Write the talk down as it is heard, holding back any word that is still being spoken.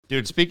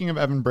Dude, speaking of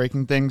Evan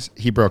breaking things,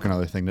 he broke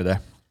another thing today.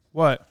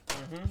 What?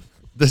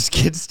 The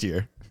skid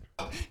steer.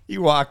 He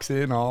walks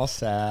in all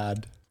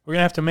sad. We're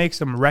gonna have to make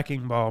some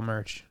wrecking ball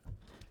merch.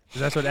 'Cause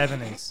that's what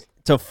Evan is.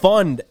 To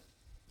fund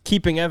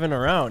keeping Evan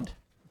around.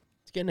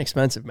 It's getting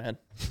expensive, man.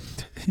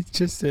 He's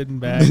just sitting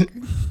back.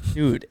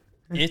 Dude,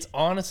 it's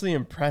honestly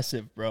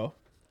impressive, bro.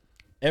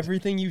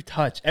 Everything you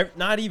touch,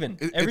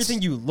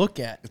 everything you look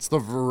at. It's the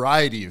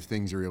variety of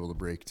things you're able to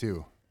break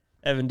too.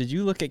 Evan, did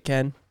you look at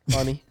Ken,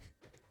 Funny?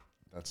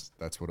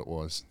 That's what it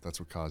was. That's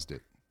what caused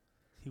it.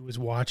 He was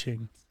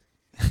watching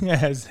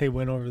as they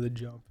went over the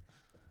jump.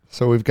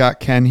 So we've got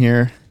Ken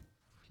here.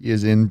 He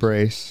is in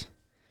brace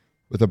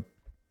with a.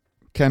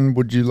 Ken,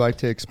 would you like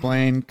to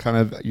explain kind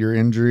of your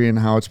injury and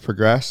how it's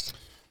progressed?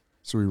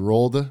 So we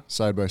rolled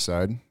side by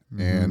side,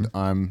 and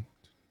I'm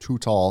too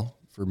tall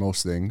for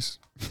most things,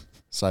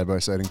 side by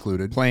side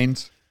included.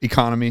 Planes,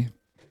 economy,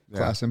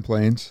 class in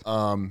planes.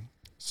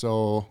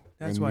 So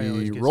That's why he when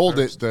always we gets rolled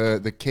first.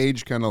 it, the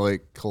cage kind of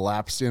like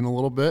collapsed in a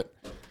little bit,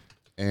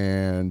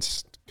 and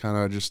kind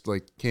of just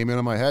like came in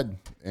on my head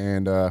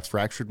and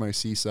fractured my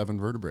C7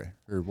 vertebrae,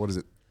 or what is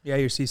it? Yeah,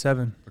 your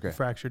C7 Okay.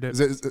 fractured it.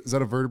 Is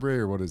that a vertebrae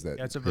or what is that?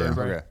 Yeah, it's a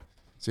vertebrae. Okay.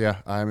 So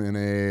yeah, I'm in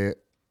a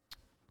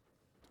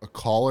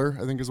collar,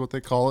 I think is what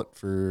they call it,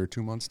 for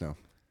 2 months now.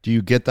 Do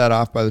you get that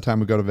off by the time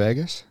we go to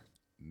Vegas?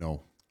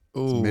 No,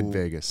 it's mid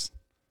Vegas.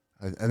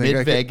 I think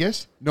Mid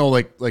Vegas? No,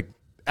 like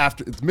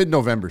after, it's mid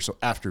November, so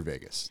after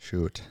Vegas.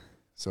 Shoot.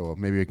 So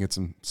maybe I can get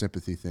some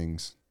sympathy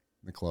things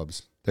in the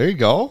clubs. There you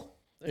go.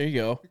 There you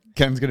go.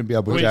 Ken's going to be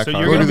up with Wait, Jack so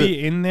Harlow. you're going to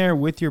be in there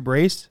with your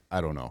brace? I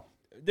don't know.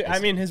 I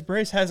mean, his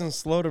brace hasn't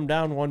slowed him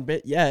down one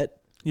bit yet.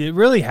 It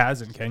really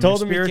hasn't, Ken. Told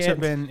Your him you spirits have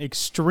can't. been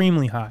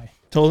extremely high.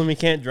 Told him he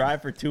can't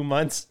drive for 2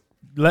 months.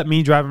 Let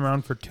me drive him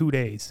around for 2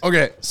 days.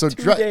 Okay, so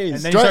 2 days.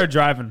 And then you start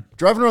driving.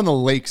 driving around the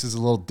lakes is a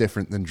little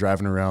different than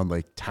driving around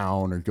like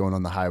town or going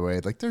on the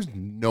highway. Like there's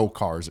no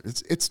cars.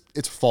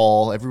 It's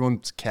fall.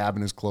 Everyone's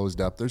cabin is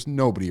closed up. There's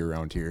nobody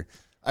around here.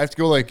 I have to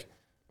go like,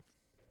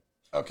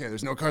 okay,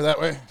 there's no car that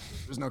way.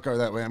 There's no car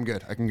that way. I'm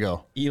good. I can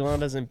go. Elon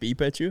doesn't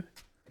beep at you.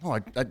 No,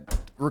 I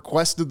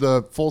requested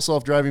the full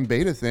self-driving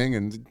beta thing,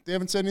 and they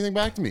haven't said anything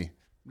back to me.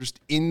 I'm just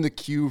in the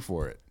queue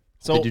for it.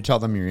 So Did you tell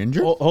them you're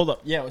injured? hold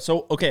up. Yeah.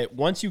 So okay,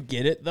 once you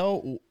get it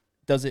though,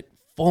 does it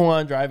full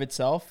on drive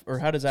itself, or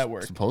how does that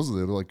work?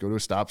 Supposedly, it'll like go to a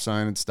stop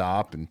sign and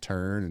stop and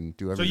turn and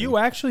do So everything. you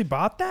actually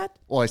bought that?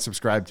 Well, I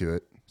subscribe to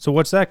it. So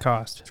what's that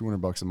cost?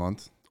 $200 a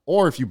month.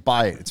 Or if you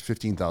buy it, it's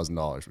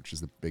 $15,000, which is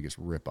the biggest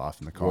ripoff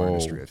in the car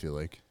industry, I feel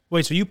like.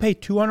 Wait, so you pay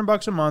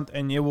 $200 a month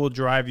and it will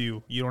drive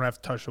you. You don't have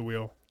to touch the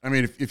wheel. I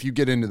mean, if you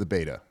get into the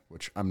beta,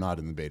 which I'm not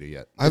in the beta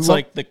yet. It's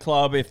like the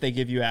club if they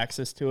give you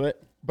access to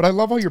it. But I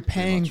love how you're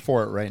paying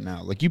for it right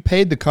now. Like you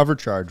paid the cover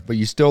charge, but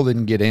you still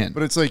didn't get in.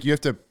 But it's like you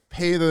have to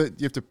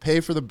pay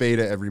for the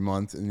beta every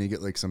month, and you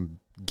get like some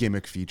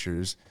gimmick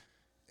features,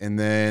 and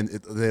then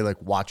they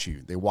like watch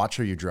you. They watch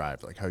how you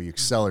drive, like how you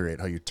accelerate,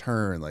 how you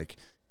turn, like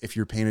if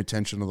you're paying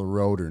attention to the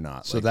road or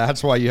not. So like,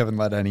 that's why you haven't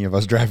let any of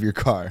us drive your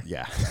car.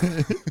 yeah.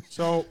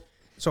 So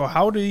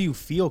how do you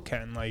feel,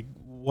 Ken? Like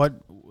what?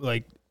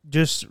 Like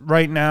just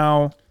right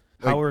now,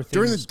 how are things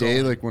during the day,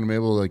 going? like when I'm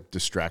able to like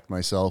distract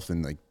myself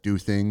and like do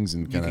things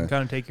and You can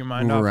kind of take your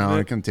mind move off around, of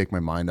I it. can take my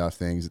mind off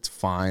things. It's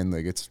fine.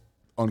 Like it's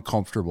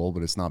uncomfortable,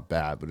 but it's not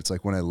bad. But it's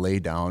like when I lay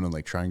down and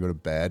like try and go to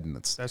bed, and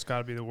That's got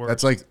to be the worst.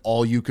 that's like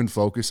all you can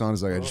focus on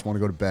is like I just want to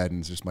go to bed, and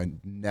it's just my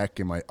neck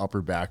and my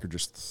upper back are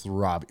just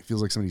throbbing. It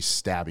feels like somebody's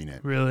stabbing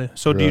it. Really?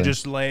 So do you Really?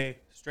 just lay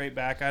straight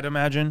back, I'd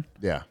imagine?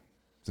 Yeah,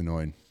 it's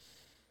annoying.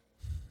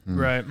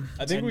 Right.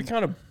 I think we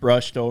kind of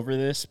brushed over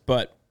this,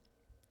 but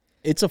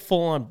it's a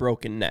full on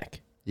broken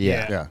neck.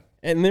 Yeah. Yeah,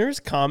 And there's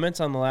comments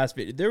on the last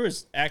video. There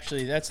was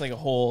actually, that's like a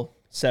whole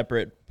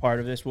separate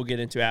part of this we'll get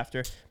into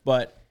after.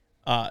 But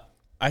I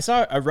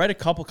read a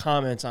couple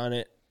comments on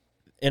it,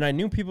 and I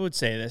knew people would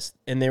say this,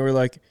 and they were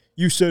like,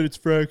 "You said it's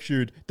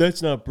fractured.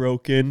 That's not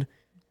broken."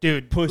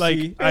 Dude, Pussy.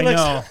 like, Or I like-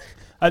 know.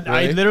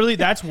 I literally,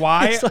 that's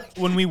why It's like,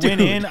 when we went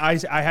dude. in,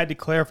 I had to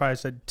clarify. I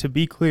said, to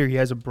be clear, he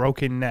has a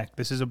broken neck.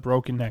 This is a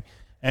broken neck.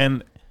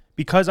 And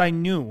because I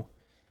knew,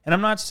 and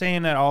I'm not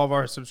saying that all of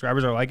our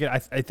subscribers are like it. I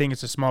think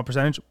it's a small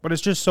percentage, but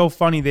it's just so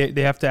funny.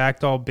 They have to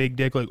act all big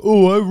dick like,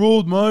 oh, I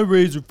rolled my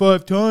razor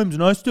 5 times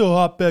and I still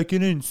hopped back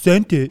in and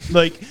sent it.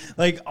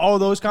 Like all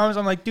those comments,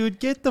 I'm like, dude,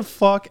 get the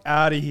fuck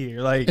out of here.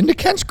 Like, And to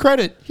Ken's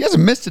credit, he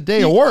hasn't missed a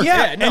day of work.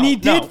 yeah, no, and he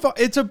did. no.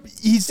 He's And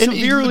he's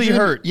severely legitimate-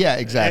 hurt. Yeah,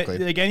 exactly.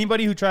 Like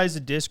anybody who tries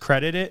to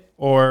discredit it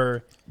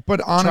or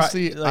But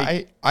honestly,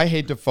 I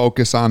hate to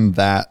focus on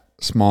that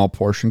small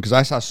portion because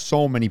I saw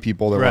so many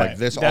people that were like,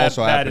 this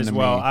also that happened as to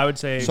well. me. I would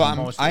say So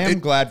most I am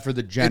It- glad for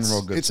the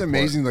general good It's support.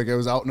 amazing. Like I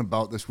was out and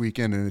about this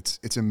weekend, and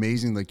it's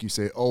amazing. Like you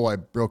say, "Oh, I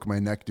broke my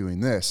neck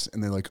doing this,"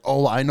 and they're like,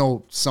 "Oh, I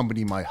know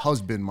somebody, my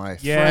husband, my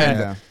friend,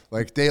 Yeah.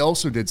 like they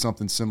also did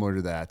something similar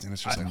to that," and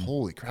it's just like,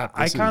 "Holy crap!"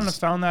 I kind of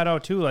found that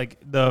out too.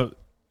 Like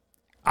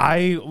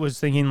I was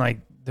thinking like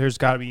there's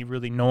got to be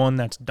really no one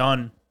that's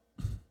done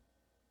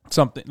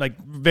something like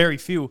very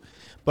few.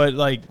 But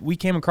like we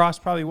came across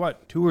probably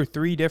 2 or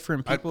 3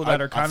 different people that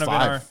are kind of in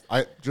our.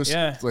 I just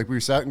like we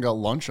sat and got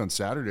lunch on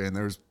Saturday, and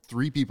there was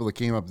 3 people that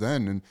came up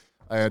then, and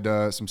I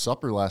had some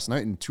supper last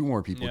night, and 2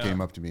 more people came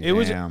up to me. It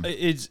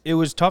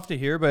was tough to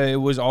hear, but it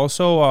was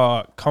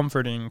also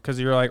comforting because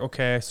you're like,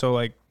 okay, so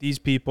like these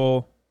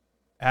people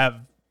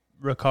have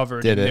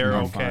recovered and they're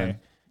okay,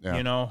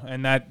 you know,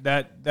 and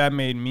that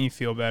made me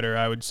feel better,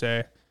 I would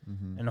say,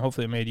 and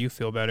hopefully it made you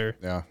feel better.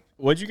 Yeah.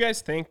 What did you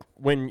guys think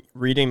when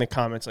reading the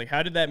comments? Like,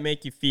 how did that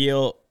make you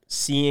feel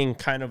seeing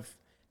kind of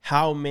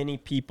how many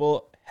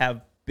people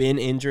have been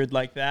injured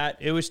like that?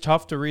 It was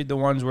tough to read the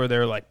ones where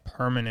they're like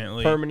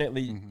permanently,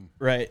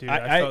 right? Dude,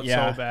 I felt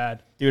so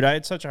bad. Dude, I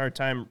had such a hard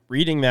time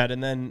reading that.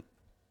 And then,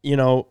 you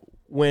know,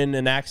 when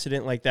an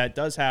accident like that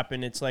does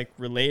happen, it's like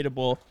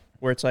relatable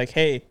where it's like,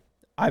 hey,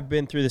 I've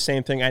been through the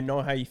same thing. I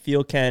know how you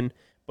feel, Ken,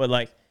 but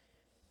like,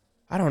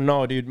 I don't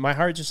know, dude. My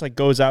heart just like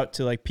goes out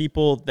to like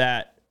people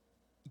that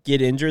get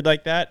injured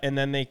like that, and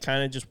then they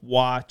kind of just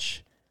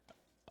watch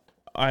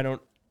our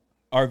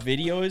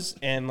videos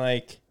and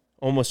like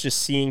almost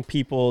just seeing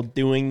people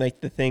doing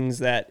like the things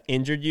that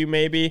injured you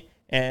maybe,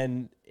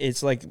 and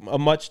it's like a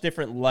much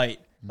different light.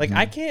 Like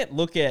I can't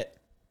look at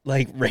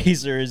like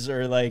razors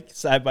or like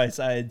side by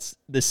sides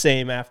the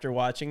same after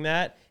watching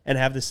that and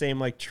have the same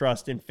like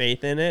trust and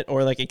faith in it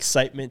or like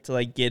excitement to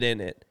like get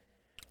in it.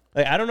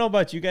 Like I don't know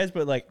about you guys,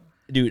 but like,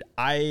 dude,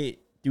 I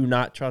do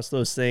not trust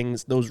those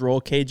things, those roll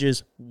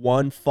cages,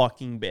 one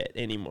fucking bit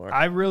anymore.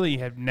 I really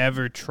have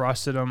never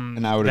trusted them,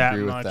 And I would that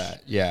agree much. with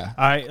that. Yeah.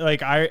 I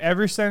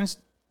ever since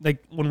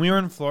like when we were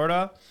in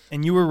Florida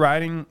and you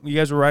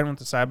guys were riding with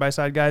the side by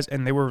side guys,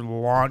 and they were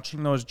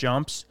launching those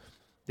jumps.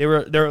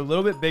 They're a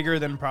little bit bigger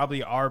than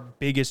probably our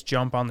biggest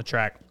jump on the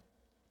track,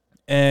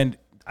 and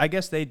I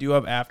guess they do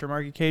have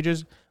aftermarket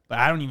cages, but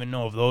I don't even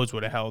know if those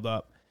would have held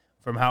up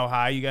from how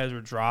high you guys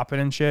were dropping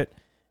and shit.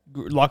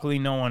 Luckily,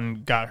 no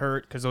one got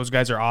hurt because those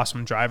guys are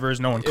awesome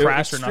drivers. No one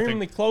crashed or nothing.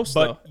 Extremely close,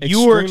 but though.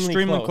 You were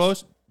extremely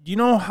close. Do you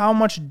know how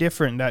much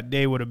different that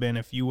day would have been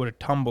if you would have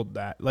tumbled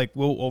that? Like,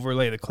 we'll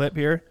overlay the clip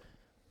here.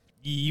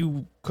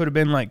 You could have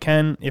been like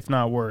Ken, if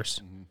not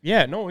worse.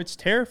 Yeah, no, it's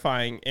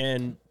terrifying.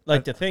 And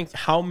like to think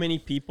how many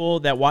people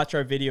that watch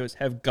our videos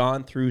have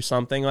gone through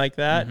something like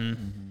that.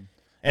 And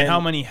how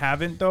many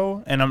haven't,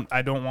 though? And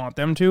I don't want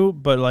them to,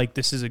 but like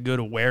this is a good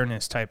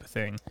awareness type of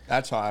thing.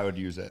 That's how I would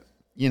use it.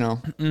 You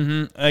know,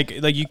 like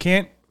you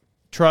can't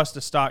trust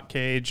a stock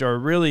cage, or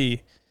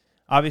really,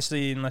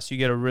 obviously, unless you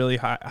get a really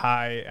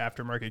high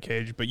aftermarket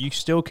cage. But you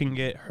still can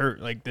get hurt.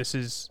 Like this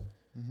is,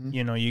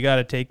 you know, you got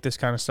to take this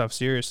kind of stuff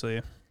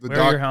seriously.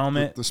 Wear your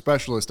helmet. The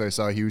specialist I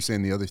saw, he was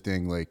saying the other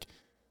thing, like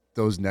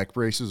those neck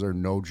braces are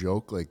no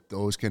joke. Like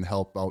those can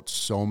help out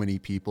so many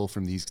people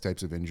from these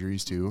types of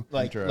injuries too.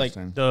 Like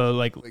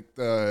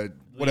the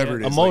whatever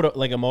it is,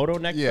 a moto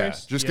neck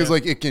brace. Just because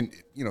like it can,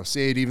 you know,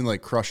 say it even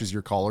like crushes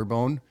your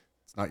collarbone.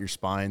 It's not your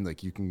spine.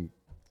 Like you can,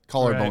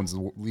 collarbone's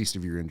the least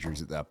of your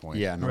injuries at that point.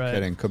 Yeah, no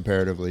kidding.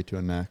 Comparatively to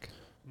a neck.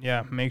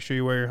 Yeah, make sure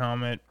you wear your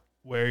helmet.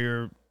 Wear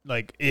your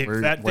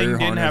if that thing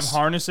didn't have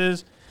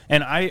harnesses,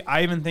 and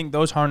I even think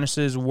those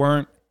harnesses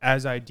weren't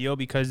as ideal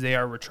because they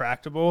are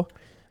retractable.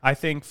 I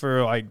think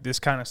for like this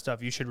kind of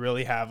stuff, you should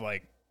really have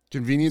like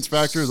convenience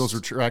factor. Those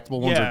retractable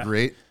ones are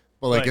great.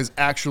 But like as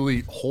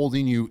actually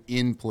holding you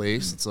in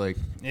place, it's like,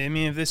 I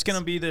mean, if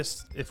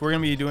we're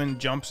gonna be doing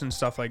jumps and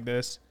stuff like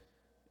this,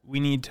 we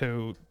need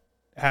to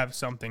have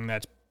something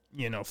that's,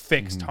 you know,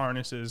 fixed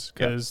harnesses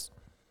because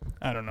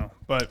I don't know,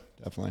 but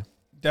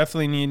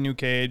definitely need a new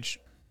cage.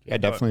 Yeah,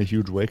 definitely a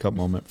huge wake up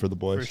moment for the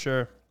boys.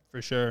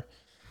 For sure.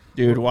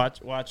 Dude,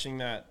 watching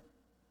that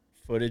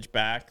footage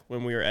back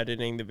when we were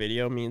editing the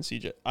video, me and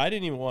CJ, I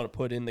didn't even want to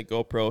put in the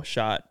GoPro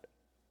shot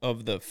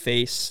of the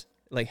face,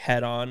 like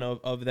head on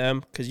of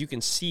them, because you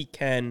can see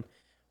Ken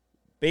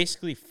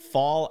basically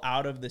fall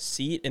out of the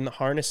seat and the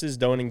harnesses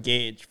don't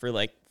engage for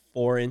like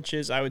 4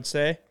 inches, I would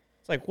say.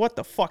 It's like, what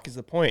the fuck is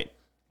the point?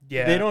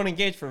 Yeah. They don't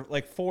engage for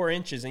like 4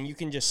 inches and you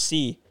can just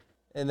see.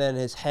 And then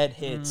his head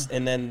hits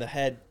and then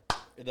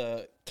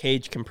the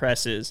cage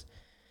compresses.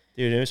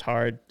 Dude, it was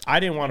hard.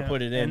 I didn't want to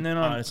put it in, and then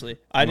honestly.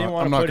 I didn't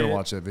want to put it in. I'm not going to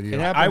watch that video.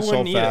 It happened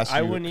so fast.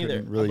 I wouldn't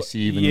either. Really see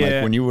even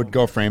like when you would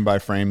go frame by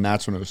frame,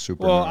 that's when it was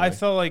super. Well, I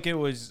felt like it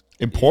was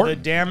important.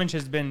 The damage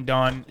has been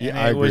done, and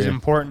I it was agree.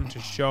 important to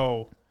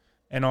show.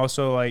 And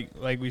also,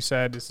 like we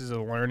said, this is a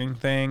learning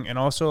thing. And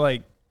also,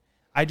 like,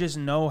 I just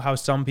know how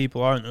some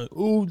people are. And like,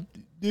 oh,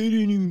 they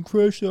didn't even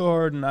crush so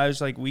hard. And I was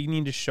like, we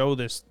need to show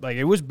this. Like,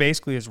 it was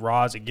basically as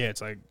raw as it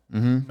gets. Like,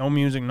 no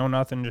music, no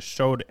nothing. Just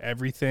showed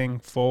everything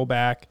full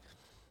back.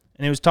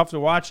 And it was tough to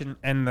watch.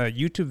 And the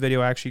YouTube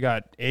video actually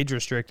got age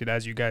restricted,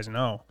 as you guys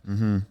know.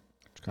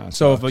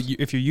 So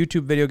if your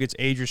YouTube video gets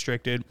age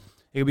restricted,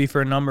 it could be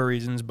for a number of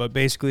reasons. But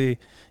basically,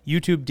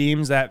 YouTube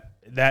deems that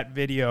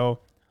video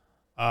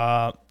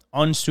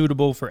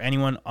unsuitable for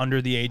anyone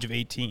under the age of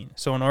 18.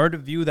 So in order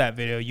to view that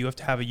video, you have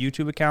to have a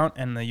YouTube account,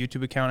 and the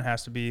YouTube account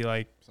has to be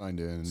like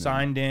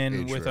signed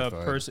in with a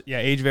person,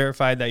 age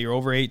verified that you're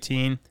over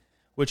 18,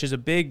 which is a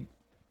big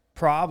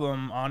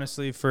problem,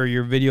 honestly, for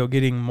your video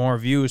getting more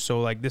views.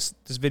 So like this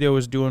video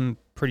was doing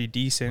pretty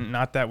decent.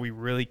 Not that we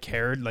really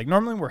cared. Like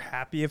normally we're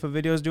happy if a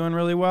video is doing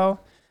really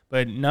well,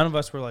 but none of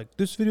us were like,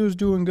 this video is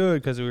doing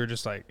good, because we were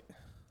just like,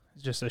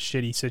 it's just a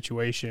shitty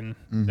situation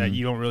that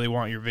you don't really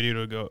want your video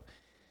to go.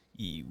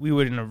 We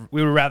would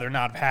rather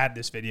not have had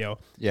this video.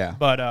 Yeah.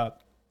 But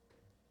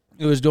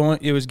it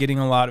was getting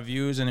a lot of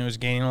views and it was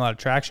gaining a lot of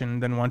traction.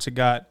 Then once it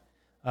got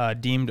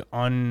deemed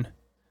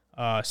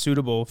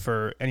unsuitable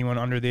for anyone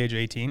under the age of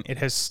 18, it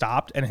has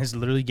stopped and has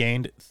literally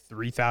gained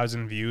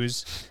 3,000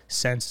 views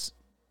since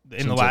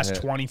the last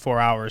 24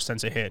 hours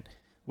since it hit,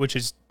 which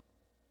is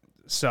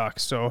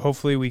sucks. So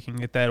hopefully we can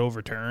get that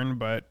overturned.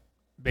 But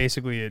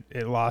basically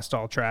it lost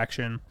all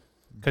traction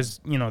because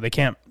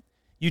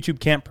YouTube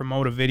can't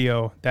promote a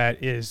video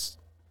that is,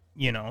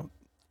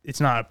 it's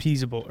not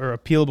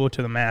appealable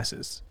to the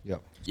masses.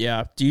 Yep.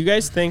 Yeah. Do you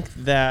guys think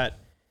that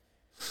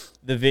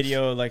the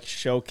video like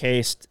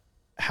showcased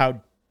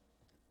how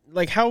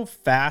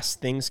fast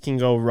things can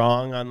go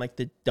wrong on like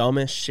the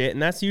dumbest shit?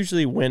 And that's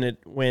usually when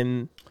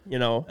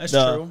That's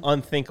the true.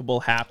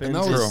 unthinkable happens. And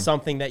that was- Is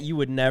something that you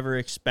would never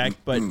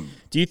expect. But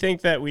do you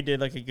think that we did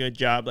like a good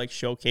job like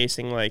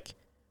showcasing like,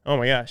 oh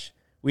my gosh,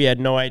 we had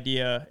no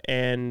idea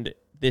and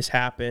this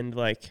happened,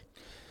 like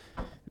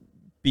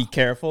be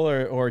careful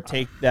or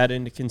take that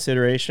into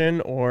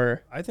consideration?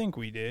 Or I think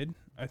we did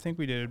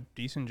a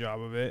decent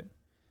job of it.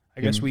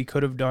 I guess we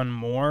could have done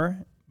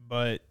more,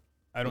 but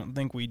I don't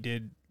think we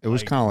did. It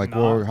was kind of like,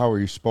 well, how were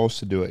you supposed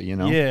to do it?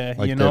 Yeah,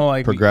 like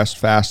like progressed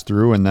fast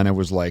through, and then it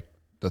was like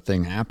the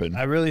thing happened.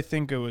 I really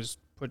think it was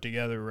put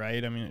together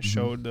right. I mean, it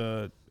showed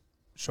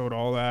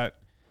all that.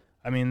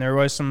 I mean, there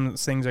was some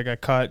things that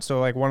got cut. So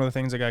like one of the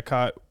things that got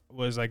cut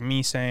was like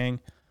me saying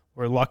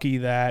we're lucky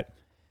that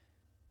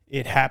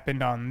it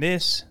happened on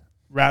this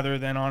rather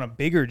than on a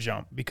bigger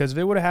jump, because if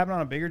it would have happened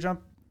on a bigger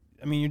jump,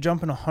 I mean, you're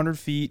jumping 100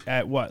 feet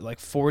at what, like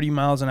 40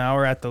 miles an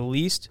hour at the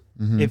least.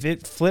 If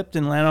it flipped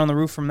and landed on the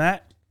roof from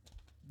that,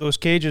 those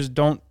cages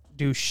don't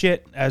do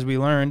shit, as we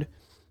learned.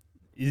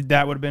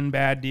 That would have been a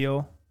bad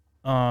deal.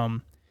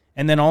 And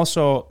then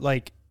also,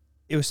 like,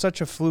 it was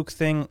such a fluke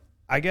thing.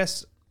 I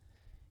guess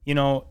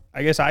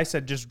I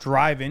said just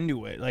drive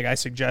into it. Like, I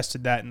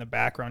suggested that in the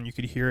background. You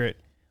could hear it.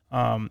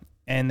 And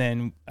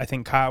then I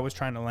think Kyle was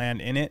trying to land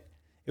in it.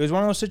 It was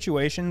one of those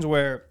situations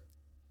where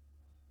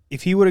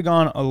if he would have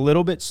gone a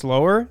little bit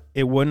slower,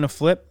 it wouldn't have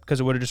flipped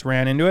because it would have just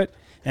ran into it.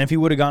 And if he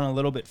would have gone a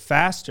little bit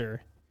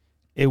faster,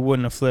 it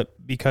wouldn't have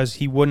flipped because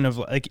he wouldn't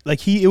have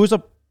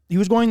he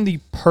was going the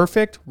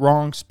perfect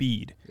wrong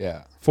speed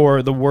Yeah.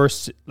 for the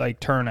worst like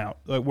turnout,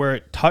 like where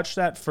it touched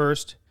that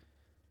first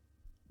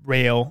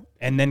rail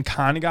and then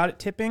kind of got it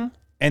tipping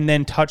and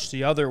then touched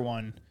the other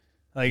one.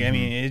 Like, I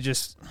mean,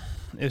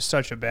 it's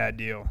such a bad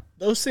deal.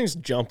 those things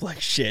jump like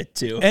shit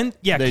too. And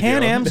yeah, They do.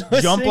 Can-Ams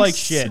Those jump things like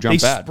shit. jump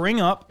They bad. spring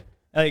up.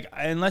 Like,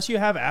 unless you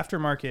have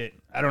aftermarket,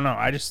 I don't know.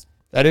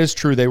 That is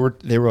true. They were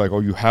like, oh,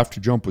 you have to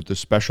jump with this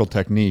special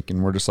technique,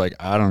 and we're just like,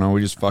 I don't know.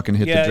 We just fucking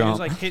hit the he jump. was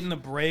like hitting the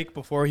brake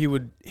before he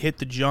would hit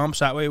the jumps.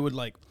 That way it would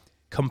like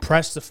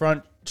compress the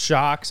front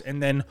shocks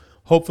and then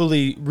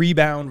hopefully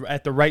rebound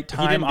at the right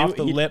time off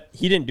the lip.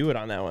 He didn't do it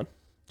on that one.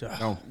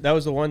 No. That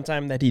was the one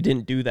time that he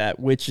didn't do that,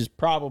 which is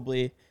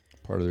probably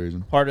Part of the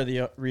reason. part of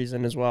the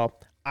reason as well.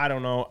 I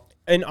don't know.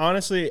 And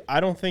honestly, I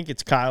don't think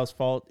it's Kyle's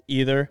fault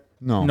either.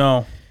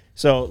 No.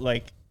 So,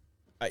 like,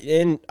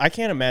 and I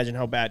can't imagine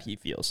how bad he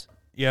feels.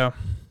 Yeah.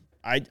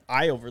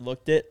 I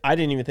overlooked it. I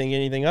didn't even think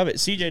anything of it.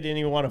 CJ didn't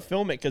even want to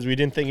film it because we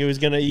didn't think it was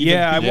going to even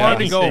Yeah, I be wanted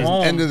to go anything.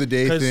 home. End of the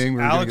day 'cause thing, we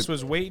were gonna Alex get-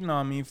 was waiting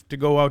on me to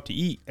go out to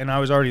eat, and I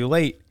was already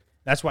late.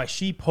 That's why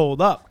she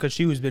pulled up, because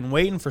she was been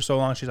waiting for so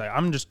long. She's like,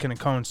 I'm just going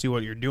to come and see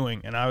what you're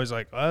doing. And I was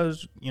like,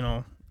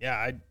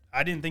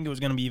 I didn't think it was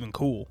going to be even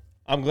cool.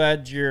 I'm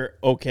glad you're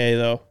okay,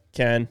 though,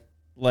 Ken.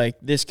 Like,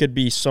 this could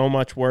be so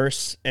much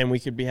worse, and we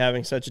could be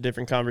having such a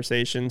different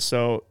conversation.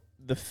 So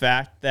the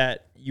fact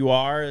that you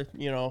are,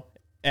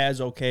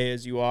 as okay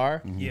as you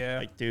are, Yeah.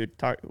 like, dude,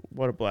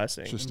 what a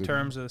blessing. Just In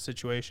terms of the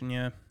situation,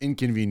 yeah.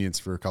 inconvenience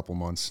for a couple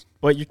months.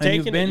 But you're And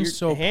you've taking been it, you're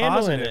so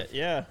handling positive. it.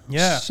 Yeah.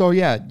 Yeah. So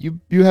yeah,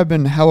 you have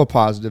been hella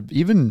positive,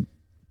 even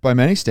by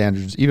many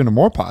standards, even a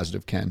more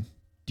positive, Ken.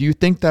 Do you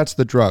think that's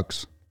the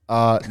drugs?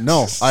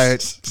 No, He's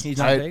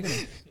not taking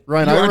it.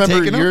 Ryan, You I aren't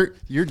remember taking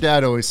your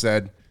dad always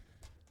said,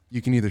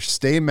 you can either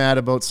stay mad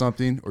about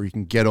something or you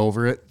can get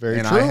over it. Very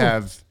and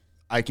true.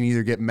 I can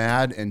either get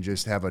mad and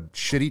just have a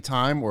shitty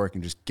time, or I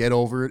can just get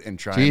over it and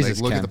try Jesus,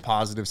 and look Ken. at the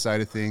positive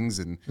side of things.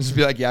 And Just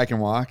be like, yeah, I can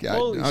walk. Yeah,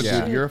 Holy dude,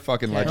 shit. you're a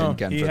fucking legend,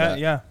 Ken, for that.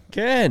 Yeah.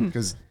 Ken.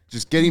 because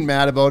just getting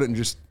mad about it and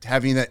just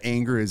having that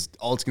anger is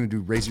all it's going to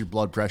do, raise your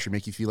blood pressure,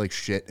 make you feel like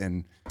shit,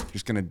 and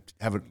just going to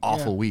have an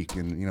awful week.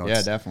 And Yeah,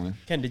 it's- definitely.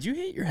 Ken, did you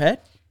hit your head?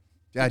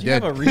 yeah, I Did you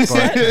did. have a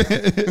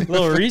reset?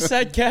 Little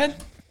reset, Ken?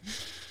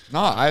 No,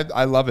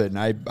 I love it,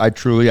 and I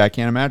truly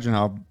can't imagine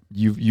how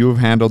you've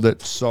handled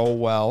it so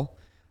well,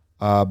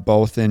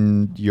 both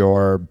in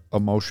your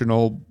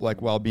emotional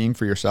well-being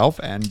for yourself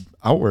and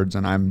outwards,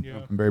 and I'm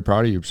very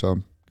proud of you. So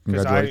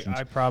Because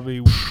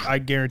congratulations. I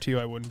guarantee you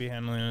I wouldn't be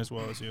handling it as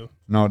well as you.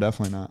 No,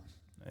 definitely not.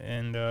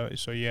 And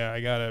so yeah,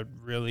 I gotta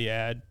really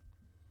add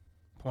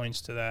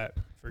points to that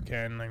for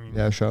Ken. I mean,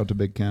 Yeah, shout out to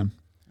Big Ken.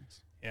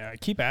 yeah, I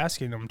keep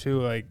asking him too.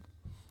 Like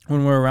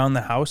when we're around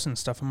the house and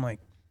stuff, I'm like,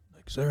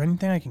 is there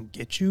anything I can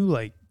get you?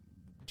 Like,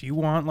 do you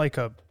want like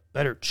a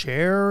better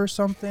chair or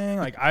something?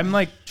 Like I'm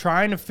like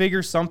trying to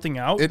figure something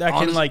out that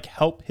can like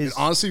help his. It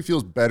honestly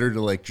feels better to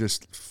like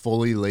just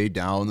fully lay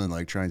down than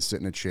like try and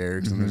sit in a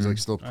chair because there's like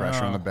still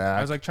pressure on the back.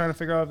 I was like trying to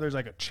figure out if there's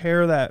like a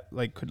chair that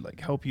like could like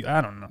help you.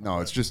 I don't know. No,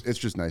 it's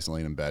just nice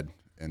laying in bed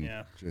and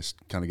just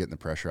kind of getting the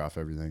pressure off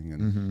everything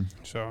and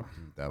So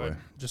that but way.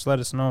 just let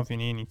us know if you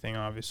need anything,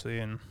 obviously,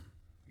 and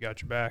we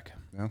got your back.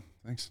 Yeah,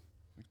 thanks,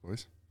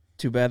 boys.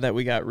 Too bad that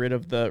we got rid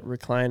of the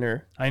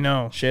recliner I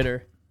know.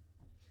 shitter.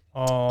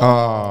 Oh,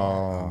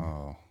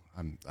 Oh,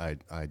 I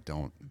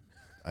don't.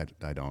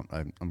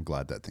 I'm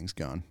glad that thing's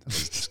gone. That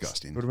was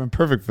disgusting. Would have been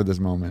perfect for this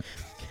moment.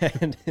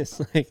 And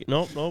it's like,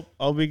 nope,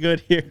 I'll be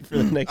good here for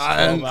the next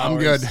 12 hours. I'm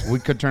good. We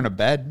could turn a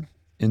bed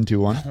into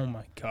one. oh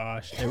my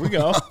gosh. There we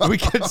go. We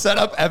could set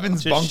up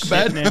Evan's Just bunk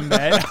bed shitting in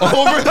bed.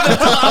 over the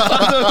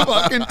top of the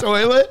fucking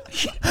toilet.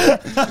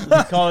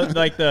 We call it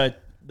like the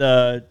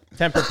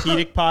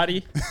Tempur-Pedic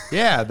potty.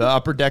 Yeah, the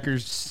upper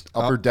deckers.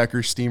 Upper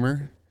decker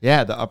steamer.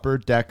 Yeah, the upper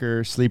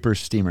decker sleeper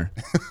steamer.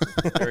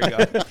 There we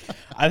go.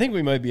 I think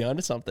we might be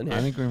onto something here.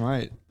 I think we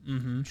might.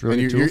 Mm-hmm. It's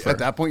really And you're, twofer. at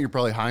that point, you're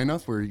probably high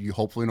enough where you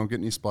hopefully don't get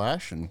any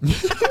splash. And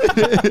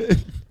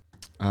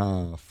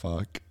Oh,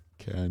 fuck.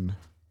 Ken.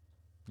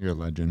 You're a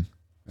legend.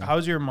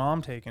 How's your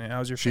mom taking it?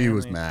 How's your she family?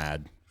 was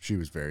mad. She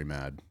was very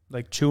mad.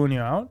 Like chewing you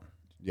out?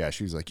 Yeah,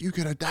 she was like, "You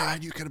could have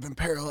died. You could have been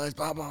paralyzed."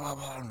 Blah blah blah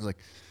blah. And I was like,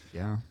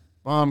 Yeah.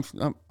 "Mom,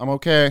 I'm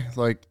okay.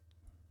 Like,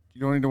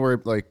 you don't need to worry.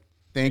 Like,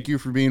 thank you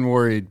for being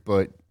worried,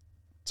 but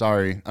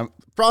sorry. I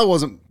probably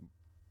wasn't.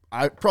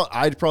 I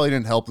probably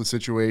didn't help the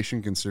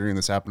situation considering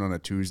this happened on a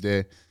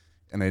Tuesday,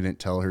 and I didn't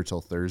tell her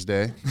till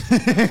Thursday.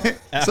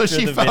 After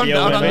she the found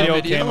video out on went the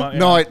out. video? came out.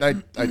 No,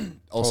 I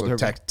also her-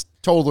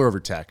 told her over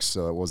text,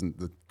 so it wasn't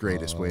the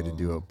greatest way to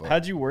do it. But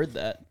How'd you word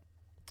that?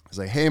 I was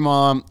like, "Hey,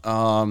 Mom,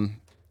 let me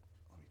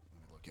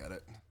look at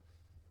it.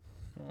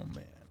 Oh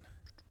man.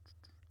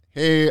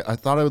 Hey, I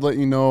thought I would let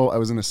you know I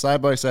was in a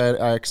side-by-side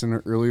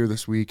accident earlier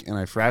this week, and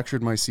I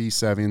fractured my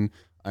C7.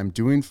 I'm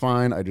doing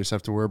fine. I just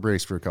have to wear a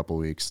brace for a couple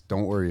weeks.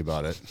 Don't worry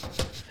about it."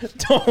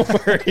 Don't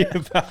worry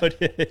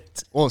about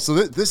it. Well, so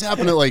this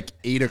happened at like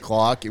 8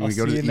 o'clock, and we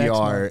go to see you the next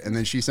ER, month. and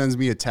then she sends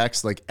me a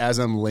text like as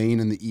I'm laying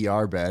in the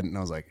ER bed, and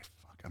I was like,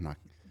 "Fuck, I'm not."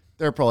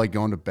 They're probably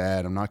going to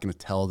bed. I'm not going to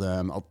tell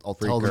them. I'll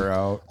tell them. her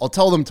out. I'll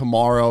tell them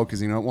tomorrow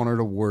because you don't want her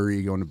to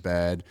worry going to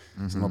bed.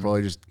 So I'll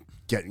probably just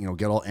get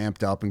all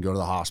amped up and go to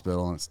the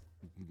hospital, and it's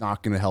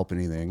not going to help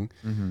anything.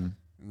 And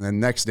then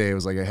next day it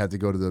was like I had to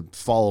go to the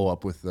follow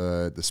up with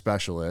the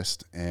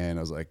specialist, and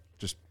I was like,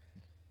 just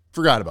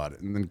forgot about it,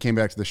 and then came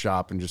back to the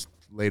shop and just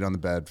laid on the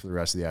bed for the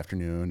rest of the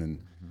afternoon.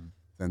 And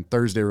then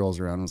Thursday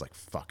rolls around, and I was like,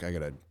 fuck, I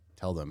gotta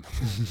tell them.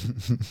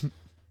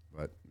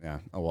 But yeah,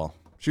 oh well,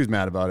 she was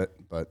mad about it,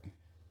 but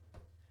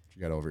she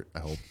got over it. I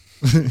hope.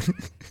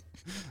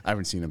 I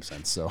haven't seen him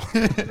since, so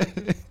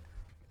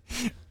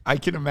I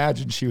can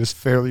imagine she was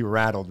fairly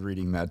rattled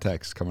reading that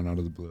text coming out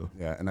of the blue.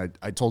 yeah. And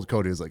I told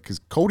Cody, I was like, because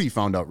Cody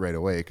found out right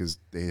away because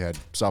they had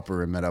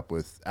supper and met up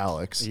with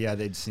Alex. Yeah,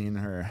 they'd seen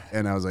her.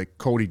 And I was like,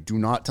 Cody, do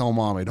not tell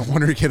Mom. I don't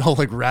want her to get all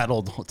like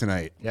rattled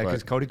tonight. Yeah,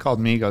 because But Cody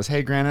called me. He goes,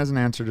 "Hey, Grant hasn't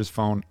answered his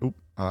phone.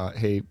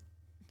 Hey,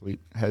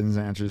 hasn't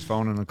answered his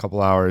phone in a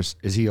couple hours.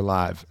 Is he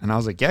alive?" And I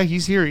was like, "Yeah,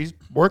 he's here. He's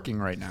working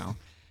right now."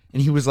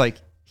 And he was like,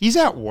 "He's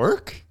at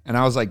work?" And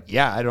I was like,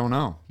 "Yeah, I don't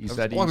know." He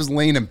said, I was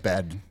laying in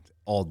bed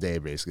all day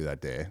basically that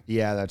day.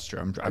 "Yeah, that's true.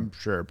 I'm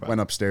sure, but Went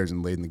upstairs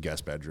and laid in the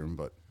guest bedroom,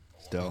 but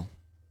still,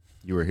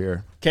 you were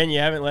here." Ken, you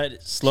haven't let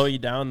it slow you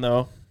down,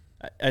 though.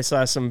 I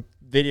saw some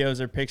videos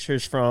or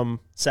pictures from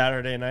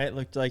Saturday night.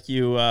 Looked like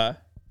you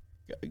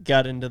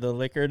got into the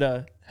liquor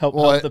to help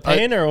the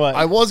pain, or what?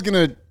 I was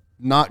gonna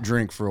not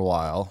drink for a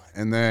while,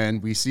 and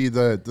then we see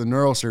the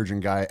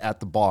neurosurgeon guy at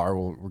the bar.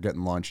 We're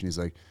getting lunch, and he's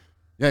like,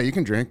 "Yeah, you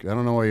can drink. I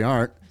don't know why you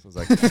aren't." So I was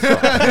like,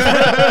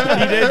 "Fuck."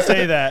 He did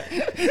say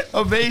that.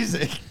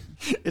 Amazing.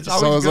 It's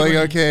always So I was good like, when you-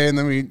 okay, and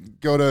then we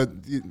go to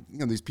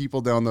these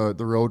people down the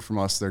road from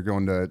us. They're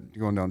going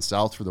down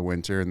south for the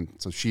winter, and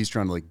so she's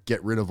trying to like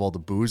get rid of all the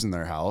booze in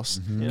their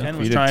house. Ken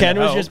was Feed it- trying Ken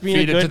to was help. just being a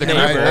Feed it to good the And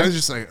neighbor. I was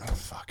just like, oh,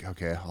 fuck,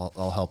 okay,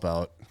 I'll help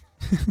out.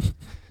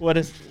 What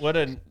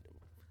a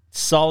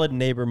solid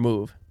neighbor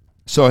move.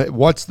 So,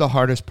 what's the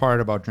hardest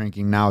part about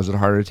drinking now? Is it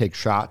harder to take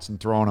shots and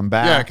throwing them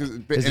back? Yeah,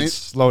 Is it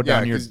slow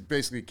down your?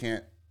 basically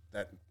can't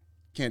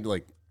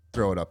like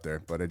throw it up there,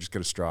 but I just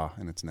get a straw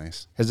and it's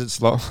nice. Has it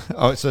slow?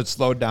 Oh, so it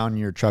slowed down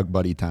your chug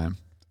buddy time.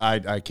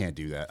 I can't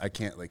do that. I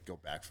can't like go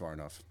back far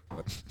enough.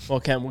 But Well,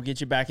 Ken, we'll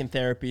get you back in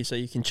therapy so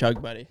you can chug,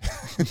 buddy.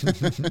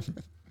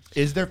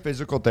 Is there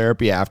physical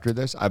therapy after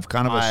this? I've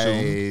kind of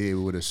assumed.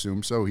 I would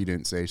assume so. He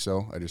didn't say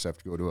so. I just have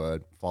to go to a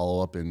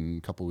follow up in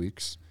a couple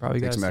weeks. Probably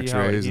take gotta some see how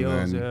it X-rays heals,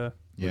 and then yeah. look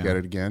Yeah. at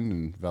it again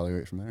and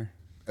evaluate from there.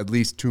 At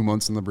least 2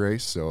 months in the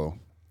brace, so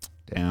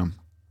Damn.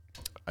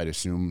 I'd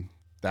assume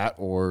that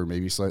or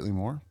maybe slightly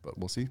more, but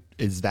we'll see.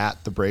 Is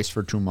that the brace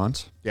for 2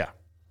 months? Yeah.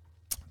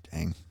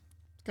 Dang.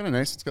 It's kind of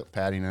nice. It's got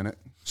padding in it.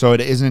 So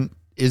it isn't.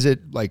 Is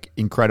it like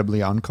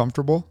incredibly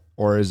uncomfortable,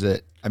 or is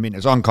it? I mean,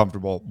 it's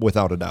uncomfortable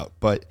without a doubt.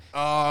 But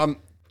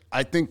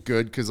I think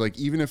good because like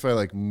even if I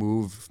like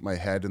move my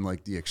head and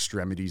like the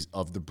extremities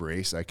of the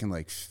brace, I can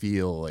like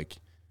feel like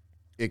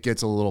it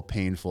gets a little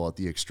painful at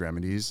the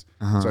extremities.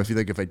 So I feel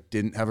like if I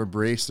didn't have a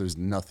brace, there's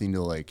nothing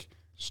to like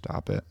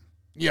stop it.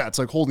 Yeah, it's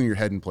like holding your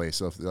head in place.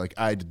 So if like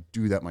I had to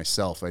do that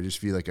myself, I just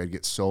feel like I'd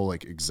get so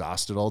like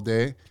exhausted all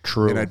day.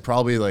 True. And I'd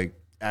probably like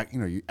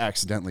you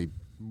accidentally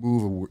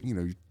move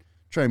you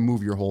try and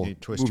move your whole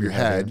twist move your your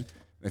head. head.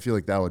 I feel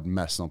like that would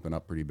mess something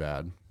up pretty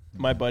bad.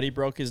 My buddy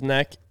broke his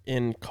neck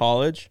in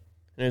college,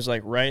 and it was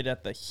like right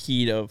at the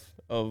heat of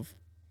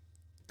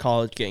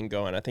college getting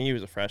going. I think he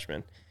was a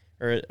freshman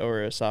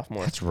or a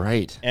sophomore. That's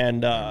right.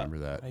 And I remember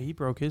that. He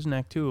broke his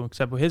neck too,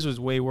 except his was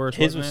way worse.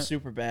 his wasn't was it?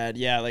 super bad.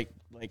 Yeah, like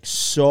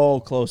so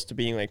close to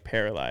being like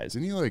paralyzed,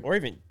 Didn't he like or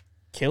even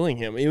killing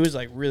him. It was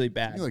like really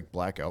bad. didn't he like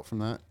black out from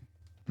that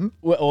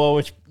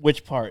Well,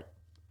 which part?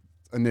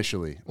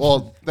 initially?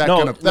 Well, that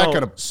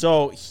kind of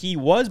So he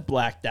was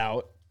blacked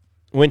out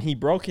when he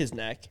broke his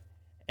neck,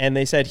 and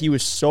they said he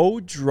was so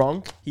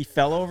drunk he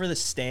fell over the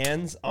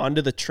stands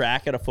onto the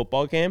track at a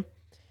football game,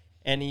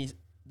 and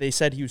they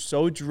said he was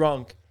so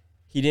drunk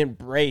he didn't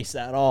brace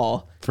at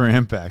all For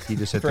impact, he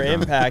just hit for the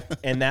ground. impact,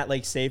 and that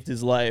like saved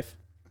his life.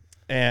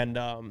 And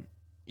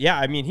yeah,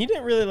 I mean, he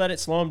didn't really let it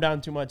slow him down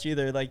too much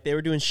either. Like they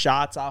were doing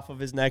shots off of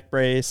his neck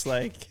brace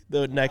like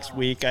the next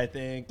week, I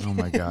think. Oh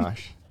my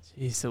gosh.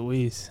 Jeez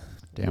Louise.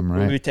 Damn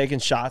We'll be right. taking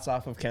shots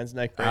off of Ken's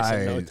neck brace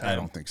in no I time.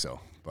 don't think so,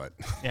 but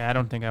Yeah, I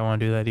don't think I want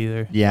to do that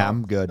either. Yeah,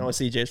 I'm good. No,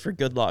 CJ's for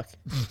good luck.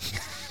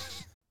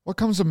 What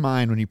comes to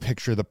mind when you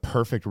picture the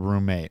perfect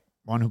roommate?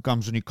 One who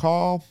comes when you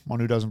call, one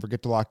who doesn't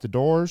forget to lock the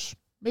doors,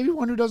 maybe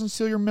one who doesn't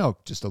steal your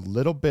milk just a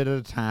little bit at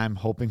a time,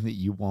 hoping that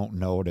you won't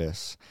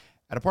notice.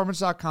 At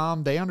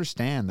Apartments.com, they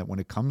understand that when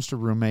it comes to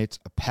roommates,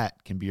 a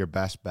pet can be your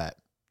best bet.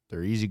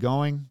 They're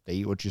easygoing, they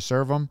eat what you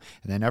serve them,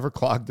 and they never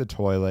clog the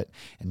toilet.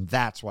 And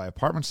that's why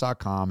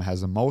Apartments.com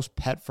has the most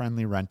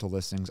pet-friendly rental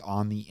listings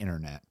on the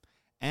internet.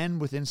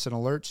 And with instant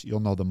alerts, you'll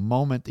know the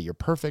moment that your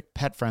perfect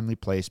pet-friendly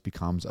place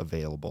becomes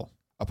available.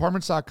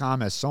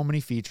 Apartments.com has so many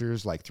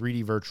features like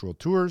 3D virtual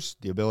tours,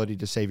 the ability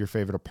to save your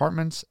favorite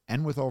apartments,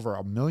 and with over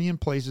 1 million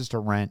places to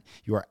rent,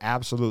 you are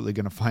absolutely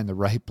going to find the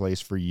right place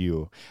for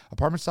you.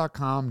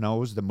 Apartments.com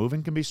knows that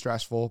moving can be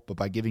stressful, but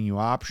by giving you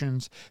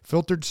options,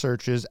 filtered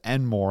searches,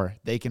 and more,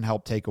 they can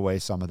help take away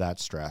some of that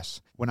stress.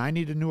 When I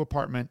need a new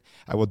apartment,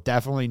 I will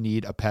definitely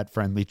need a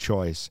pet-friendly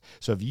choice.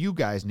 So if you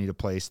guys need a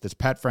place that's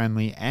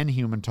pet-friendly and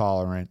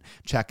human-tolerant,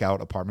 check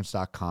out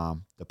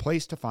Apartments.com, the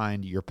place to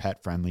find your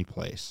pet-friendly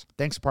place.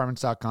 Thanks,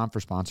 Apartments.com,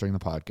 for sponsoring the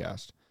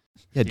podcast.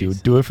 Yeah,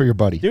 dude, do it for your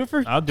buddy. Do it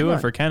for. I'll do come it on.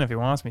 for Ken if he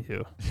wants me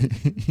to.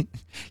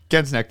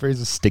 Ken's neck brace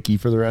is sticky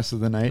for the rest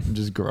of the night and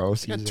just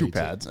gross. I got 2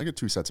 pads. I got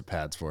 2 sets of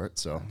pads for it.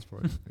 So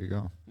There you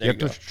go. There you you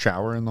have to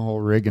shower in the whole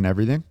rig and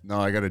everything? no,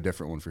 I got a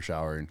different one for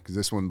showering because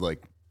this one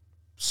like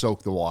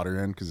soak the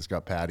water in because it's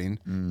got padding.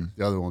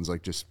 The other one's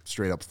like just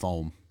straight up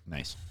foam.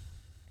 Nice.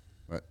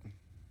 But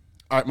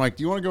all right, Mike,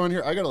 do you want to go in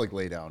here? I gotta like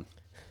lay down.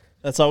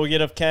 That's all we get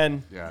of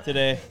Ken Yeah.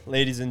 today,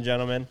 ladies and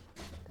gentlemen.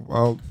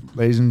 Well,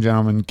 ladies and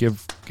gentlemen,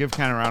 give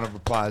Ken a round of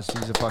applause.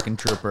 He's a fucking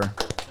trooper.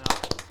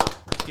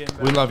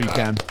 We love you,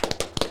 Ken.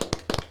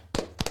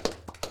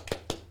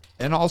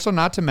 And also,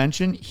 not to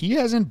mention, he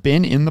hasn't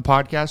been in the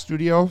podcast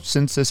studio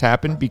since this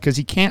happened because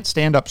he can't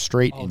stand up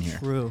straight in here.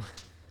 True.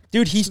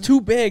 Dude, he's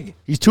too big.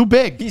 He's too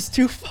big. He's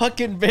too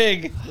fucking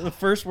big. The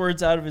first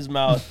words out of his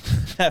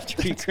mouth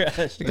after he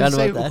crashed. Forgot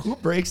Say, about that. who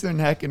breaks their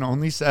neck and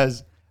only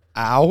says,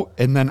 ow,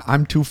 and then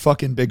I'm too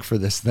fucking big for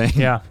this thing?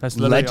 Yeah, that's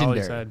literally all he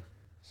Legendary. said.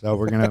 So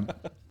we're going to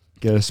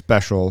get a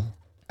special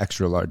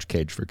extra large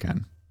cage for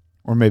Ken.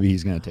 Or maybe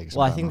he's going to take some.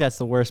 Well, I think that's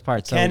the worst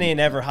part. So Ken ain't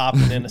ever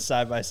hopping in a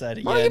side-by-side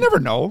again. Well, you never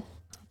know.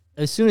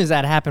 as soon as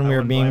that happened, we were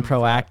wouldn't being blame him for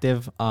that.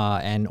 proactive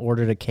and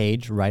ordered a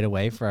cage right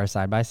away for our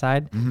side by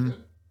side.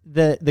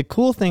 The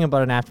cool thing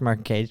about an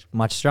aftermarket cage,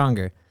 much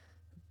stronger.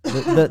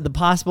 The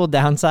possible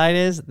downside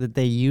is that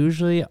they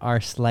usually are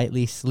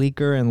slightly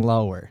sleeker and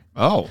lower.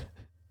 Oh.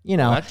 You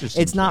know, That just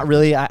it's seems not like-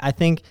 really. I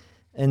think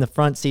in the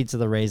front seats of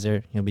the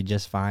Razor, he'll be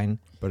just fine.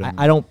 But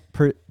I don't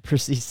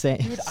perceive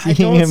Dude, I seeing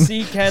don't him.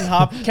 see Ken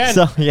hop. Ken,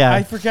 So, yeah.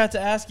 I forgot to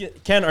ask you.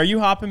 Ken, are you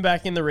hopping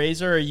back in the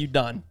Razor or are you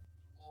done?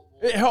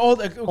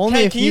 Hold, Only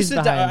Ken, if can you he's sit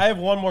down? behind. I have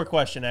one more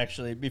question,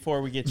 actually,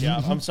 before we get you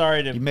out. I'm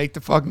sorry to... You make the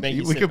fucking. Make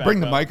you We sit could bring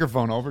back the up.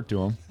 microphone over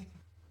to him.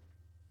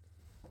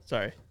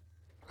 Sorry.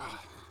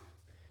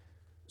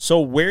 So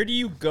where do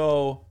you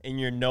go in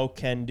your no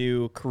can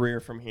do career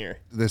from here?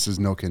 This is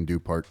no can do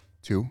part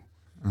 2.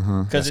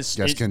 Because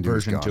Yes, can do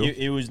is version gone. 2.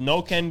 it was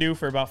no can do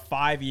for about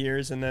 5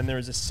 years, and then there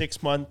was a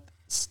 6-month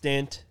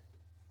stint,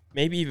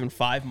 maybe even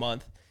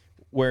 5-month,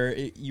 where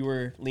you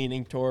were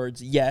leaning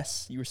towards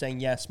yes. You were saying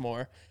yes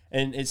more,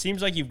 and it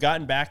seems like you've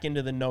gotten back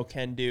into the no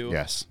can do.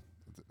 Yes,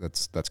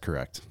 that's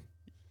correct.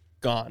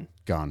 Gone.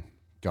 Gone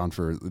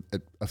for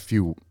a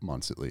few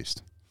months at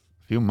least.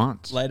 Few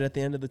months. Light at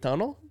the end of the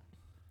tunnel.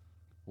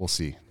 We'll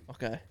see.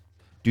 Okay.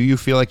 Do you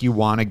feel like you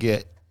want to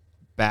get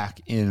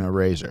back in a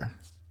razor?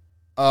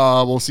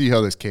 We'll see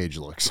how this cage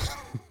looks.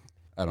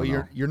 I don't But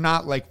know. you're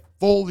not like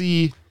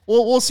fully.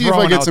 We'll see if I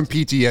throwing get out- some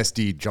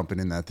PTSD jumping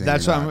in that thing.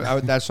 That's or why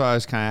not. that's why I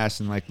was kind of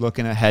asking. Like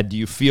looking ahead, do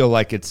you feel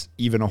like it's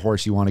even a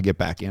horse you want to get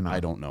back in on?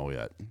 I don't know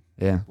yet.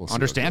 Yeah, We'll see how it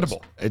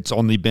understandable. It's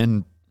only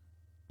been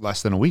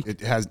less than a week.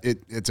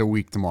 It's a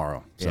week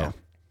tomorrow, so Yeah.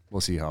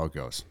 we'll see how it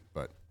goes.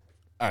 But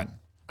all right,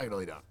 I gotta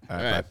lay down. All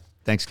right, All right. bud.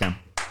 Thanks, Cam.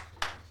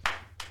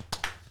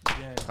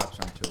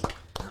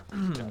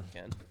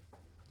 Ken.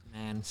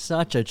 Man,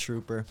 such a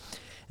trooper.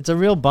 It's a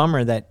real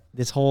bummer that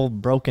this whole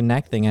broken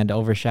neck thing had to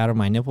overshadow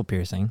my nipple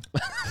piercing.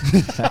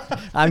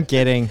 I'm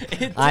kidding.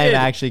 I'm did.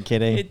 actually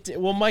kidding.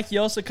 Well, Mike, you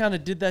also kind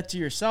of did that to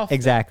yourself.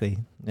 Exactly.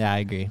 Yeah, I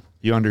agree.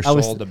 You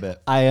undersold a bit,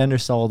 I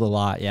undersold a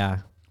lot. Yeah,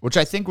 which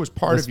I think was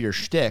part of your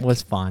shtick,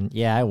 was fun.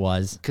 Yeah, it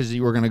was. because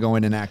you were going to go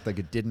in and act like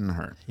it didn't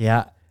hurt.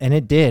 Yeah, and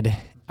it did.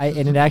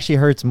 And it actually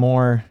hurts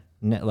more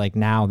like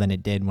now than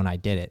it did when I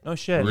did it. No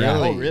shit.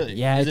 Really? Oh, really?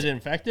 Yeah, Is it's- it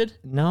infected?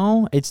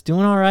 No, it's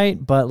doing all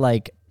right, but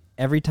like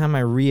every time I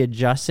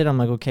readjust it, I'm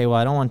like, okay, well,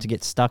 I don't want it to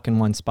get stuck in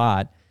one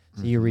spot.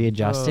 So you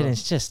readjust it, and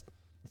it's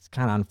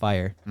kind of on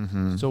fire.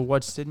 So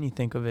what Sydney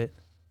think of it?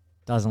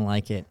 Doesn't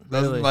like it.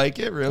 Doesn't like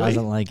it, really?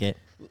 Doesn't like it.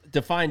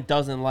 Define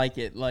doesn't like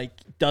it. Like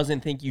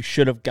doesn't think you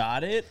should have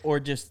got it, or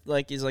just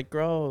like is like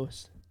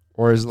gross.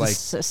 Or is like,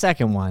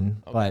 Second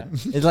one, but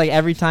it's like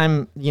every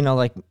time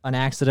like an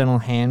accidental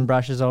hand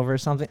brushes over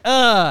something.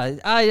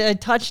 I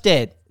touched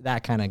it.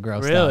 That kind of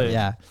gross. Really?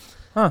 Yeah.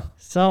 Huh.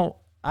 So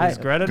Does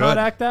Greta Good. not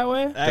act that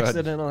way?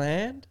 Accidental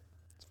hand,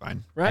 it's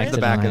fine. right? The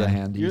back of the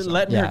Accidental hand. You're easy.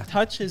 letting Yeah. her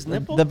touch his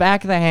nipple. the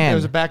back of the hand. It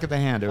was the back of the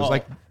hand. It was Oh,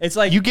 like, it's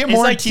like you get it's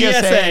more like in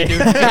TSA, dude. You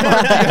get more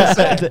in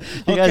TSA.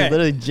 You guys Okay.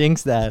 literally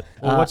jinxed that.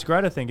 Well, what's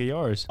Greta think of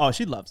yours? Oh,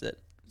 she loves it.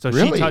 So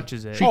Really? she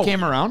touches it. She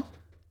came around?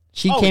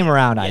 She Oh, came yeah.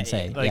 around, Yeah, I'd yeah,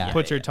 say. yeah. Like yeah.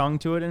 puts her tongue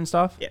to it and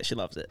stuff. Yeah, she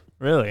loves it.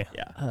 Really?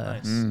 Yeah.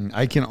 Nice.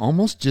 I can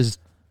almost just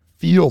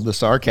feel the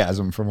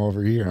sarcasm from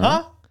over here.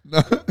 Huh?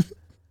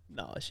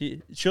 No,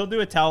 she'll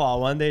do a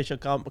tell-all one day. She'll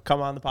come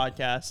on the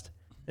podcast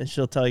and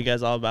she'll tell you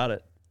guys all about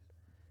it.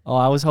 Oh,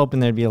 I was hoping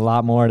there'd be a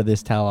lot more to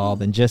this tell-all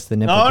than just the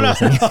nipple Oh no!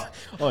 piercing.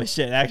 Oh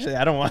shit! Actually,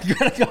 I don't want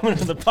Greta coming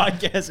to the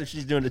podcast if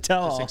she's doing a Just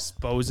tell-all.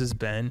 exposes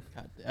Ben.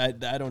 I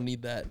don't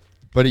need that.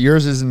 But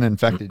yours isn't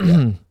infected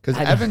yet. Because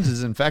Evans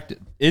is infected.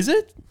 Is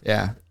it?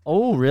 Yeah.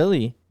 Oh,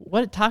 really?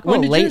 What? Talk When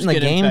about did late yours in the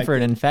get game for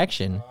an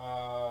infected? infection.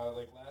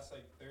 Like last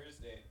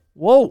Thursday,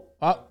 Whoa!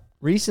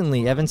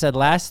 Recently, Evan said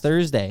last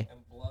Thursday. and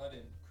blood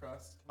and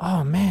crust.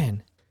 Oh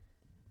man.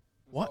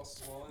 What?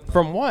 Swollen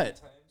From what?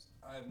 times.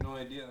 I have no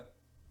idea.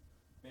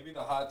 Maybe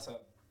the hot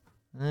tub.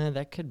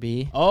 That could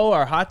be. Oh,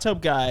 our hot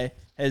tub guy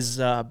has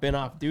been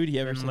off duty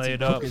ever Been since he laid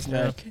broke up, his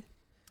yeah. neck.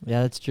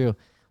 Yeah, that's true.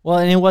 Well,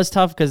 and it was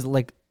tough because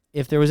like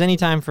if there was any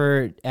time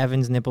for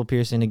Evan's nipple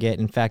piercing to get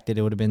infected,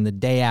 it would have been the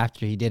day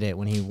after he did it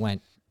when he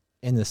went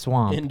in the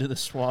swamp Into the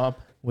swamp.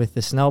 with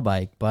the snow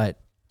bike. But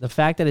the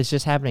fact that it's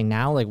just happening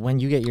now, like when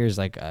you get yours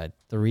like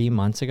 3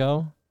 months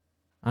ago,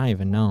 I don't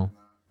even know.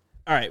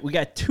 All right, we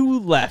got 2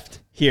 left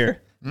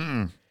here,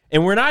 and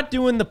we're not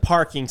doing the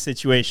parking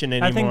situation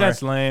anymore. I think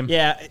that's lame.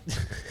 Yeah,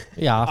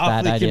 Yeah, off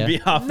that awfully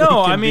idea. awfully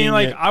No, I mean,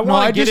 like, convenient. I No,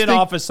 want I to get just it think-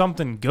 off as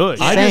something good.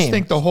 I just Same.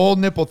 think the whole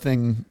nipple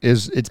thing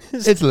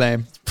it's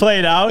lame.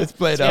 played out. It's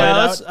played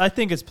yeah, out. I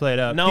think it's played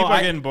out. No, People are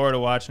I- getting bored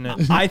of watching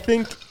it. I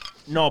think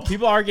no,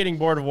 people are getting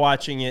bored of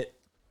watching it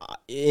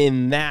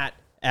in that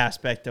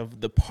aspect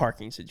of the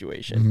parking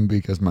situation.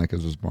 Because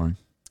Micah's was boring.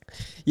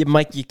 Yeah,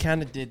 Mike, you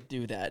kind of did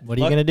do that. What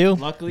are you gonna do?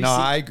 Luckily, No,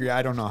 I agree.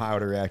 I don't know how I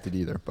would have reacted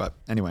either. But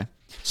anyway.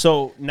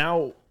 so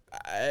now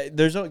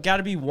there's got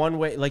to be one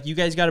way. Like you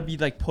guys got to be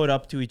like put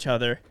up to each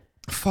other,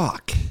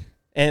 Fuck.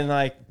 and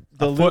like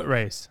the A foot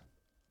race.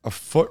 A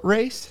foot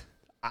race?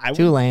 I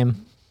Too would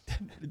lame.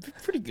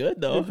 pretty good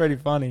though. Pretty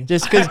funny.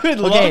 Just because. I would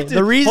Okay, love to.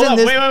 the reason Hold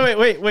on,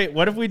 this. wait.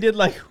 What if we did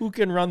like who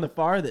can run the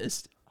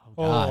farthest?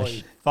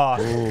 Gosh. Fuck.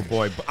 Oh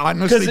boy.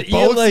 Honestly, 'Cause you,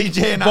 both like,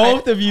 CJ and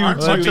both I of you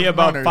aren't It much would be of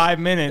about runners. 5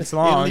 minutes At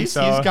long. least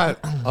So he's got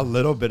a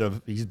little bit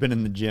of. He's been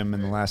in the gym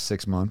in the last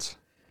 6 months.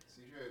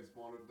 CJ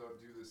wanted to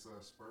do this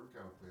sperm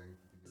count thing.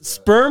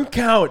 Sperm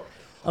count.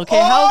 Okay,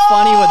 how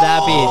funny would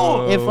that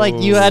be if like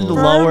you had Sperm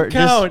lower,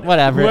 count. just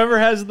whatever. Whoever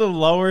has the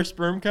lower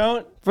sperm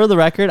count. For the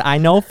record, I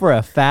know for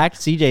a fact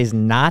CJ's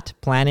not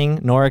planning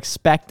nor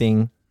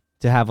expecting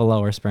to have a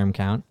lower sperm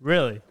count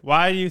really,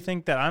 why do you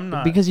think that I'm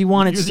not? because you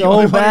want it You're the so only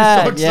one who's so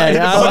bad. excited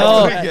yeah,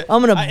 about yeah. doing it.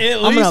 I'm gonna At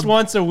I'm least gonna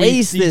once a week,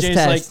 ace this CJ's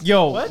test. like,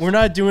 "Yo, we're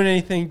not doing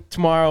anything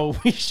tomorrow.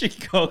 We should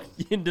go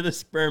into the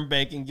sperm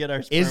bank and get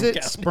our sperm Is it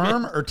count."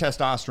 sperm or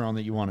testosterone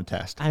that you want to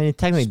test? I mean,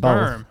 technically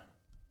sperm. both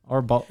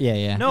or both. Yeah,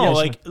 yeah. No, Yeah,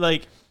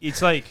 like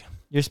it's like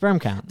Your sperm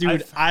count.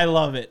 Dude, I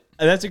love it.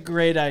 That's a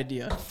great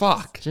idea.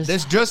 Fuck. Just-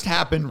 This just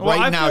happened well,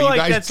 I right now. feel You like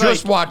guys that's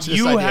just like watched this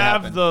You idea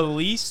have happen. the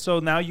least, so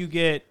now you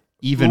get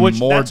Even which,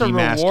 more That's a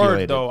reward,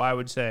 demasculated. though. I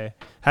would say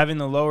having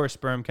the lower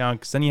sperm count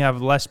because then you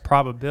have less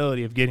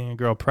probability of getting a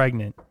girl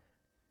pregnant.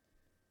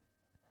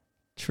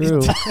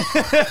 True. There's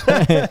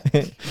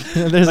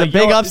a Like,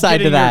 big yo, upside getting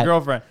to your that.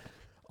 girlfriend.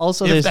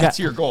 Also, if there's that's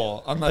got, your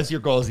goal. Unless your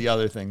goal is the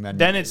other thing,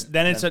 Then it's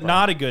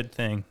not a good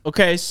thing.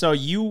 Okay, so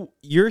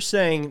you're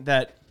saying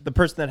that the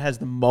person that has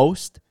the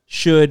most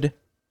should get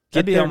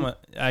That'd be their, almost,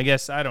 I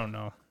guess, I don't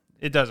know.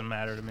 It doesn't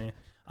matter to me.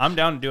 I'm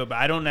down to do it, but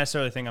I don't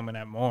necessarily think I'm gonna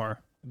have more.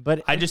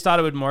 but I just thought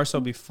it would more so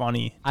be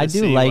funny. To I do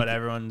see like what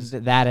everyone's.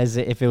 that as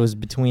if it was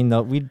between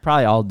we'd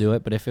probably all do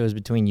it, but if it was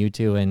between you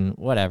two and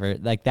whatever,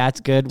 like that's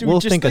good. Dude, we'll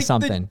just think of like the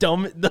something.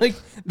 Dumb, like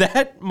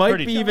that might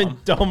Pretty be even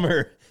dumb.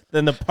 dumber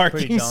than the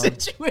parking dumb.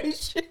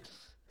 situation.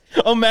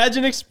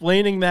 Imagine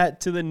explaining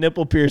that to the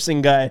nipple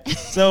piercing guy.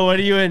 So what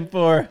are you in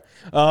for?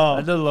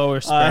 Oh, The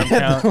lower sperm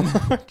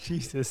count.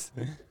 Jesus.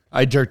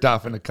 I jerked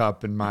off in a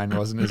cup and mine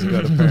wasn't as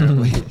good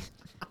apparently.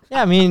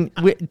 Yeah, I mean,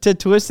 to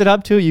twist it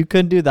up too, you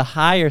could do the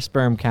higher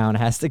sperm count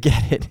has to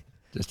get it.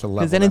 Just to level.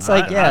 Because then it's them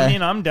out. like, yeah. I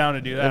mean, I'm down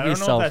to do that. That'd I be don't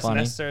know so if that's funny.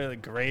 necessarily a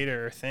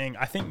greater thing.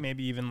 I think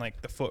maybe even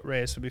like the foot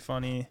race would be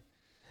funny.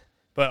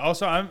 But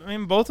also, I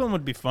mean, both of them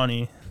would be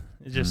funny.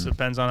 It just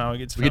depends on how it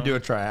gets we could do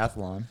filmed. a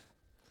triathlon.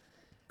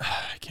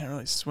 I can't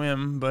really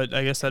swim, but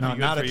I guess that'd No, be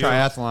good not for a you.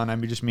 triathlon. I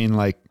mean, just mean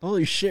like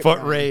holy shit! foot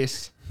Ryan.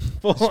 race,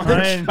 Full-on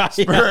Ryan,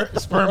 triathlon.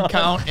 sperm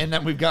count, and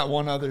then we've got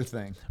one other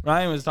thing.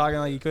 Ryan was talking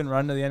like you couldn't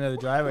run to the end of the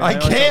driveway. I You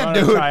know, it's can't,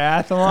 a dude.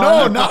 triathlon.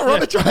 No, not run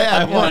a I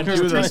triathlon. want to There's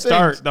do two the things.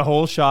 start, the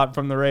whole shot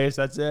from the race.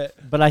 That's it.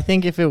 But I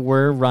think if it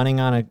were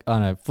running on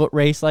a foot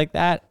race like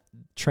that,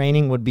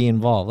 training would be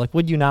involved. Like,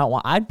 would you not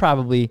want? I'd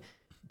probably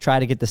try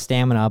to get the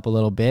stamina up a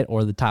little bit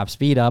or the top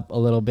speed up a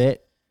little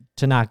bit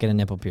to not get a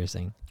nipple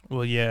piercing.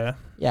 Well, yeah.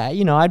 Yeah,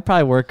 I'd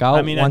probably work out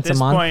I mean, once at this a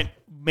month. point,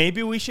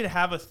 maybe we should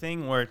have a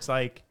thing where it's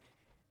like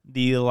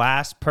the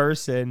last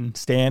person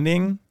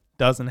standing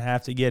doesn't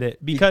have to get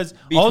it because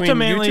Between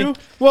ultimately, you two?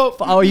 well,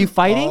 Oh, are you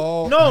fighting?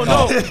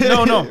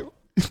 no.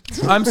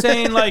 I'm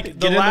saying like the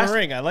Get in last the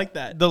ring. I like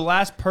that. the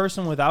last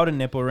person without a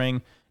nipple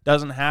ring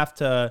doesn't have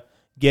to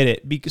get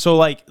it. So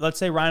like, let's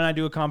say Ryan and I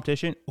do a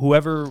competition.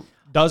 Whoever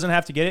doesn't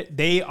have to get it,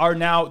 they are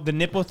now the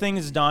nipple thing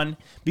is done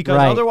because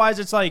Right. otherwise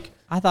it's like.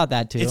 I thought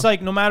that too. It's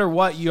like no matter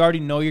what, you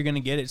already know you're going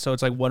to get it. So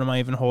it's like, what am I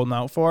even holding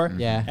out for?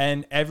 Yeah.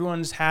 And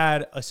everyone's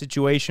had a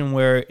situation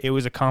where it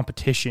was a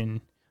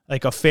competition,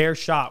 like a fair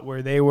shot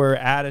where they were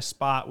at a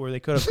spot where they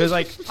could have. Because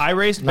like I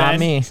raced not Ben.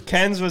 me.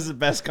 Ken's was the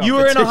best You competition.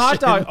 were in a hot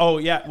dog. Oh,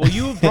 yeah. Well,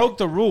 you broke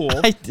the rule.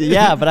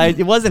 Yeah, but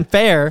it wasn't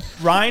fair.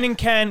 Ryan and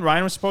Ken,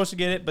 Ryan was supposed to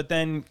get it, but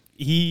then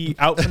he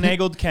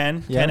out-finagled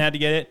Ken. Yeah. Ken had to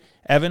get it.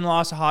 Evan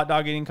lost a hot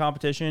dog eating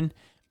competition.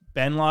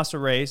 Ben lost a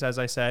race, as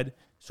I said.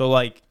 So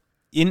like,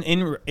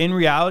 in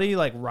reality,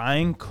 like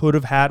Ryan could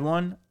have had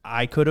one.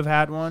 I could have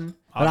had one.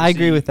 But I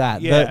agree with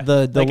that. Yeah.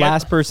 The Like,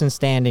 last person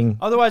standing.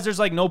 Otherwise, there's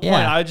like no point.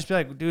 Yeah. I would just be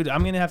like, dude,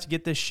 I'm gonna have to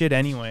get this shit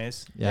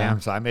anyways. Yeah. Damn,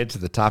 so I made it to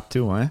the top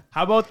two, huh?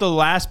 How about the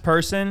last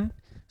person?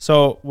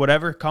 So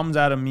whatever comes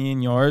out of me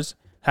and yours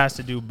has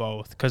to do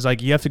both, because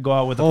like you have to go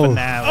out with a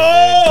finale.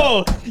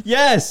 Oh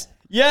yes,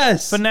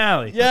 yes,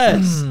 Finale.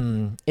 yes.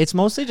 It's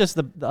mostly just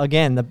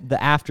the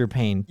after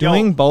pain.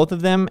 Doing both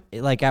of them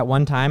like at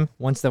one time.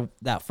 Once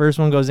that first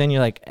one goes in,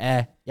 you're like,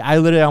 eh. I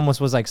literally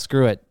almost was like,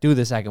 screw it, do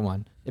the second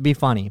one. It'd be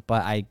funny,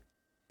 but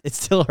it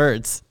still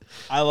hurts.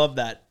 I love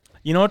that.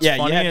 You know what's Yeah,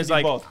 you funny have to is do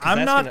like both, 'cause I'm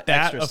that's not gonna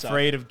that extra suck.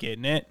 afraid of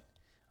getting it.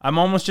 I'm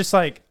almost just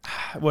like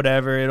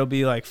whatever. It'll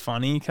be like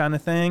funny kind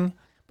of thing.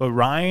 But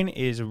Ryan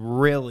is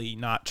really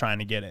not trying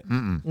to get it,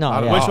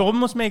 No, which yeah.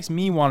 almost makes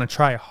me want to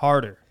try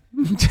harder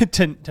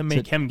to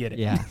make him get it.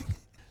 Yeah.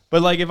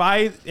 But like if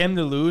I am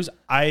to lose,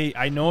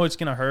 I know it's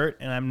gonna hurt,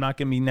 and I'm not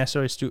gonna be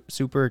necessarily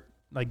super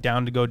like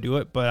down to go do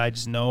it. But I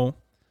just know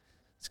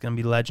it's gonna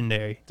be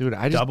legendary. Dude,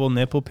 I just Double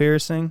nipple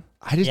piercing.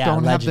 Yeah, don't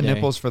have the legendary.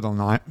 nipples for the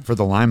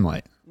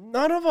limelight.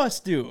 None of us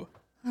do.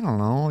 I don't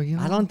know. You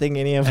know? I don't think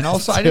any of And us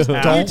also, I just do.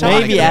 don't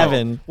Maybe like it.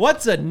 Evan.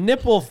 What's a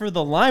nipple for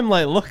the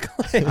limelight look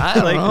like? I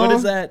don't like what know.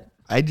 is that?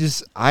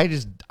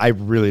 I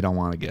really don't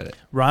want to get it.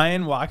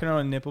 Ryan walking around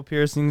with nipple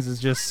piercings is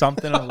just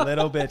something a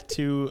little bit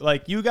too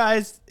like you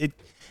guys.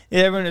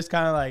 Everyone is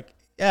kind of like,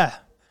 yeah.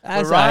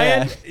 That's But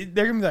Ryan, all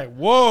they're gonna be like,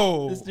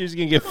 whoa. This dude's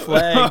gonna get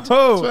flagged. That's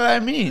Oh, what I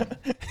mean.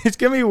 it's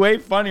gonna be way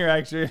funnier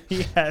actually if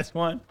he has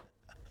one.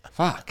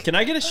 Fuck. Can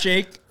I get a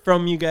shake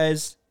from you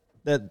guys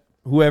that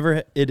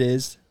whoever it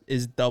is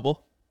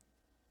double?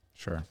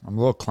 Sure. I'm a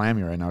little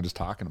clammy right now just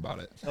talking about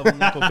it. Double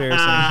nipple piercing.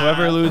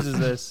 Whoever loses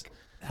this,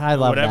 I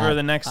love whatever that.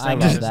 the next I thing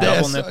love is, that. double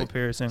Yes, nipple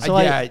piercing. So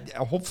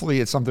hopefully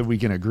it's something we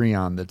can agree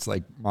on that's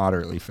like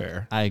moderately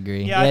fair. I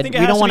agree. Yeah, I think it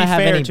we has don't to want be to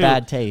have fair, any too.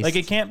 bad taste. Like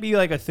it can't be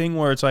like a thing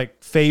where it's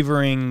like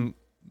favoring,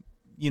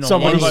 one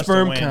Someone's of us to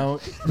sperm win.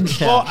 count.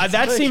 Well,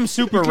 that seems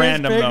super You can't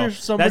random favor though. That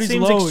somebody's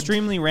seems load.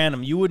 extremely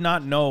random. You would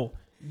not know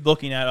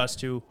looking at us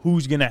two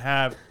who's gonna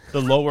have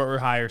the lower or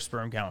higher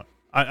sperm count.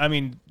 I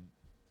mean,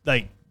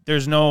 like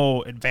there's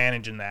no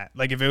advantage in that.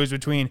 Like if it was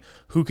between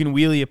who can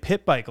wheelie a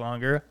pit bike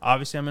longer,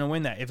 obviously I'm gonna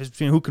win that. If it's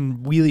between who can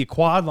wheelie a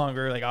quad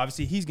longer, like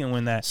obviously he's gonna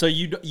win that. So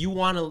you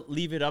want to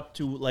leave it up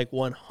to like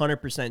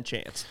 100%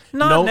 chance?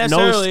 Not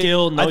necessarily. No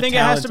skill, no I think it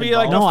has to be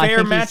like No, a I fair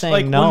think he's match. saying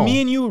Like no. when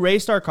me and you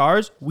raced our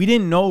cars, we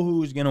didn't know who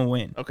was gonna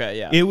win. Okay,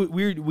 yeah.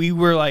 We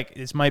were like,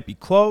 this might be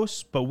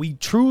close, but we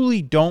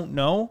truly don't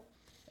know.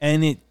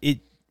 And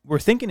we're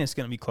thinking it's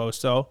going to be close,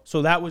 so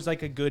that was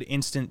like a good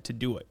instant to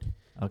do it.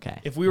 Okay.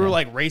 If we were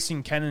like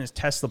racing Ken and his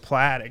Tesla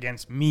Plaid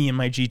against me and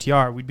my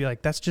GTR, we'd be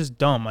like, that's just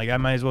dumb. Like I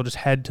might as well just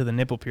head to the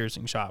nipple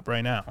piercing shop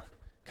right now,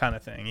 kind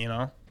of thing, you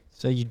know?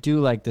 So you do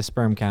like the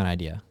sperm count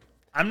idea,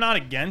 I'm not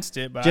against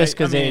it, but just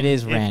because I mean, it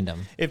is if-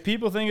 random. If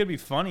people think it'd be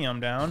funny, I'm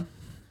down.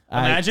 All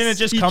right. Imagine it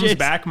just CJ's comes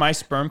back. My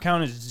sperm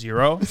count is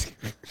 0.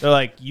 They're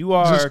like, you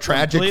are Just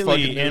tragic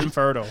completely fucking news.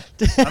 infertile.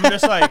 I'm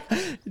just like,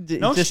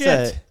 no just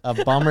shit. a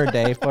bummer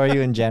day for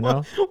you in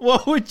general.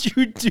 What would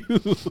you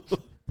do?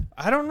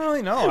 I don't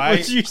really know.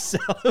 Would you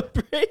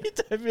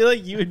celebrate? I feel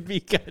like you would be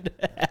kind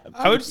of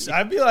happy.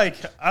 I'd be like,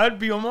 I'd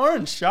be more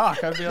in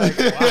shock. I'd be like,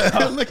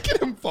 wow. Look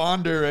at him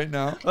fonder right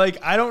now. Like,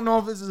 I don't know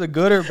if this is a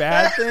good or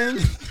bad thing.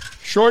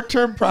 Short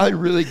term, probably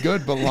really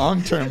good, but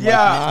long term, Yeah,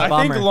 like, I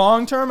not. think Bummer.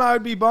 long term I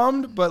would be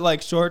bummed, but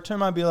like short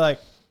term I'd be like,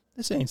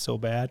 this ain't so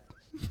bad.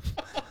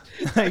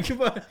 Like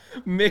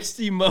mixed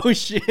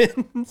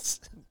emotions.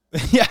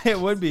 Yeah, it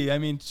would be. I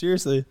mean,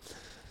 seriously.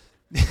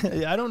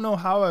 I don't know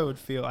how I would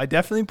feel. I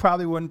definitely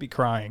probably wouldn't be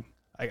crying.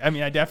 I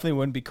mean, I definitely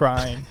wouldn't be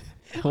crying.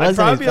 I'd Wasn't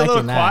probably be a little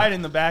expecting that. quiet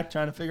in the back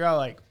trying to figure out,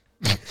 like,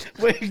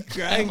 Wait,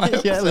 crying.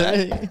 Yeah,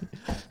 literally.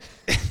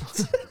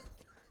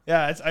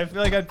 yeah, I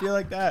feel like I'd feel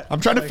like that. I'm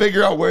trying to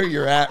figure out where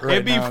you're at right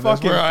It'd be now. That's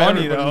fucking where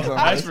funny, though. everybody's on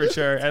That's this. for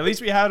sure. At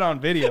least we have it on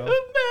video.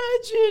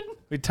 Imagine.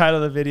 We title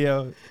the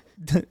video,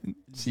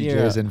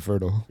 CJ's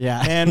infertile.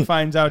 Yeah. Man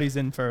finds out he's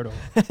infertile.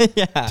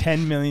 Yeah.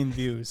 10 million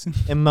views.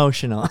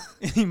 Emotional.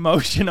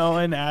 Emotional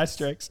and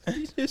asterisks.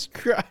 He's just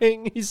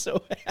crying. He's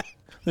so happy.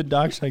 The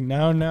doc's like,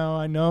 now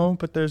I know,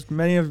 but there's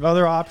many of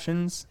other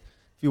options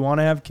if you want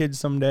to have kids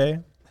someday.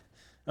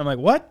 I'm like,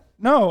 what?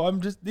 No,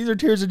 these are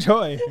tears of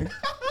joy.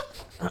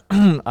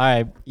 All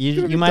right,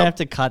 you might have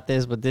to cut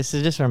this, but this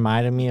is just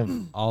reminded me of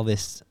all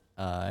this,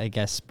 I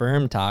guess,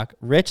 sperm talk.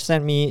 Rich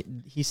sent me.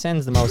 He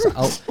sends the most.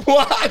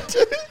 What?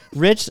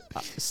 Rich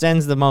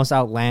sends the most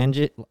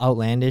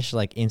outlandish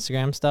like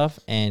Instagram stuff,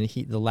 and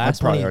the I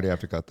last one. probably already have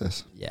to cut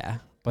this. Yeah,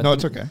 but No,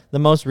 it's okay. The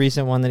most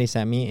recent one that he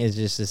sent me is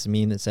just this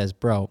meme that says,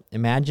 "Bro,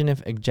 imagine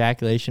if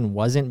ejaculation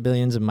wasn't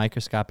billions of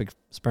microscopic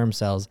sperm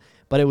cells,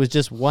 but it was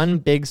just one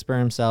big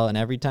sperm cell, and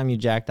every time you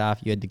jacked off,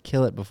 you had to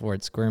kill it before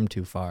it squirmed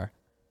too far."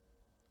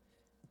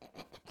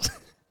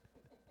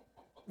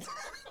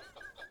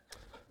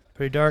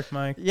 Pretty dark,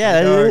 Mike.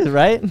 Yeah, Pretty it dark. is,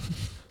 right?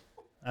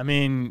 I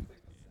mean,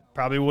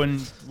 probably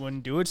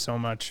wouldn't do it so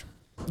much.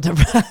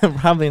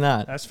 Probably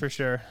not. That's for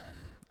sure.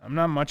 I'm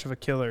not much of a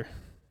killer.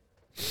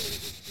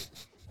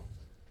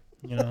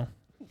 You know,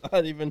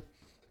 Not even.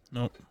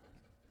 nope,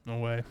 no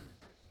way.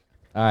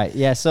 All right,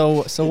 yeah.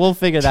 So we'll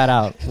figure that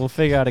out. We'll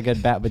figure out a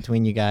good bet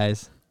between you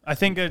guys. I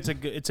think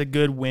it's a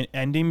good win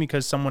ending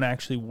because someone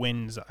actually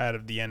wins out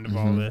of the end of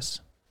all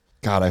this.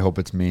 God, I hope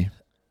it's me.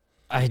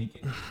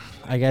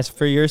 I guess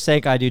for your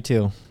sake, I do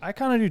too. I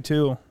kind of do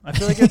too. I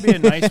feel like it'd be a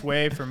nice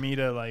way for me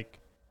to like,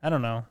 I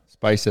don't know.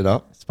 Spice it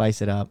up.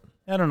 Spice it up.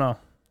 I don't know.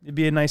 It'd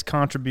be a nice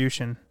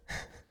contribution.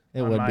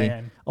 It on would my be.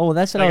 end. Oh,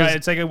 that's what Like, I was.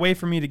 it's like a way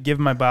for me to give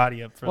my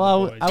body up for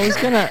Well, the boys. I was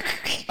gonna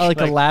like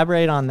Like-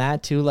 elaborate on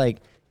that too. Like,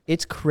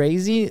 it's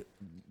crazy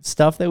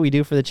stuff that we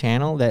do for the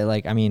channel. That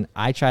like, I mean,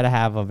 I try to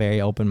have a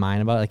very open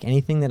mind about. Like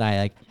anything that I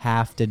like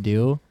have to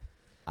do.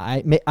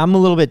 I'm a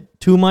little bit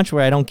too much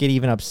where I don't get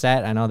even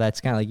upset. I know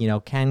that's kind of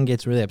like, Ken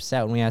gets really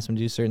upset when we ask him to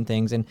do certain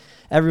things, and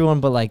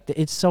everyone. But like,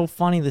 it's so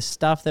funny the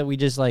stuff that we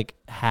just like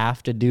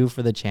have to do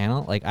for the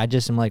channel. Like, I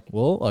just am like,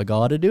 well, I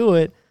gotta do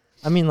it.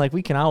 I mean, like,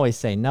 we can always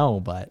say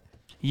no, but.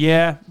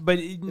 Yeah, but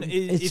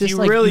It's if just you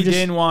like really you just-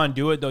 didn't want to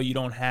do it, though, you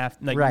don't have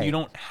Right. You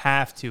don't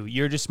have to.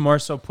 You're just more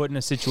so put in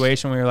a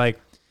situation where you're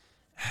like,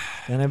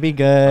 Gonna be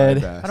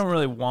good. I don't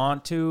really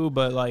want to,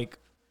 but like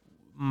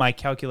my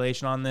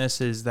calculation on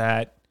this is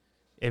that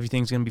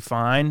everything's gonna be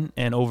fine,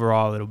 and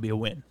overall it'll be a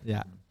win.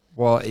 Yeah.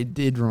 Well, it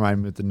did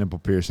remind me of the nipple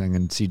piercing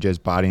and CJ's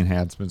body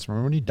enhancements.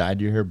 Remember when you dyed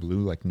your hair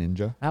blue like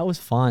Ninja? That was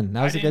fun.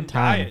 That was I a good didn't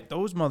dye time. it.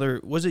 Those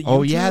was it? You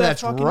Oh, two yeah, that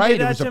that's fucking right. did It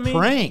that was to a me?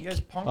 prank. You guys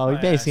punked Oh, we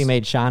my basically ass.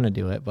 made Shauna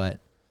do it, but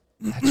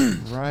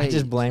Right. I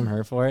just blame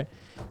her for it.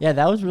 Yeah,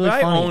 that was really But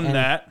I funny. own And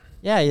that.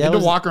 Yeah, You that had to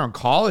was walk around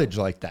college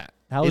like that.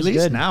 That At was least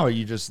good. now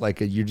you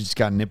just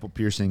got nipple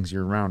piercings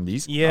year round.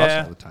 These Yeah.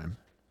 us all the time.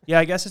 Yeah,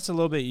 I guess it's a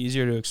little bit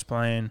easier to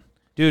explain.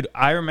 Dude,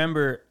 I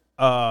remember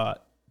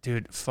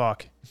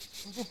fuck.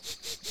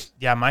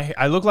 Yeah,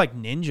 I look like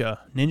Ninja.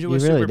 Ninja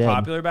was really super did.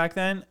 popular back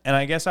then, and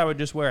I guess I would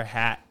just wear a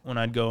hat when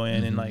I'd go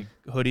in and like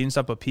hoodie and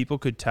stuff, but people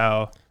could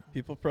tell.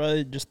 People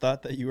probably just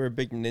thought that you were a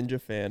big Ninja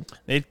fan.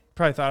 They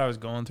probably thought I was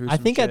going through I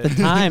some think at the shit.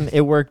 time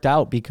it worked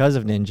out because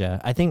of Ninja.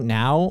 I think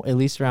now, at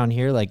least around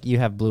here, like you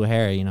have blue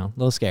hair, a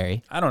little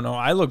scary. I don't know.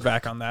 I look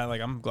back on that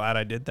like I'm glad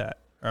I did that.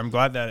 Or I'm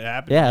glad that it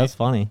happened. Yeah, to it me. was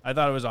funny. I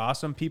thought it was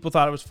awesome. People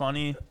thought it was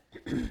funny.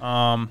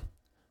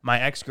 My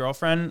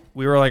ex-girlfriend,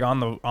 we were like on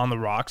the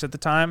rocks at the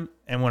time,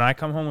 and when I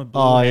come home with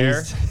blue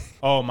hair,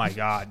 oh my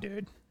god,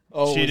 dude.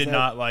 Oh, she was did that-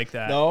 not like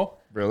that. No?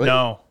 Really?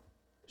 No.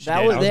 She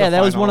That didn't. was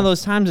that was one of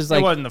those times. It's It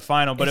like, wasn't the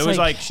final, but it it's was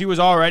like- like she was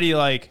already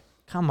like,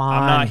 come on.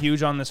 I'm not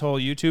huge on this whole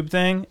YouTube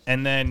thing,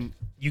 and then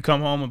you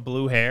come home with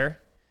blue hair.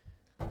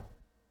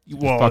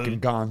 Well, Fucking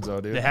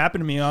gonzo, dude. it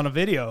happened to me on a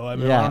video. I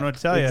mean, Yeah, I don't know what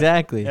to tell you.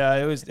 exactly. Yeah,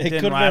 it was. It, It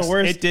didn't could have last. been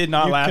worse. It did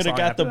not you last. could have long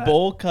got after the that.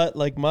 bowl cut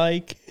like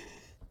Mike.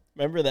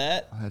 Remember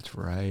that? That's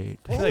right.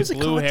 I feel What like was the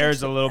blue hair context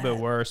is a little bit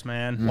worse,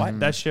 man. What?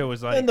 That shit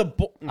was like. Then the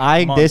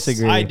I months.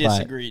 disagree. I but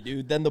disagree,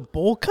 dude. Then the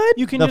bowl cut.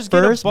 you can The just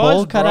get a first buzz,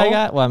 bowl cut bro. I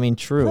got, well, I mean,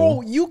 true.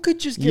 Bro, you could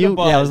just get a You,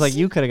 buzz. yeah, I was like,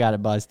 you could have got a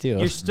buzz too.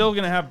 You're still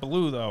gonna have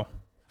blue though.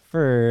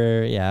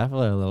 For a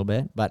little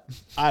bit, but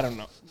I don't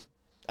know.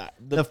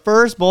 the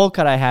first bowl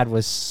cut I had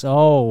was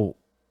so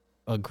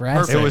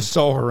aggressive. It was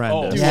so Oh,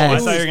 horrendous. Yeah. I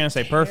Yes. thought you were gonna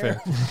say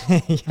perfect.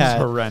 It was yeah.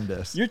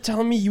 horrendous. You're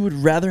telling me you would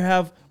rather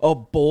have a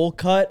bowl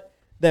cut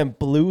than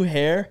blue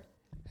hair?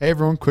 Hey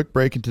everyone, quick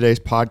break in today's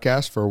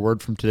podcast for a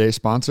word from today's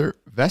sponsor,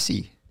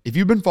 Vessi. If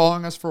you've been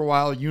following us for a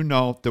while, you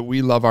know that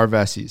we love our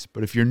Vessis.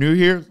 But if you're new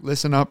here,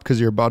 listen up because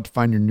you're about to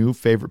find your new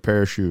favorite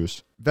pair of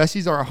shoes.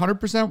 Vessis are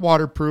 100%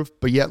 waterproof,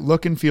 but yet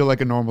look and feel like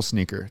a normal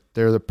sneaker.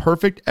 They're the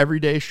perfect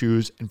everyday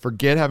shoes, and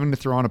forget having to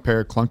throw on a pair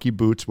of clunky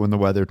boots when the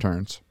weather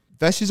turns.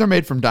 Vessis are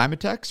made from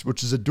Dymatex,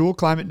 which is a dual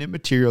climate knit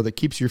material that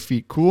keeps your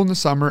feet cool in the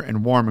summer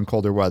and warm in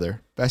colder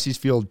weather. Vessis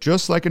feel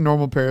just like a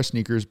normal pair of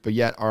sneakers, but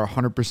yet are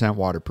 100%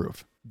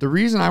 waterproof. The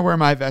reason I wear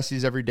my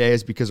Vessis every day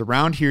is because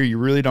around here, you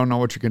really don't know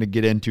what you're going to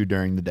get into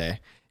during the day.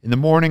 In the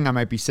morning, I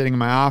might be sitting in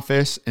my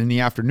office. In the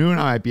afternoon,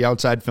 I might be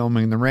outside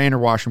filming in the rain or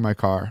washing my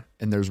car.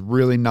 And there's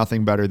really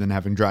nothing better than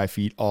having dry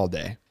feet all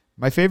day.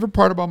 My favorite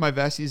part about my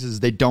Vessis is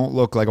they don't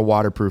look like a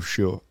waterproof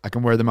shoe. I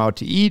can wear them out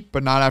to eat,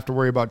 but not have to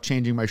worry about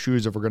changing my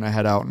shoes if we're going to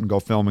head out and go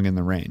filming in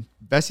the rain.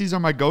 Vessis are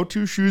my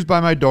go-to shoes by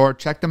my door.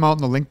 Check them out in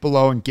the link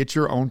below and get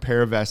your own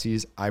pair of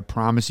Vessis. I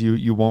promise you,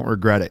 you won't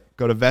regret it.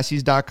 Go to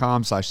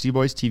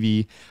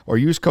vessis.com/cboystv or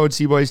use code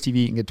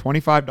cboystv and get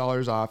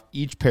 $25 off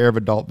each pair of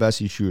adult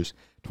Vessi shoes.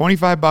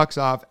 $25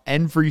 off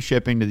and free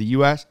shipping to the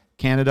US,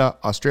 Canada,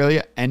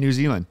 Australia, and New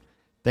Zealand.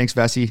 Thanks,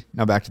 Vessi.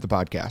 Now back to the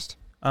podcast.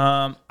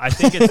 I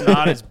think it's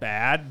not as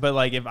bad, but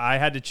like if I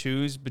had to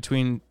choose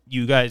between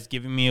you guys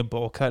giving me a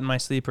bowl cut in my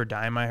sleep or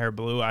dyeing my hair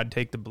blue, I'd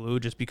take the blue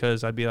just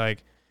because I'd be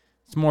like,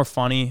 it's more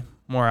funny,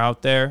 more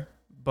out there.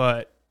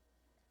 But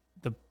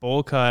the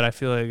bowl cut, I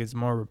feel like it's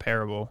more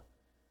repairable.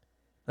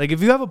 Like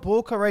if you have a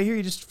bowl cut right here,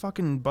 you just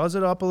fucking buzz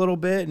it up a little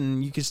bit,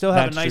 and you can still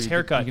have That's a nice true. You can-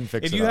 haircut. you can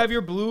fix if it you up. have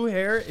your blue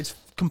hair, it's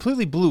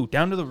completely blue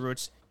down to the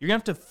roots. You're gonna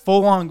have to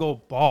full on go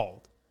bald.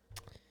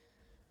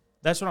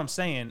 That's what I'm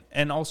saying.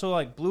 And also,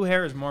 like, blue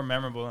hair is more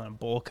memorable than a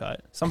bowl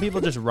cut. Some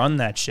people just run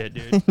that shit,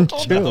 dude.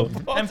 True.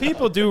 And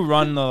people do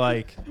run the,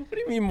 like, What do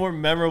you mean more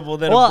memorable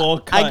than Well, a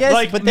bowl I cut? guess-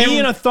 like but me then-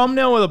 in a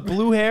thumbnail with a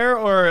blue hair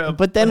or a,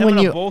 But then him when in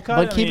a you, bowl cut,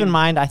 but I keep in mean,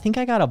 mind, I think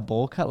I got a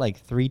bowl cut like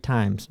 3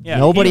 times. Yeah,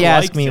 Nobody he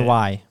asked liked me it.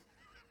 why.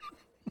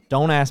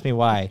 Don't ask me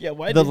why. Yeah,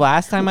 why The did-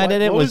 last time I what-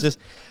 did it what was was- just.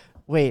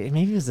 Wait,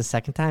 maybe it was the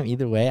second time.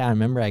 Either way, I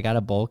remember I got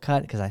a bowl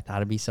cut because I thought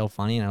it'd be so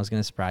funny and I was going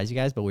to surprise you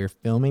guys. But we were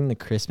filming the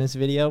Christmas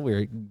video. We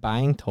were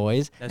buying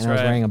toys. That's and I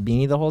was right. wearing a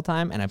beanie the whole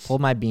time. And I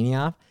pulled my beanie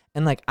off.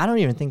 And like, I don't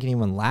even think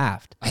anyone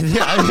laughed.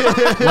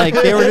 Like,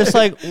 they were just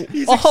like,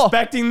 He's oh.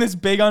 expecting this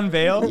big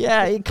unveil.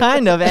 Yeah,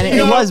 kind of. And it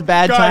No, was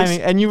bad guys.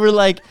 timing. And you were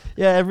like,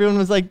 yeah, everyone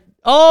was like,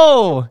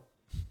 oh,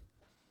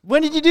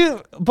 when did you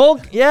do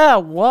bulk? Yeah,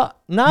 what?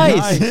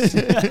 Nice.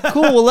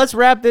 Cool. Well, let's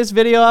wrap this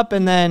video up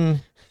and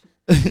then,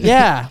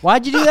 yeah.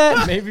 Why'd you do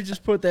that? Maybe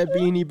just put that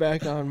beanie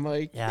back on,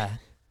 Mike. Yeah.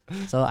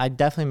 So I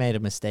definitely made a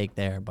mistake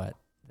there, but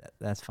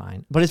that's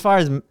fine. But as far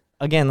as,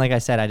 again, like I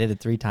said, I did it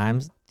 3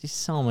 times. Just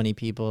so many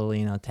people,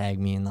 tag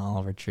me in the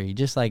Oliver tree.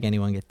 Just like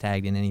anyone gets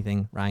tagged in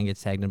anything. Ryan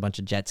gets tagged in a bunch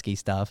of jet ski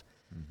stuff.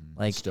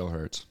 Like, Still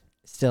hurts.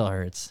 still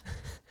hurts.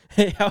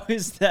 Hey, how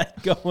is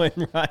that going,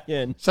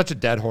 Ryan? Such a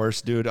dead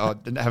horse, dude. I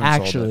haven't sold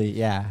Actually, it.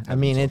 yeah. I Haven't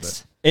mean, sold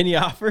it's Any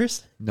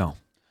offers? No.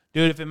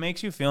 Dude, if it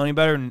makes you feel any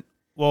better,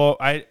 well,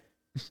 I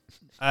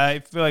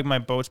feel like my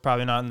boat's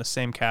probably not in the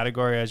same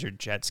category as your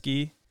jet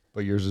ski.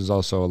 But yours is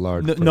also a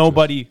large purchase.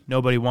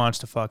 Nobody wants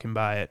to fucking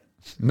buy it.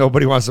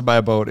 Nobody wants to buy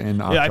a boat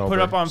in October. Yeah, I put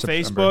up on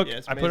September. Facebook. Yeah,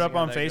 it's I put up amazing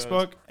how on that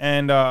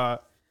Facebook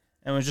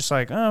and was just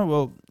like,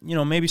 oh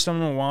well, maybe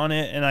someone will want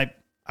it. And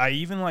I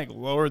even like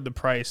lowered the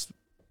price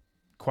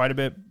quite a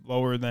bit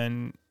lower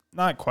than,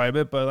 not quite a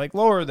bit, but like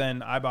lower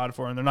than I bought it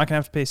for. And they're not gonna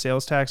have to pay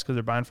sales tax because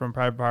they're buying from a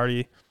private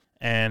party.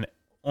 And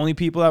only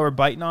people that were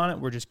biting on it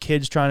were just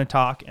kids trying to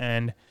talk.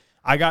 And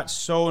I got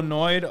so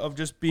annoyed of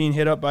just being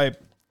hit up by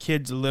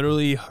kids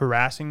literally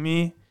harassing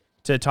me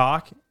to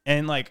talk.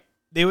 And like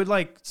they would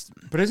like,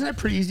 But isn't it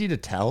pretty easy to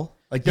tell?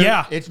 Like,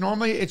 Yeah. it's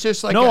normally, it's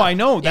just like, No, I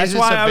know. That's is this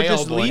why I would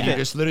just available? leave And you it.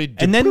 just literally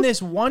and then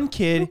this one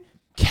kid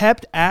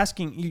kept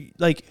asking,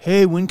 like,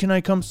 hey, when can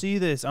I come see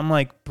this? I'm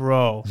like,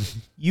 bro,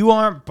 you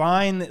aren't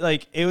buying,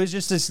 like, it was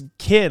just this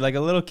kid, like a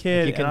little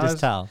kid. you can and I just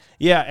was- tell.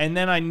 Yeah, and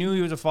then I knew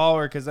he was a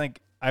follower because, like,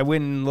 I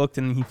went and looked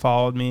and he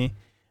followed me.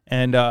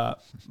 And,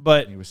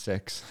 but, he was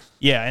 6.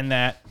 yeah, and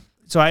that,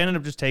 so I ended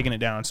up just taking it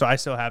down. So I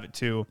still have it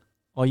too.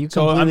 Well, you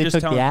So I'm completely just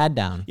took telling- the ad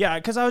down. Yeah,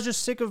 because I was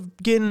just sick of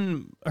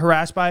getting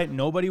harassed by it.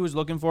 Nobody was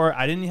looking for it.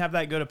 I didn't have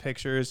that good of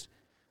pictures.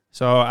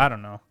 So I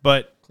don't know.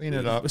 But Clean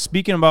it up.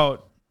 Speaking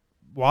about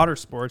water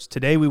sports,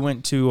 today we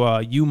went to U Yeah,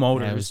 it was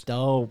Motors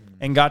dope.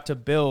 and got to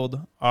build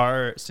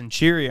our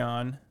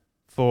Centurion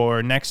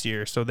for next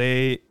year. So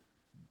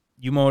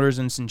U Motors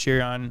and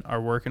Centurion are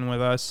working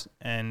with us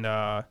and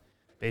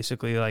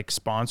basically like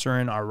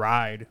sponsoring our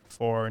ride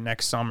for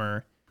next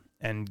summer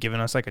and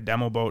giving us like a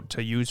demo boat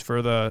to use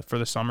for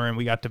the summer. And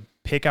we got to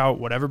pick out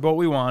whatever boat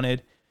we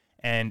wanted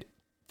and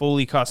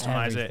fully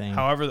customize Everything. it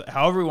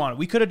however we wanted.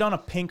 We could have done a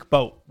pink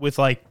boat with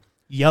like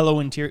yellow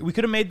interior. We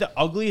could have made the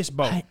ugliest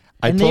boat.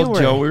 I And they told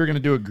were- Joe we were gonna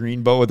do a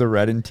green boat with a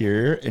red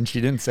interior, and she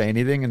didn't say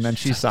anything. And then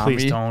she saw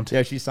Please me. don't.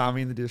 Yeah, she saw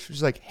me in the dish.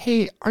 She's like,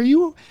 "Hey, are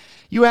you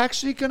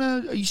actually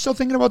gonna? Are you still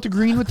thinking about the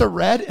green with the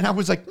red?" And I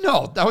was like,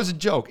 "No, that was a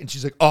joke." And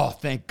she's like, "Oh,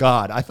 thank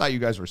God! I thought you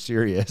guys were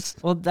serious."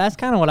 Well, that's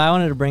kind of what I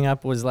wanted to bring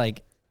up was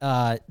like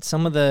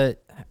some of the,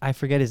 I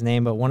forget his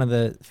name, but one of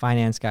the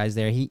finance guys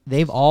there,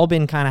 they've all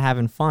been kind of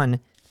having fun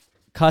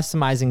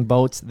customizing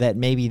boats that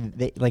maybe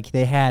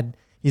they had.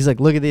 He's like,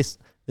 look at this.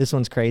 This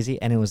one's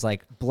crazy, and it was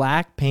like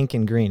black, pink,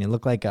 and green. It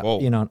looked like Whoa.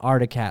 an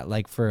Arctic Cat,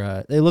 like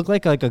they looked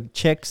like a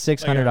chick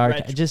 600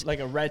 Arctic Cat. Just like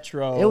a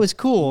retro. it was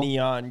cool.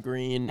 Neon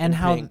green and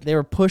how pink. they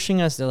were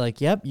pushing us. They're like,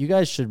 "Yep, you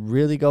guys should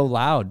really go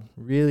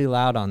really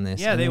loud on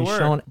this." Yeah, And they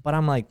were. but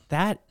I'm like,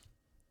 that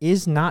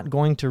is not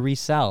going to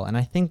resell, and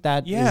I think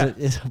that Yeah.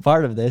 is a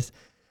part of this.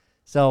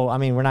 So, I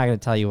mean, we're not going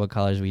to tell you what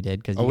colors we did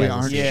because Oh, you we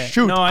guys. aren't. Yeah.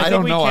 Shoot, No, I I think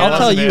don't we know. can I wasn't I'll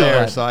tell you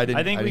there, what. so I didn't.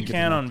 I think we didn't get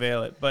can to know.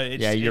 unveil it, but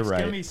it's, Yeah, you're it's right.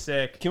 gonna be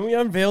sick. Can we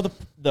unveil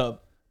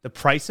The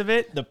price of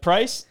it? the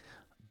price?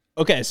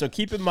 Okay, so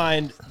keep in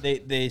mind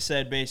they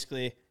said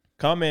basically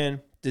come in,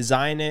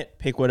 design it,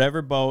 pick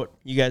whatever boat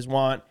you guys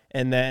want,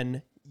 and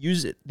then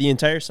use it the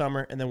entire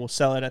summer, and then we'll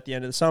sell it at the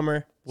end of the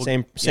summer.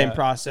 Same Yeah,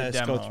 process. it's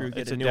a Go demo. through,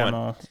 get It's a new one.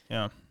 demo.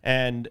 Yeah.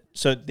 And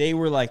so they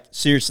were like,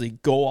 seriously,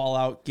 go all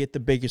out, get the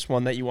biggest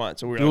one that you want.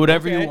 So we're Do like,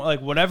 whatever okay. you want,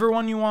 like whatever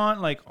one you want,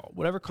 like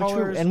whatever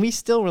colors. And we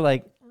still were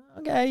like,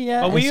 okay,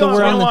 yeah. but And we so don't, we're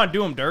we on don't the- want to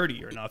do them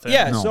dirty or nothing.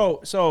 Yeah, No.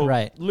 so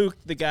Right. Luke,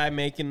 the guy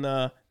making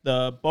the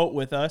boat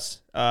with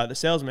us, the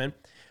salesman,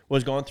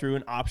 was going through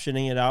and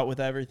optioning it out with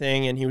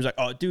everything, and he was like,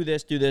 "Oh, do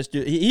this, do this,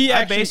 do." He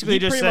I actually basically he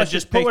just pretty said, much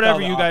just picked put all whatever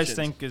the you guys options.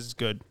 think is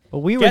good. But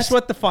we were. Guess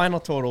what the final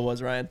total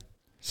was, Ryan?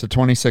 It's a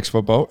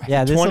 26-foot boat.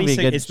 Yeah, this will be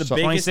 26. good. It's the So-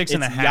 biggest. 26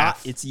 and a it's half. Yacht,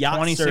 it's yacht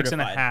 26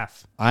 and a certified.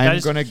 half. I'm That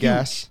is gonna huge.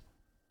 guess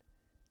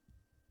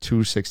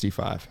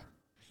 265.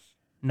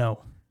 No,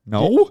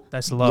 No,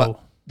 that's low.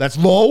 that's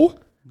low.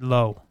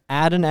 Low.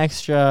 Add an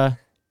extra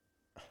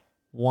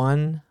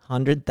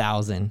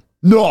 100,000.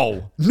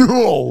 No,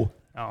 no.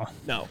 Oh,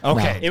 No,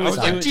 Okay, it was,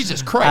 I like, it was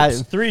Jesus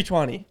Christ.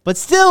 320. But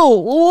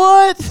still,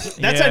 what? That's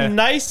Yeah. a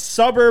nice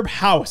suburb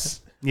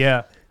house.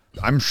 yeah.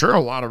 I'm sure a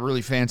lot of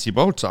really fancy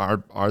boats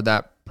are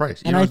that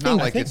price. You And know, I it's not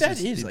think- I like think it's that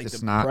just- is like it's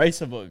the not.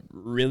 price of a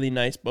really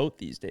nice boat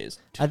these days.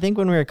 I think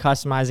when we were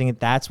customizing it,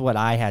 that's what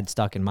I had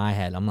stuck in my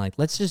head. I'm like,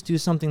 let's just do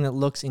something that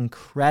looks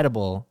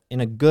incredible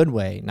in a good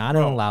way, not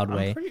in a loud I'm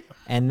way. pretty-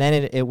 And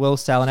then it will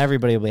sell and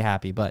everybody will be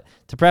happy. But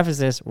to preface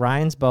this,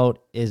 Ryan's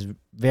boat is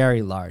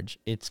very large.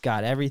 It's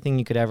got everything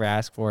you could ever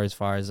ask for as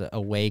far as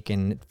a wake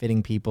and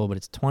fitting people, but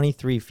it's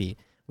 23 feet.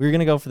 We were going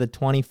to go for the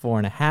 24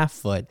 and a half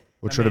foot.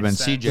 Which That would have been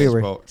makes sense. We CJ's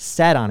were boat.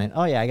 set on it.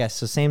 Oh, yeah, I guess.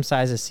 So same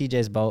size as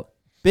CJ's boat.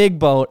 Big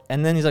boat.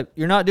 And then he's like,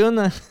 you're not doing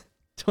the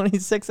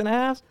 26 and a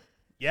half?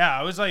 Yeah,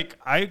 I was like,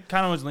 I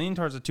kind of was leaning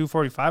towards the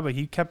 245, but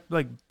he kept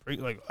like,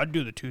 I'd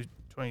do the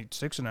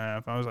 226 and a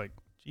half. I was like,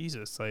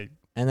 Jesus, like,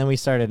 And then we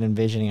started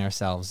envisioning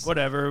ourselves.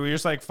 whatever. We were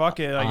just like, fuck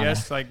it. I On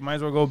guess, like, might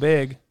as well go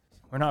big.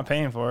 We're not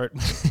paying for it.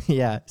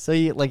 Yeah. So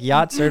you like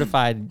yacht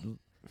certified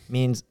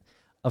means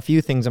a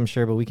few things, I'm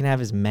sure, but we can have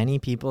as many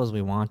people as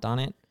we want on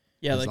it.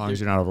 Yeah, As like long the- as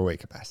you're not overweight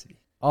capacity.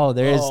 Oh,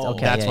 there is. Oh.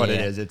 Okay. That's yeah, what yeah, it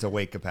yeah. is. It's a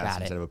weight capacity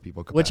Got it. instead of a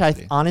people Which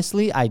capacity.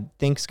 honestly, I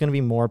think is going to be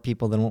more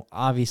people than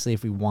obviously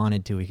if we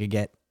wanted to, we could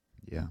get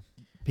Yeah.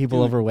 people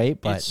Dude,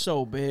 overweight, but it's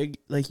so big.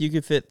 Like you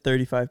could fit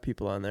 35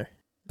 people on there.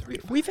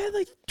 We've had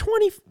like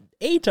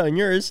 28 on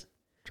yours.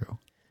 True.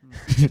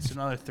 It's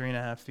another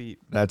 3.5 feet.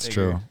 That's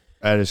bigger, true.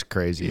 That is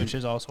crazy. Which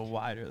is also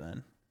wider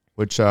than.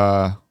 Which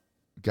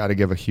got to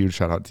give a huge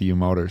shout out to U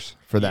Motors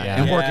for that. Yeah.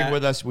 And Yeah. working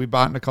with us. We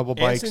bought a couple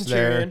bikes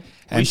Centurion. there.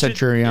 And We should-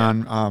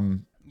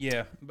 Centurion.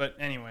 Yeah, but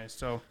anyway,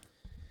 so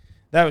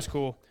that was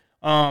cool.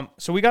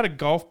 So we got a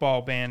golf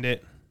ball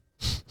bandit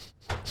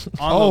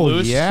on Oh, the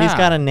loose. yeah. he's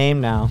got a name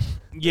now.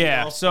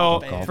 Yeah. Golf So ball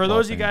bandit. for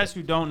those of you guys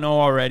who don't know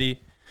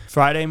already,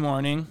 Friday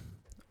morning,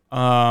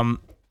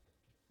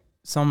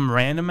 some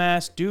random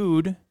ass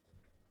dude.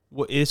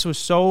 This was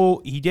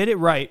so he did it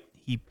right.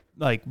 He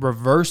like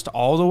reversed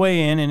all the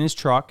way in his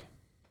truck,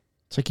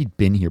 It's like he'd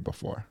been here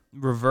before.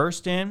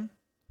 reversed in,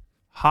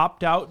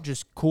 hopped out,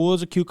 just cool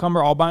as a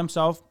cucumber, all by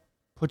himself.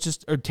 Puts his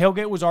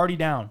tailgate was already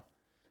down,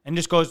 and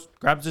just goes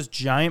grabs this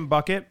giant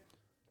bucket,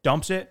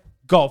 dumps it,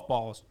 golf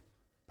balls,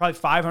 probably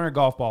 500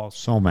 golf balls.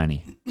 So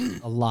many.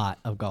 A lot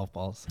of golf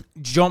balls.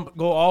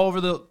 Go all over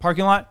the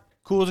parking lot,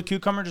 cool as a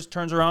cucumber, just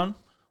turns around,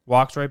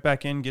 walks right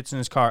back in, gets in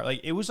his car.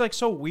 Like it was like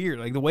so weird.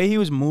 Like the way he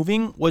was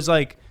moving was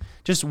like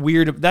just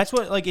weird. That's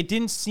what like it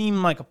didn't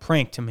seem like a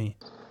prank to me.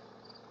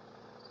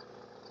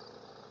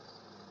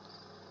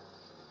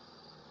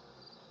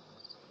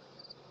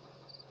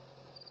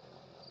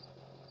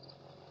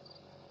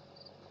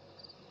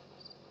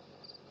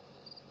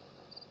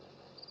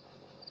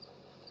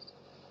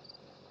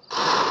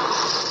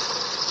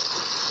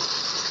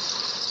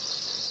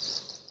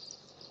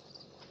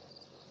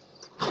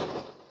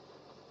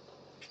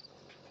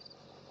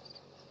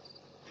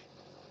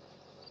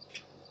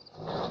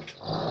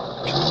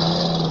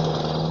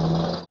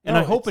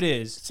 I hope it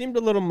is. Seemed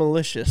a little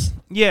malicious.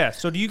 Yeah.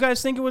 So do you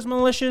guys think it was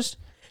malicious?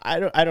 I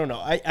don't know.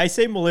 I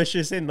say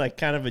malicious in like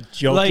kind of a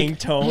joking Like,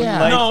 tone. yeah.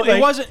 Like, No, it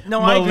wasn't.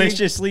 No, I agree.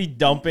 maliciously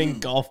dumping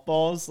golf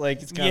balls.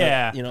 Like it's kind of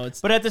Yeah. it's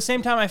But at the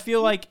same time,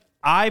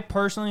 I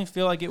personally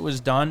feel like it was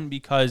done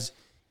because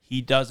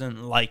he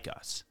doesn't like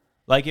us.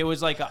 Like it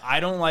was like I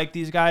don't like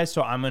these guys,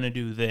 so I'm gonna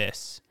do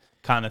this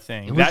kind of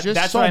thing. It was just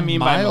That's so what I mean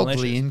by mildly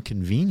malicious.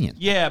 inconvenient.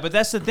 Yeah, but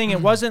that's the thing. It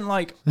wasn't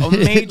like a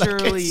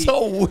majorly. it's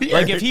so weird.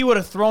 Like if he would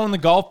have thrown the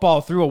golf ball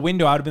through a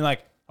window, I'd have been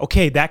like,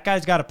 okay, that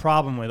guy's got a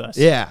problem with us.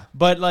 Yeah.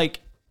 But like,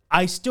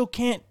 I still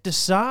can't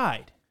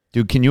decide.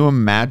 Dude, can you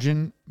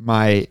imagine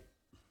my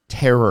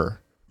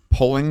terror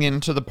pulling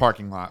into the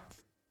parking lot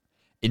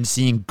and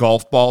seeing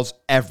golf balls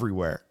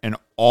everywhere and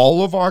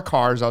all of our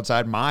cars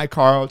outside, my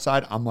car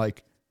outside? I'm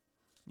like,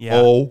 Yeah.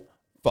 oh,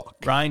 fuck.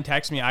 Ryan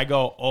texts me. I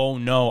go, oh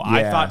no.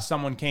 I Yeah. thought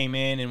someone came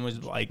in and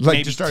was like Like,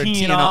 maybe just started teeing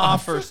teeing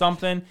off off. or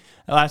something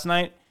last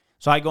night.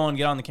 So I go and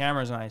get on the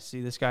cameras and I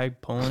see this guy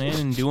pulling in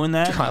and doing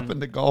that. Dropping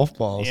and- the golf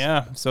balls.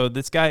 yeah. So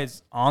this guy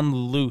is on the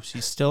loose.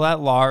 He's still at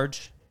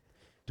large.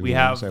 Do We we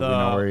wanna have say the we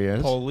know where he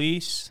is?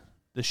 police,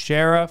 the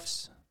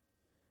sheriffs,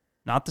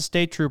 not the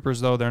state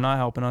troopers though. They're not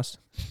helping us.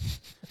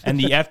 And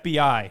the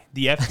FBI.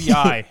 The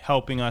FBI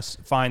helping us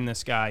find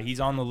this guy. He's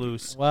on the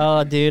loose.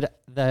 Well, dude,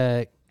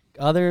 the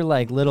other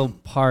like little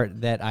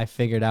part that I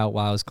figured out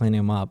while I was cleaning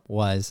them up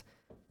was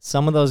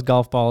some of those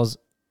golf balls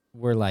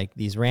were like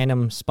these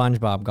random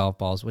SpongeBob golf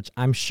balls, which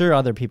I'm sure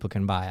other people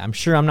can buy. I'm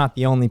sure I'm not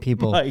the only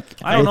people. like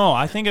I don't know.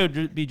 I think it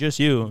would be just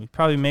you.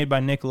 Probably made by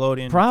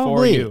Nickelodeon for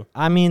Probably. you.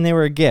 I mean, they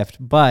were a gift,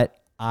 but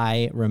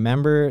I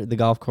remember the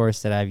golf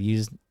course that I've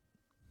used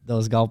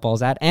those golf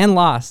balls at and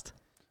lost.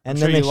 And I'm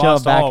then sure they you show up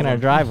lost back all in of our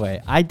them.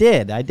 driveway. I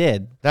did.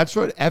 That's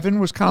what Evan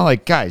was kind of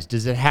like, guys,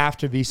 does it have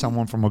to be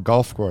someone from a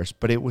golf course?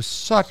 But it was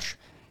such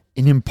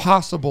an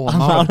impossible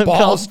amount of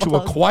balls to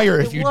golf balls.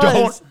 acquire if It you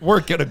was. don't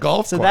work at a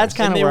golf So course. that's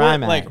kind and of they where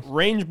weren't I'm at. like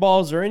range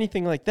balls or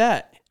anything like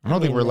that. I know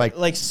they were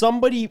like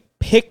somebody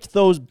picked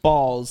those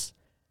balls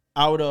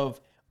out of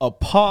a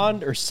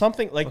pond or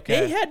something. Like Okay.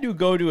 they had to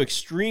go to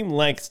extreme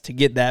lengths to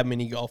get that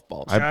many golf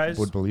balls. I Guys.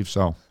 would believe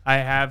so. I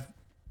have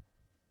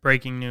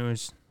breaking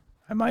news.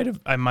 I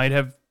might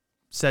have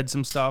said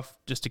some stuff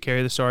just to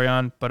carry the story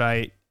on, but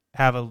I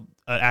have an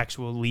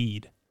actual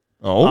lead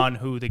on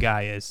who the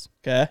guy is.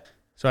 Okay.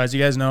 So as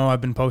you guys know,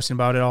 I've been posting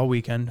about it all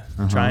weekend,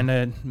 trying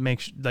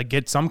to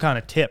get some kind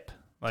of tip.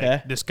 Like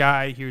Okay. this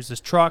guy, here's this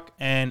truck,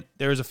 and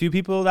there's a few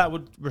people that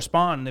would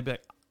respond. They'd be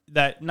like,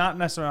 that not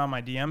necessarily on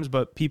my DMs,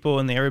 but people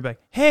in the area would be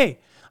like, hey,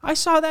 I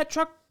saw that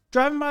truck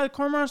driving by the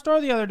Cormorant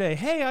store the other day.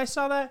 Hey, I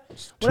saw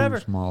that. Whatever.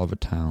 Too small of a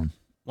town.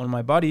 One of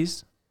my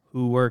buddies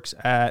who works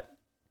at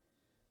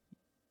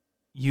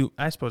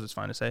I suppose it's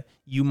fine to say,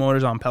 U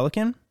Motors on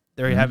Pelican.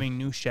 They're having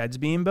new sheds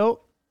being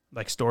built,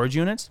 like storage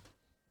units.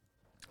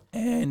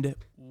 And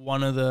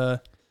one of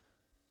the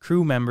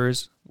crew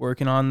members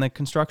working on the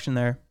construction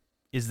there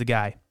is the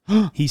guy.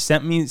 He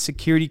sent me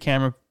security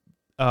camera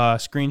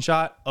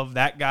screenshot of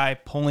that guy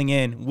pulling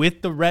in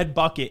with the red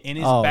bucket in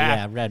his back.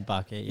 yeah, red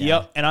bucket. Yeah.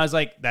 Yep. And I was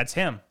like, that's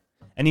him.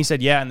 And he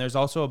said, yeah. And there's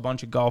also a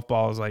bunch of golf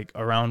balls like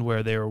around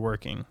where they were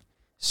working.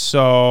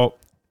 So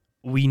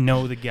we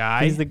know the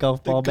guy. He's the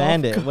golf ball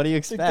bandit. What do you The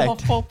expect?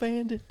 golf ball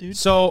bandit, dude.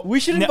 So We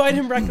should invite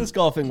him reckless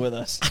golfing with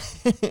us.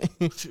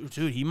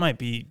 Dude, he might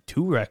be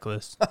too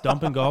reckless.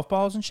 Dumping golf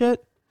balls and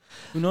shit.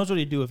 Who knows what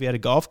he'd do if he had a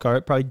golf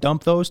cart? Probably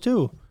dump those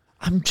too.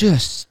 I'm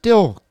just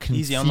still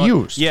Easy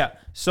confused. unlock. Yeah.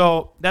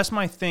 So that's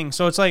my thing.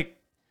 So it's like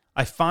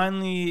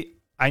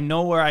I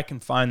know where I can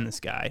find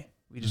this guy.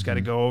 We just got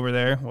to go over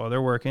there while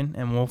they're working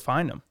and we'll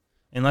find him.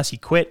 Unless he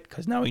quit,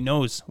 because now he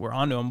knows we're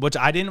onto him. Which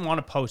I didn't want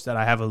to post that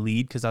I have a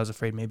lead because I was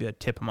afraid maybe I'd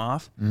tip him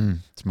off.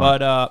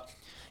 Smart. But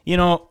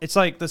it's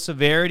like the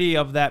severity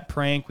of that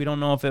prank. We don't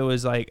know if it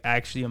was like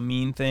actually a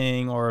mean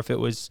thing or if it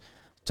was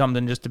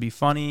something just to be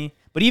funny.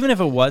 But even if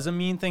it was a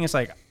mean thing, it's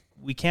like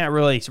we can't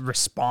really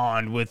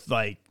respond with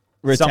like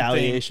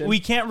Retaliation. something. We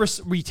can't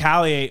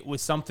retaliate with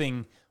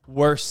something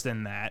worse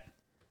than that.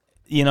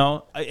 You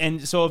know,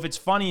 and so if it's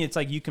funny, it's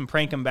like you can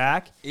prank him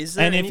back. Is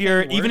there and if anything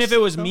you're even worse, if it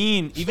was though?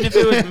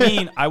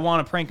 mean, I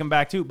want to prank him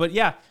back too. But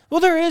yeah, well,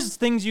 there is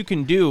things you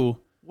can do.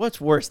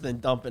 What's worse than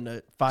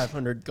dumping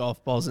 500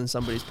 golf balls in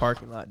somebody's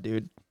parking lot,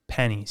 dude?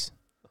 Pennies.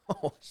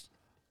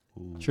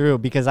 True,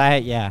 because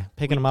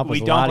picking them up was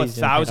We a lot dump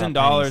easier. to pick up $1,000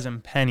 pennies.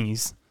 in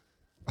pennies.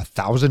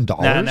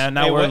 $1,000?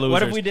 Now Hey, we're what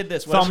losers. if we did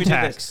this? What if we did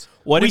this? Thumbtacks.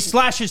 What we if-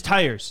 slash his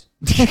tires?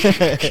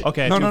 Okay. No,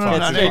 too no, far. no,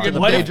 That's no, too you're far.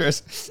 getting What if-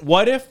 dangerous.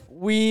 What if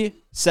we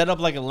set up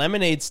like a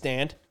lemonade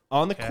stand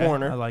on the Okay, I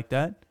corner? like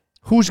that.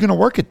 Who's going to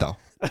work it, though?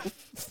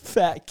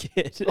 Fat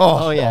kid.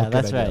 Oh, yeah, good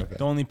that's idea, right. okay.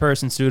 The only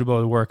person suitable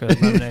to work at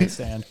a lemonade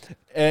stand.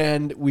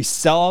 And we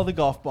sell all the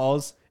golf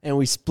balls and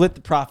we split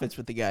the profits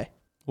with the guy.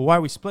 Well, why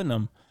are we splitting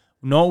them?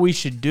 No, what we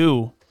should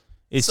do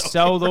is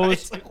sell those.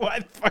 It's like, why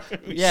the fuck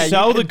would we Yeah, you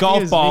sell the golf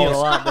confused me a balls.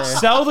 lot there.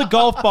 Sell the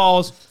golf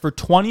balls for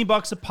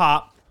 $20 a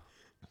pop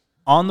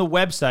on the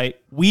website.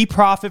 We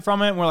profit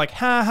from it, and we're like,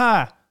 ha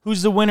ha.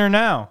 Who's the winner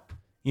now?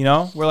 You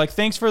know, we're like,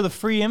 thanks for the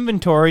free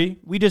inventory.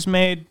 We just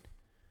made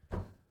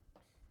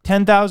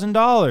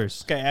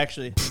 $10,000. Okay,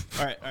 actually,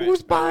 all right.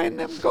 Who's buying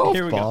them golf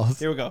Here we balls? go.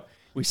 Here we go.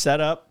 We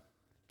set up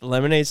the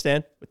lemonade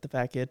stand with the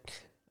fat kid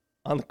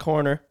on the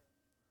corner,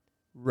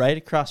 right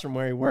across from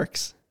where he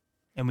works.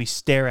 And we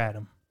stare at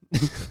him.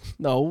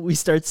 No, we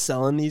start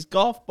selling these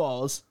golf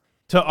balls.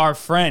 To our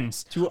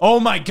friends. Oh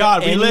my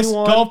God, we list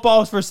anyone- golf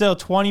balls for sale,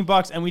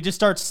 $20, and we just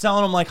start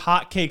selling them like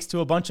hotcakes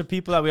to a bunch of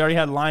people that we already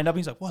had lined up.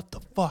 He's like, what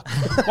the fuck?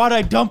 Why'd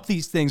I dump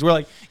these things? We're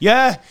like,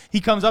 yeah. He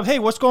comes up, hey,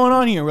 what's going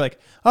on here? We're like,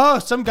 oh,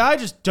 some guy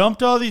just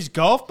dumped all these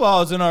golf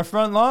balls in our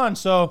front lawn,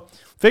 so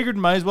figured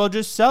might as well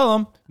just sell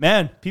them.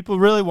 Man, people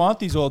really want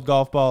these old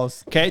golf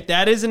balls. Okay,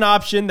 that is an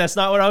option. That's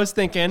not what I was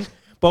thinking.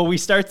 But we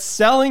start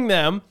selling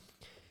them.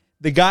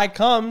 The guy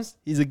comes.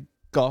 He's a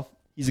golf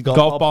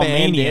Golf ball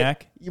bandit.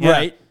 maniac. Yeah.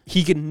 Right.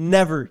 He can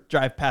never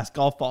drive past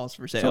golf balls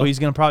for sale. So he's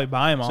going to probably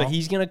buy them all. So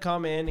he's gonna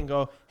come in and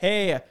go,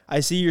 "Hey, I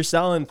see you're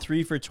selling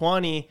 3 for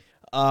 $20.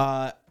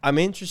 I'm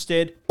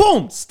interested."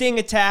 Boom! Sting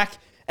attack.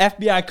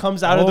 FBI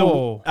comes out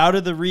Oh.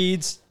 of the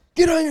reeds.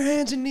 Get on your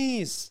hands and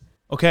knees.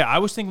 Okay, I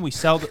was thinking we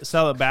sell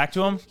it back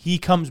to him. He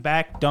comes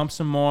back, dumps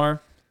some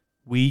more.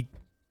 We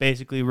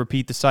basically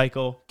repeat the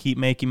cycle, keep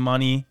making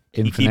money.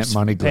 Infinite he keeps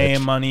money paying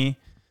glitch. money.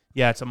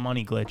 Yeah, it's a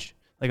money glitch,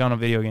 like on a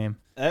video game.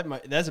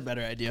 That's a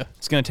better idea.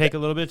 It's going to take a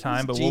little bit of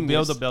time, but we'll be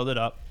able genius. to build it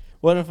up.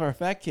 What if our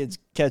fat kids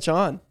catch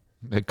on?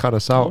 They cut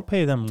us We'll out.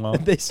 pay them well.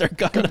 They start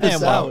cutting us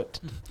Damn well. out.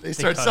 They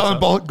start cut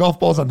selling us golf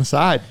balls on the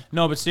side.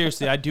 No, but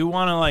seriously, I do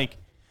want to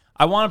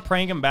I want to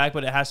prank him back,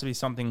 but it has to be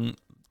something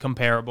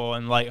comparable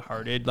and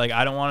lighthearted. Like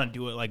I don't want to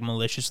do it like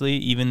maliciously,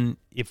 even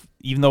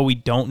though we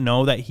don't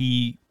know that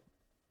he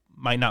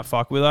might not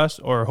fuck with us,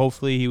 or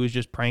hopefully he was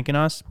just pranking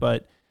us.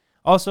 But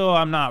also,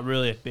 I'm not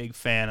really a big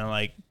fan of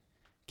like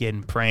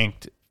getting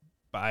pranked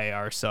by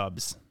our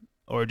subs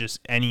or just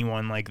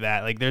anyone like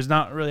that. Like there's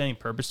not really any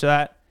purpose to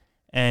that.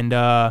 And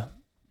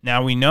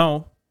now we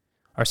know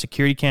our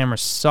security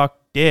cameras suck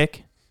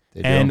dick.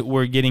 They do. And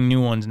we're getting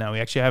new ones now. We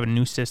actually have a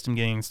new system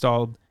getting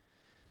installed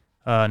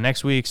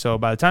next week. So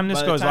by the time this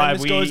By the goes time live,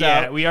 this goes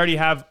out- we already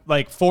have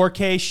like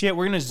 4K shit.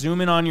 We're gonna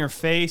zoom in on your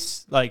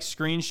face, like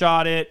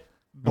screenshot it,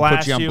 put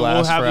blast you on you. blast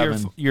We'll for have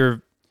having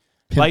your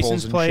pimples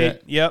license and plate.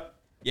 shit. Yep.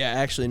 Yeah,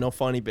 actually, no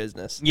funny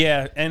business.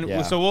 Yeah, and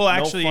Yeah. so we'll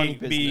actually funny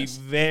be business.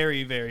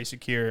 very, very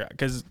secure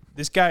because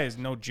this guy is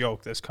no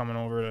joke. That's coming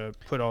over to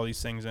put all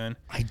these things in.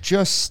 I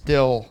just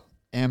still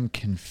am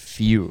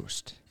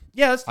confused.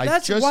 Yeah, I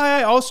that's just-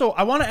 why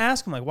I want to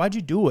ask him like, why'd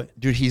you do it?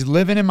 Dude, he's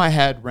living in my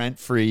head rent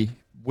free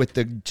with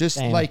the just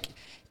Same. like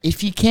if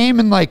he came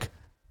and like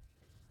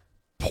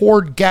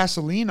poured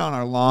gasoline on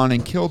our lawn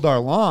and killed our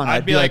lawn,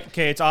 I'd be like,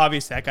 okay, it's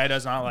obvious that guy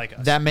does not like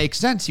us. that makes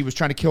sense. He was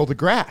trying to kill the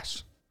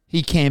grass.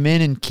 He came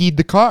in and keyed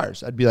the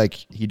cars. I'd be like,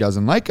 he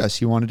doesn't like us.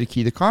 He wanted to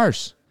key the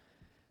cars.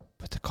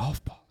 But the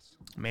golf balls.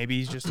 Maybe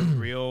he's just a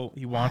real.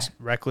 He wants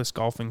reckless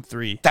golfing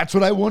 3, That's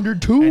what I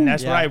wondered too. and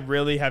that's what Yeah. I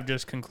really have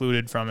just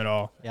concluded from it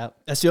all. Yep.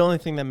 That's the only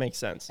thing that makes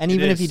sense. And It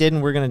even if he is.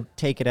 didn't, we're gonna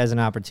take it as an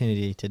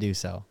opportunity to do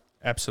so.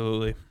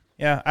 Absolutely.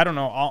 Yeah, I don't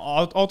know.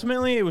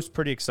 Ultimately, it was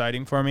pretty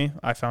exciting for me.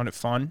 I found it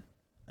fun,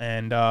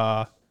 and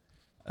like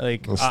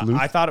Little sleuth.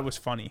 I thought it was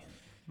funny.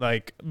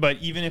 Like, but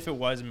even if it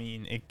was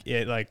mean,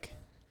 it like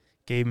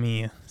gave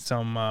me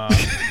some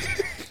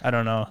I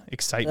don't know,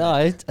 excitement. No,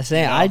 it's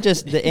saying I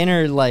just the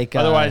inner like.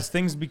 Otherwise,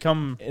 things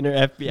become. Inner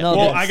FBI. no,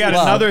 Well, the- I got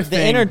another The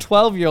thing. inner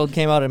 12-year-old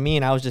came out of me,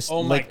 and I was just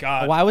Oh my like,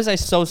 God. why was I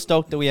so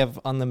stoked that we have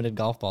unlimited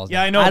golf balls? Yeah,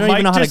 now? I know. I don't Mike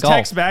even know how to just golf.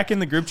 texts back in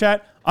the group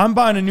chat. I'm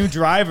buying a new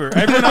driver.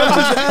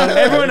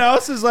 Everyone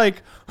else is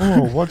like,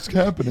 oh, what's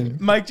happening?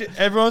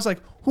 everyone's like,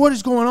 what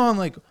is going on?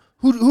 Like,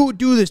 who would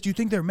do this? Do you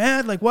think they're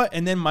mad? Like, what?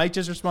 And then Mike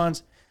just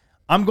responds,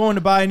 I'm going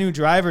to buy a new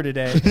driver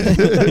today.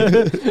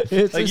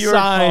 It's Like a you were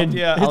sign. pumped,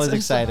 yeah. I was It's a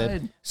excited.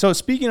 sign. So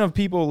speaking of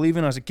people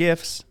leaving us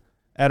gifts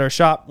at our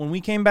shop, when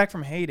we came back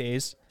from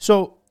Heydays,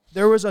 so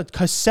there was a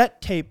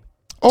cassette tape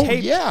Oh,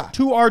 taped yeah.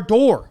 to our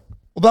door.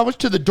 Well, that was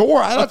to the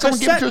door. I thought someone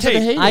gave it to us at a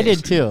cassette tape. Heydays. I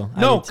did too.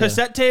 I No, did too.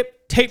 cassette tape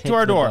taped to Taped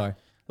our to the door. door.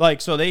 Like,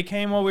 so they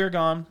came while we were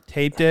gone,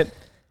 taped it.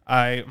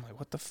 I'm like,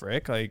 what the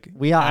frick? Like,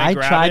 I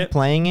grabbed tried it.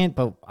 playing it,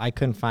 but I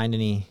couldn't find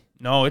any.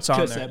 No, it's on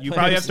there. Cassette You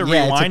probably have to players.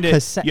 Yeah, it's a rewind it.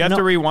 cassette- You have to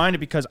no. rewind it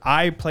because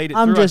I played it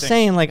I'm through, I just think.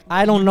 saying, like,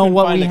 I don't know couldn't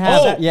what find we the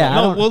have. cassette. Yeah, I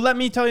no. don't, Well, let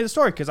me tell you the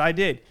story because I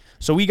did.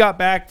 So we got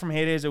back from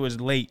Heydays. It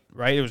was late,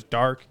 right? It was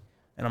dark,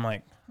 and I'm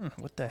like,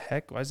 what the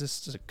heck? Why is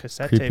this just a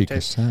cassette Creepy tape?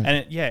 cassette.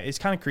 And it's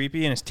kind of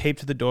creepy, and it's taped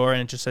to the door,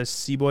 and it just says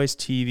C-Boys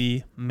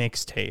TV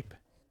mixtape.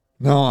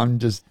 No, I'm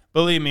just.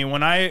 Believe me,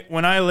 when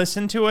I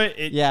listened to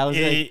it, Yeah, I was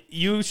like-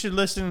 you should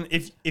listen.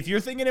 If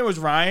you're thinking it was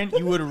Ryan,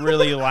 you would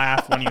really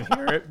laugh when you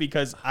hear it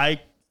because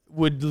I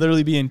would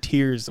literally be in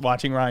tears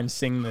watching Ryan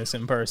sing this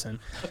in person.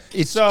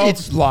 It's So-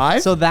 it's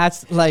live. So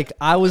that's like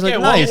I was like,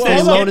 Okay, well, nice. well, They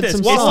let's loaded get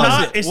some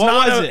this.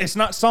 songs. It's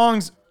not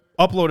songs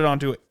uploaded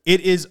onto it.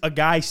 It is a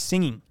guy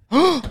singing.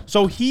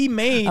 So he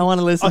made. I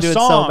wanna listen a to it so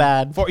song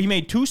bad. He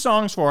made 2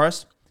 songs for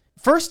us.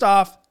 First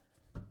off,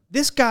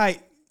 this guy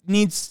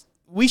needs.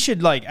 We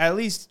should like at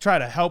least try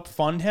to help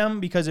fund him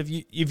because if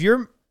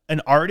you're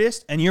an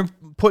artist and you're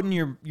putting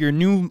your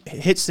new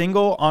hit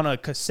single on a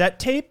cassette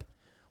tape,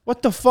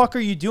 what the fuck are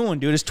you doing,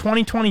 dude? It's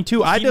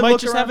 2022. I had He to might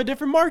look just around. have a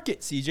different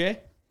market, CJ.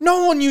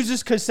 No one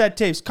uses cassette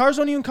tapes. Cars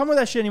don't even come with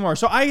that shit anymore.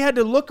 So I had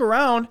to look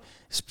around.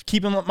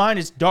 Keep in mind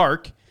it's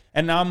dark,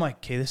 and now I'm like,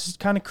 okay, this is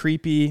kind of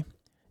creepy.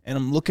 And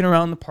I'm looking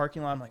around the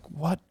parking lot. I'm like,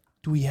 what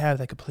do we have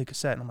that could play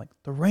cassette? And I'm like,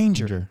 the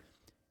Ranger.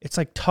 It's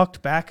like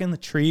tucked back in the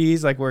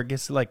trees, like where it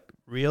gets like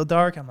real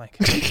dark. I'm like,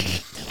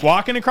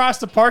 walking across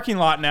the parking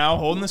lot now,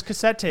 holding this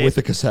cassette tape With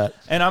the cassette.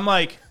 and I'm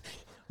like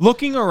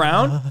looking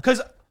around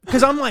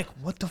because I'm like,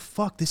 what the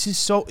fuck? This is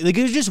so like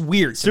it was just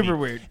weird, to Super me.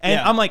 weird. And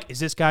Yeah. I'm like, is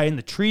this guy in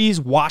the trees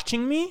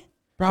watching me?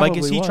 Like,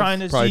 is he was. trying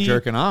to Probably see?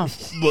 jerking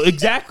off. Well,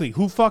 exactly.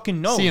 Who fucking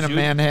knows? Seeing a dude?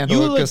 man You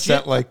handle a legit-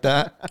 cassette like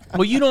that.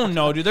 Well, you don't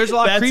know, dude. There's a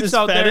lot of That's creeps his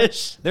out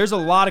fetish. there. There's a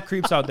lot of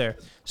creeps out there.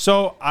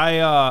 So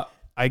I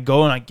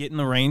go and I get in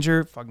the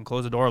Ranger, fucking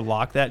close the door,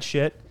 lock that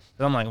shit.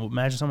 And I'm like, well,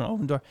 imagine someone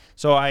open the door.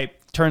 So I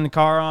turn the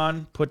car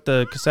on, put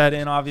the cassette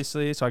in,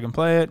 obviously, so I can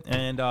play it,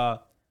 and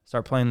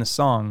start playing the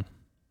song.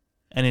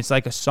 And it's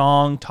like a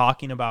song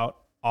talking about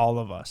all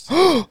of us.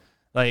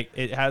 Like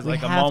it has We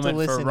like a have to moment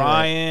listen for to it.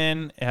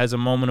 Ryan. It has a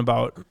moment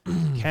about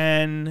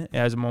Ken. It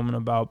has a moment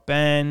about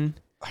Ben.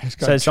 I just It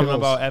got says something chills.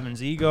 about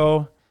Evan's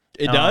ego.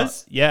 It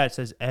does? Yeah, it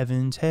says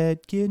Evan's head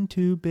getting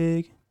too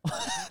big.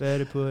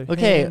 Better put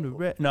Okay. him to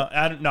rest. No,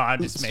 I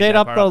just made Straight that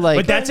up part though, up. like-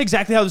 but that's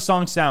exactly how the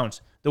song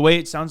sounds. The way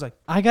it sounds like.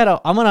 I'm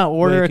gonna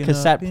order waking a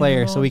cassette up in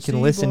player so we old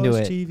can listen to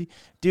Steve-O's it. TV.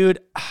 Dude,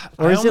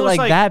 Or I is it almost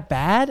like that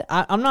bad?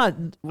 I'm not.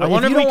 wonder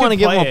if if you we don't want to could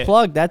give play him a it.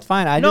 plug, that's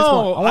fine. I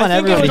No, want I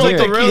think it everyone was to like hear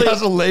the it. really- He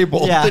has a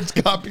label Yeah. that's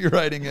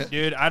copywriting it.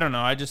 Dude, I don't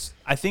know.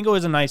 I think it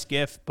was a nice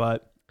gift,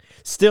 but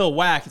Still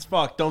whack as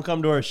fuck. Don't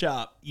come to our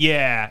shop.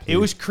 yeah, it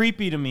was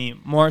creepy to me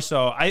more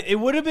so. It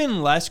would have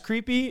been less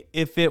creepy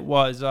if it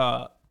was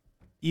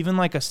even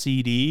like a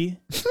CD.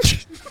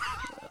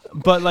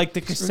 But like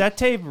the cassette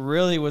tape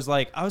really was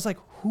like, I was like,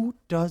 who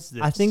does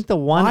this? I think the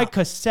one- Why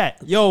cassette?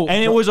 Yo,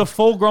 and it was a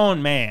full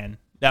grown man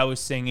that was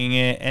singing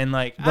it, and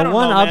like I The don't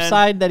one know, man.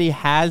 upside that he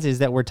has is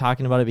that we're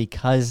talking about it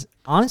because,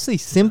 honestly,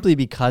 simply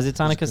because it's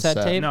on a cassette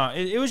cassette. tape. No,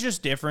 it was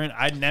just different.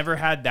 I'd never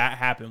had that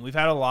happen. We've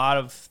had a lot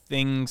of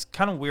things,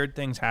 kind of weird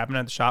things happen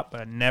at the shop,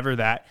 but never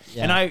that.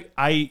 Yeah. And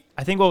I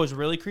think what was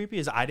really creepy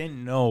is I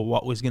didn't know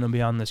what was going to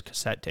be on this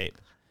cassette tape.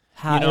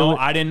 How- You know, it wa-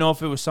 I didn't know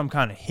if it was some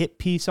kind of hit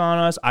piece on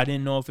us. I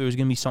didn't know if it was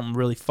going to be something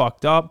really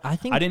fucked up. I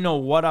think- I didn't know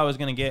what I was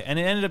going to get. And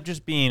it ended up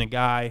just being a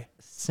guy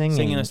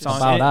singing a song.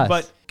 about And- us.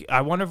 But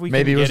I wonder if we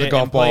Maybe could it was get a it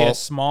golf and play ball a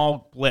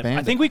small blip. I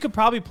bandit. think we could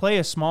probably play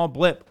a small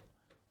blip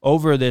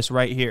over this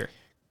right here.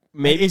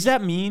 Maybe Is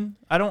that mean?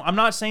 I'm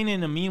not saying it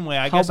in a mean way.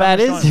 I How guess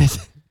bad I'm just is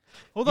trying- it?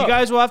 Hold you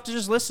guys will have to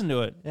just listen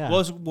to it. Yeah.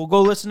 We'll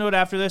go listen to it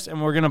after this,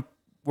 and we're gonna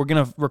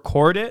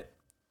record it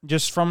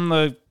just from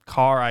the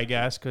car, I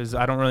guess, because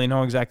I don't really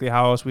know exactly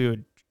how else we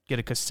would get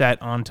a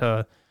cassette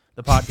onto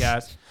the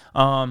podcast.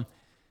 So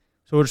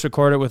we'll just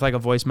record it with like a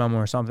voice memo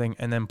or something,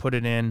 and then put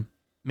it in.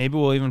 Maybe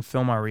we'll even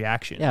film our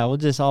reaction. Yeah, we'll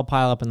just all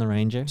pile up in the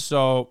Ranger.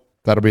 So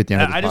That'll be at the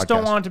end of the I podcast. just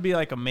don't want it to be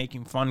like a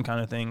making fun kind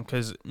of thing,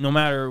 because no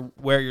matter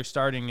where you're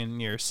starting in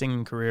your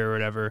singing career or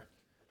whatever,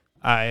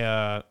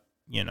 I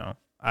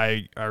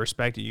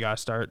respect it. You gotta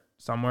start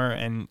somewhere,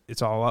 and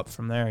it's all up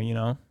from there. You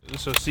know.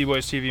 So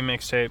C-Boys TV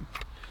mixtape.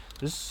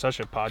 This is such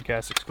a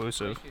podcast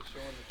exclusive.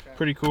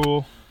 Pretty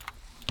cool.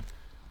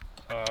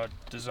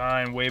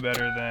 Design way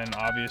better than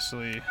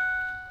obviously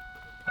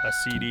a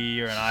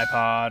CD or an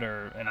iPod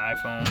or an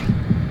iPhone.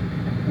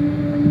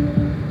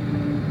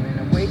 When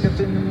I wake up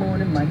in the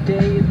morning, my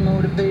day is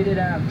motivated.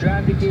 I've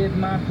tried to get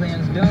my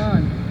plans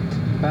done.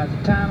 By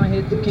the time I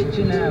hit the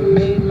kitchen, I've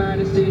made my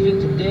decision.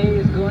 Today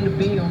is going to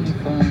be only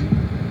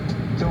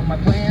fun. Throw my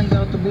plans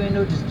out the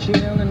window, just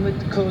chilling with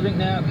the cold drink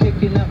now,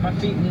 kicking up my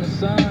feet in the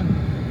sun.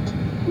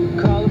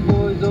 Call the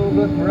boys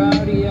over,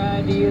 rowdy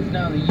ideas.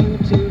 Now the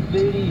YouTube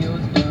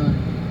video's done.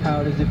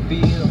 How does it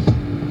feel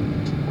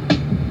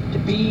to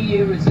be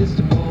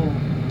irresistible?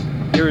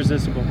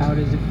 Irresistible. How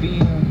does it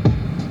feel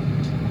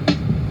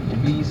to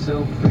be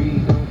so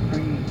free, so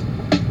free?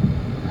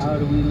 How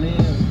do we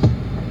live?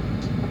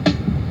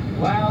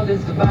 Wild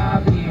is the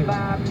vibe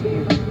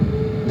here,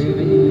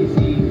 living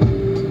easy.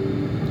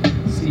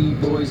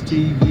 C-Boys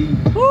TV.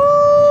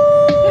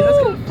 that's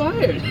kind of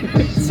fired.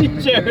 See,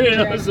 Jared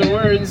knows the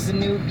words. The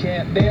new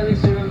cat barely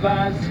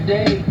survives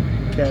today.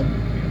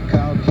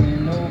 Call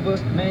Ken over,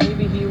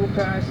 maybe he will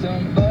cry.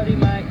 Somebody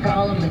might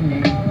call him a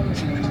name.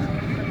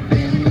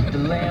 Ben with the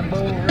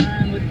Lambo,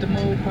 Ryan with the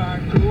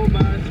Mopar,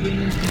 crowbar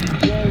swinging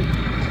CJ.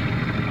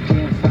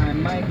 Can't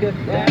find Micah,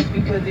 that's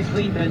because he's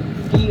sleeping.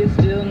 He is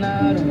still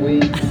not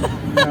awake.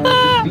 How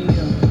does it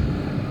feel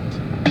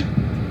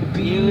to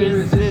be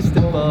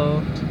irresistible?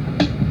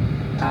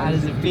 How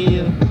does it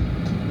feel?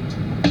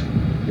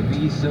 To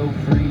be so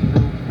free,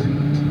 so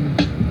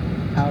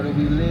free. How do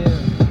we live?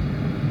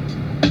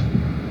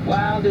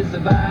 Wild is the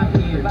vibe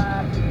here,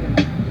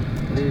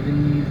 living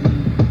easy.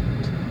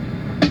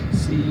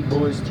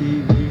 C-Boys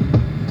TV.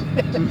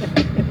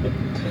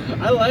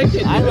 I like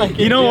it. I like it.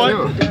 You know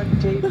what?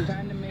 Duct tape,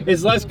 time to make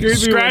It's less creepy when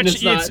Scratch.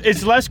 it's not.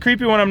 It's less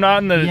creepy when I'm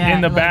not in the Yeah,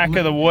 in the like, back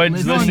of the woods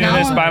listen listening to now.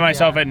 this by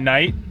myself at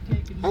night.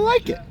 I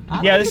like it.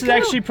 Yeah, this is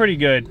actually pretty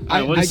good.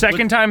 The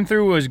second time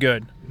through was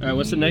good. All right,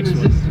 what's the next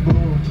one?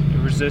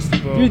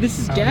 Irresistible. Dude, this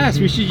is gas.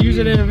 We should use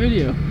it in a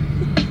video.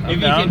 If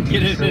you can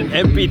get it in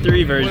an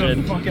MP3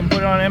 version. Fucking put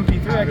it on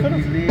MP3. I could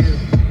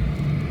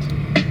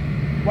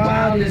have.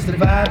 Wild is the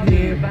vibe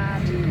here.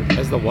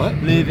 As the what?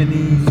 Living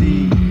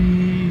easy.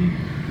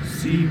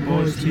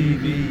 C-Boys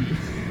TV.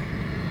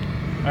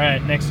 All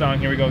right, next song.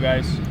 Here we go,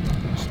 guys.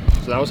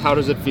 So that was How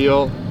Does It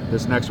Feel?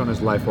 This next one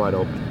is Life Wide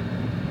Open.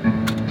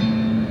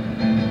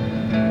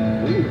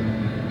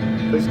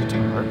 Plays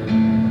guitar.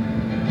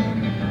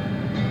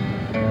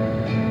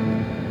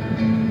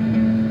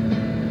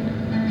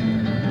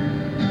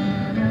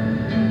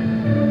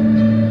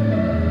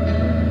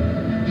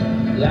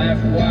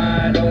 Life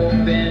wide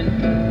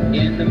open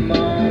in the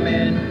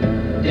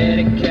moment,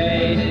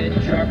 dedicated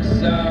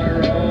trucks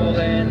are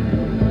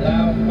rolling,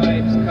 loud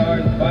pipes,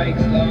 cars,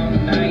 bikes,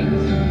 long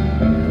nights.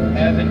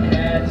 Haven't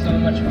had so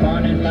much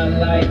fun in my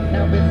life.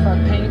 Now if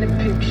I paint a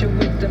picture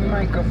with the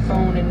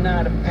microphone and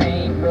not a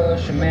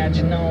paintbrush,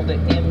 imagine all the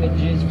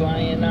images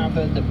flying off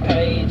of the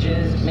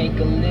pages. Make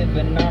a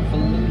living off of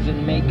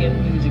losing,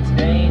 making music's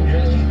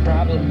dangerous.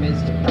 Problem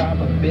is the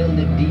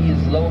probability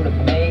is low to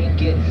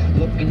make it.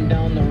 Looking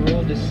down the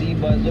road to see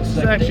what looks is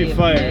like actually they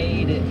fire.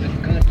 made it.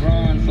 For good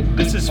run, for good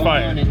This is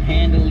fire. fun, and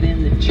handled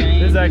in the chain.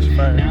 This is actually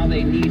fire. Now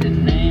they need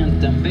an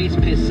anthem, bass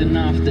pissing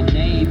off the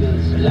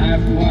neighbors.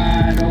 Life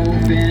wide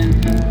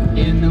open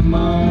in the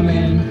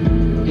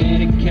moment,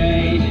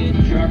 dedicated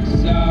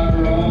trucks are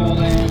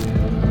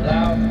rolling,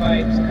 loud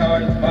pipes,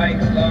 cars,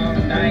 bikes,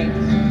 long nights.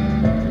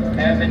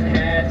 Haven't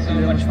had so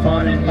much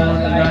fun in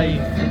my life.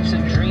 It's a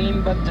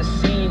dream, but the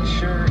scene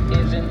sure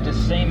isn't the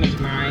same as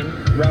mine.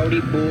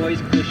 Rowdy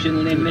boys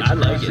pushing limits, I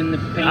like crossing it.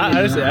 the pain.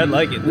 Honestly, I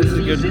like it. This is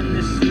a good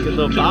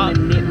little bop.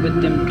 Killing it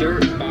with them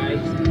dirt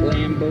bikes.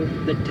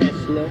 Lambo, the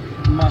Tesla,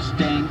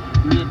 Mustang,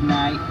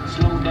 midnight.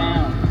 Slow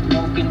down,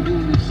 smoking. Do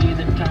you see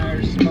the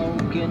tires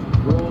smoking?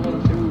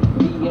 Rolling through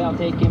DL,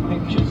 taking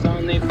pictures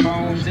on their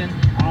phones, and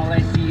all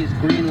I see is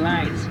green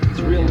lights. It's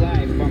real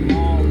life. I'm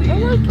all in.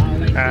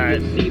 All I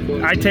see is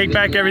Seaboys. I take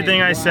back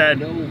everything I said.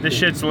 This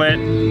shit's lit.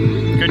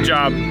 Good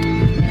job.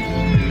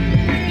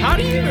 How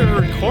do you even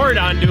record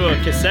onto a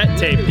cassette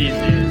tape these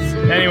days?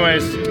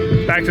 Anyways,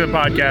 back to the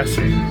podcast.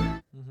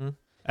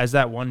 As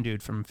that one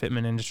dude from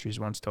Fitment Industries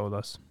once told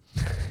us.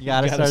 You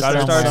gotta Gotta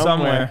start start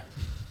somewhere.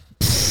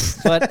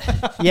 somewhere.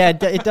 But yeah,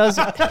 it does.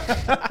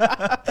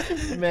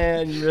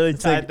 Man, you really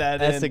tied that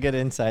That's in. a good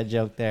inside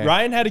joke there.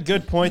 Ryan had a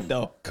good point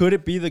though. Could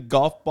it be the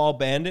golf ball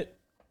bandit?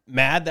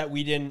 Mad that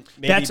we didn't.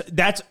 Maybe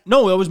That's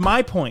no. That was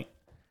my point.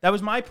 That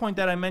was my point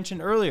that I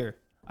mentioned earlier.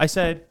 I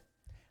said,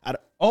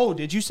 "Oh,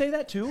 did you say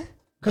that too?"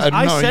 Because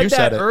I no, said you that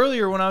said it.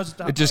 earlier when I was.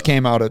 It just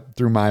came out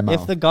through my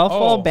mouth. If the golf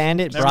ball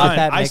bandit never brought mind.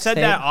 that mixtape, I said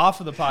that off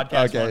of the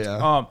podcast. Okay, once.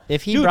 yeah.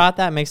 if he dude, brought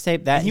that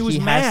mixtape, that he was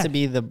has mad. to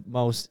be the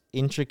most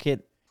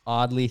intricate,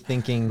 oddly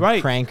thinking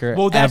right. pranker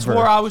Well, that's ever.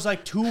 where I was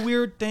like, two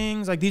weird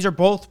things. Like these are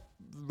both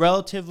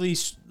relatively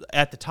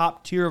at the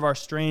top tier of our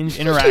strange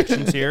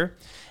interactions here,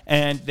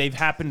 and they've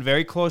happened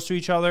very close to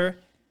each other.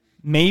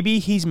 Maybe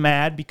he's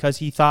mad because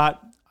he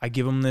thought I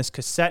give him this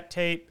cassette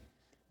tape.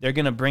 They're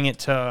gonna bring it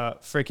to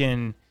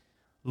freaking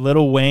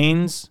Lil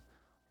Wayne's,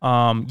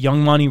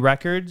 Young Money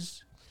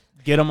Records.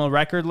 Get him a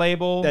record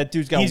label. That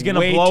dude's got he's gonna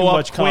way blow too up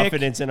much quick.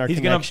 confidence in our he's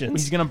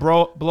connections. Gonna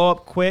blow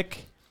up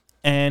quick,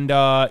 and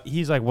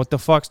he's like, "What the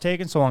fuck's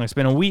taking so long? It's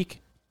been a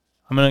week.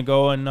 I'm gonna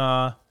go and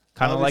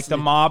kind of like the Obviously.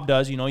 mob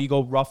does. You know, you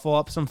go ruffle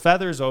up some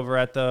feathers over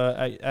at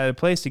at a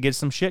place to get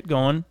some shit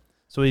going."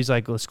 So he's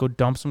like, "Let's go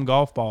dump some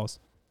golf balls."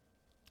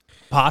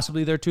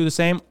 Possibly they're two the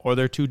same, or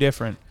they're two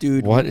different.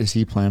 dude, what is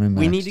he planning next?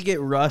 we need to get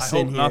I Russ hope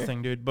in here.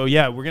 nothing, dude. But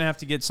yeah, we're gonna have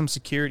to get some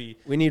security.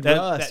 We need That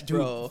Russ, dude,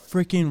 bro.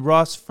 freaking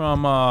Russ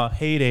from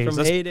Heydays. From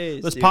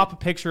Heydays, Let's dude. pop a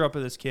picture up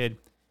of this kid.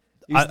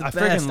 He's I the freaking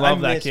best. love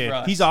I that miss kid.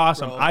 Russ, He's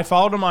awesome. bro. I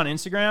followed him on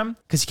Instagram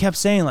because he kept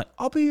saying like,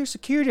 "I'll be your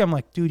security." I'm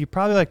like, dude, you're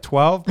probably like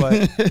 12,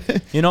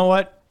 but you know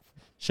what?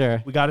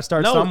 Sure. We got to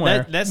start No,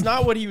 somewhere. that's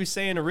not what he was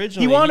saying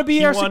originally. He wanted to be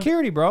He our wanted-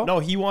 security, bro. No,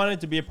 he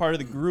wanted to be a part of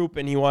the group,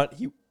 and he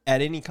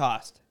at any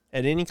cost.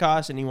 At any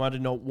cost, and he wanted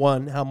to know,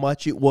 one, how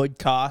much it would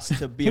cost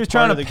to be He a was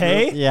part trying of to the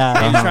pay? group. Yeah.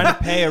 He was trying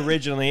to pay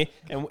originally,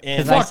 and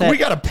 'Cause I Fuck, said- we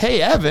gotta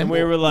pay Evan.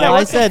 we were like, Well,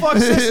 what the fuck's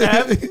this,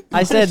 Ev?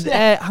 I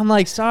said, I'm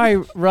like, sorry,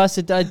 Russ,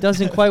 it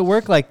doesn't quite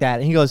work like that.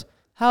 And he goes,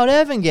 how'd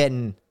Evan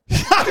getting?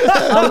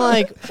 I'm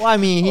like, well, I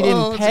mean, he didn't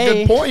Oh, that's a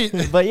pay. good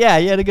point. But yeah,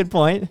 he had a good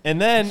point. and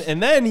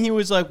then he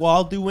was like, well,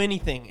 I'll do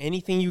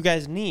anything you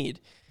guys need.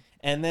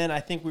 And then I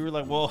think we were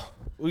like, well,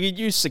 we could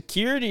use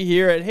security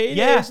here at Heydays.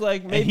 Yeah,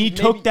 Like maybe and he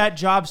took that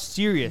job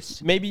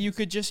serious. Maybe you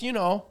could just,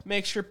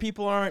 make sure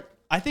people aren't.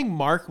 I think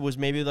Mark was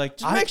maybe like,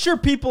 just make sure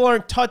people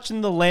aren't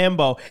touching the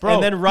Lambo. Bro,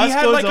 and then Russ he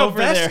had goes like over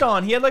a vest there.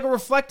 on. He had like a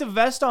reflective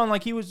vest on.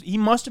 Like he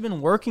must have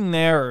been working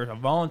there or a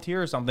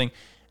volunteer or something.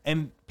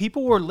 And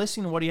people were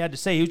listening to what he had to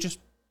say. He was just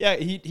Yeah,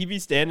 he'd be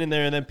standing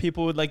there, and then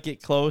people would like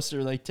get close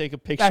or like take a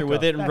picture Back with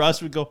up, it, and back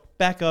Russ would go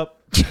back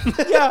up.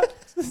 yeah.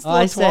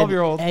 I said,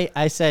 12-year-old. hey,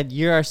 I said,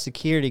 you're our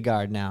security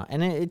guard now.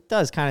 And it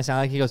does kind of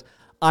sound like he goes,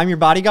 I'm your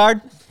bodyguard.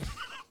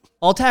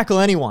 I'll tackle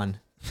anyone.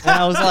 And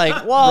I was like,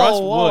 whoa, Russ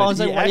whoa. would. I was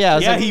like, He well, yeah, I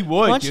was yeah, like, he would,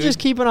 Why don't you dude. just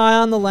keep an eye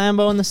on the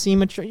Lambo and the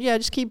SEMA? Yeah,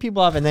 just keep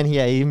people off. And then he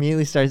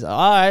immediately starts,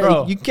 all right,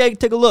 Bro. you can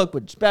take a look,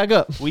 but just back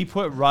up. We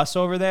put Russ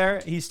over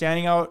there. He's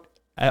standing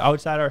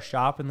outside our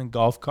shop, and the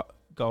golf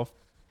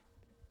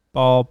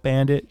ball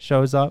bandit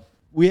shows up.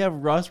 We have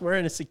Russ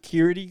wearing a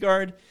security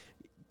guard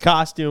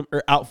costume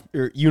or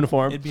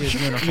uniform. It'd be his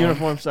uniform.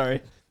 uniform,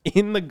 sorry.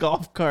 In the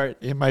golf cart.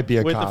 It might be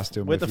a With the-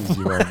 costume with if the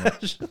he's wearing it.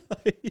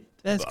 flashlight.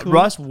 That's cool.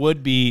 Russ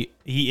would be.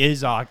 He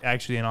is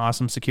actually an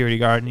awesome security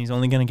guard, and he's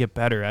only going to get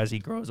better as he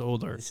grows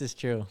older. This is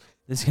true.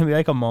 This is going to be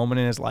like a moment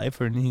in his life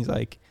where he's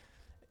like,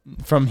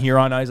 from here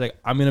on out, he's like,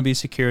 I'm going to be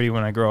security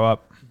when I grow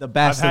up. The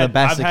best of the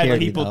best I've had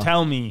security, people though.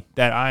 tell me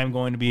that I'm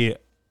going to be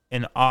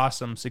an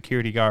awesome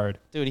security guard.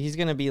 Dude, he's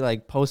going to be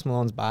like Post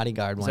Malone's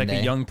bodyguard He's one like day.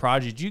 a young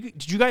prodigy.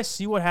 Did you guys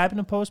see what happened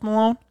to Post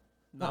Malone?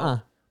 Uh-uh.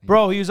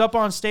 Bro, he was up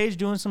on stage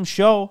doing some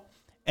show,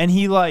 and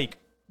he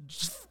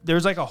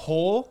there's like a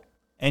hole,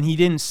 and he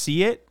didn't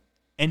see it,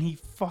 and he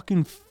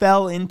fucking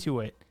fell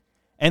into it,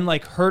 and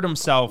like hurt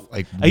himself.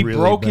 Like, he really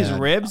broke his bad.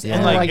 ribs, Yeah.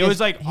 and like it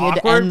was like he had to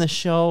awkward. end the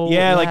show.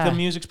 Yeah, like the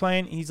music's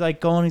playing. He's like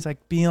going. He's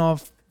like being all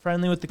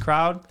friendly with the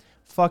crowd.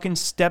 Fucking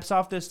steps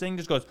off this thing,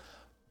 just goes,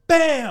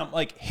 bam!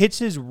 Like hits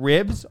his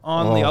ribs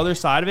on the Oh, other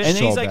side of it, and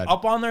then so he's like bad.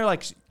 up on there,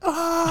 like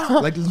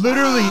Like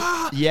literally,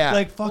 yeah.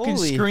 like fucking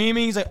Holy.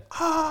 screaming. He's like,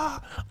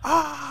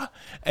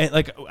 and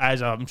like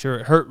as I'm sure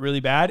it hurt really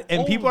bad.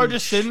 And people are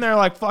just sitting there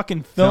like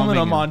fucking filming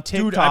Filming him him. on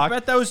Dude, I TikTok.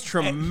 bet that was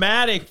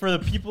traumatic for the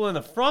people in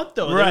the front,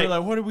 though. They Right. were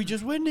like, what did we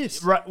just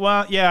witness? Right.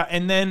 Well, yeah.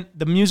 And then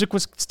the music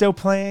was still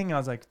playing. I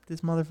was like,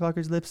 this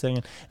motherfucker's lip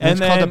singing. And it's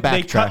called then the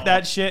they cut backtrack.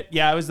 that shit.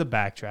 Yeah, it was the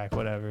backtrack,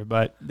 whatever.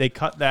 But they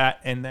cut that,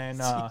 and then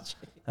that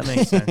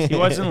makes sense. He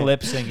wasn't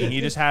lip singing.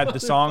 He just had the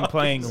song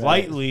playing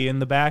lightly in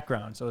the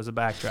background, so it was a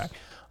backtrack.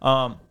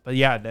 But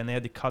yeah, then they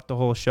had to cut the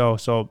whole show.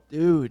 So,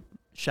 Dude,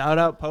 shout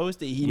out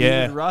Posty. He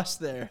Yeah. needed Russ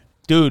there.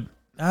 dude,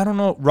 I don't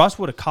know. Russ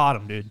would have caught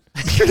him, dude.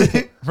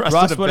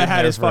 Russ would been have had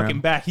there his for him.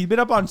 fucking back. He'd been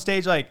up on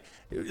stage like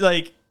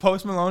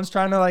Post Malone's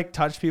trying to like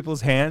touch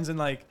people's hands and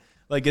like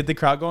get the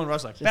crowd going.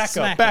 Russ like back up,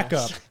 smack back him.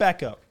 up,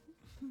 back up.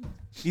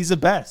 He's the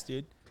best,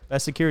 dude.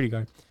 Best security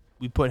guard.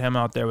 We put him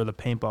out there with a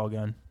paintball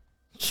gun.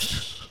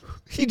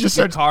 He just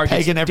The starts car gets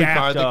pegging every car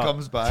dapped that up.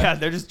 comes by. Yeah,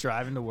 they're just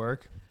driving to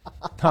work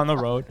on the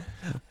road.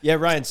 Yeah,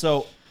 Ryan,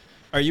 so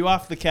are you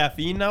off the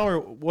caffeine now, or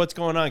what's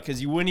going on?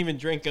 Because you wouldn't even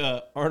drink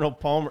Arnold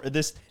Palmer.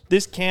 This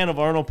can of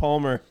Arnold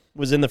Palmer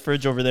was in the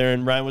fridge over there,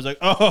 and Ryan was like,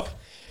 oh,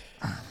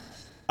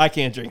 I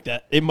can't drink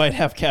that. It might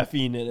have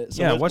caffeine in it.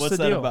 So Yeah, what's what's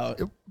the that deal? about?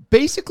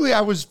 Basically,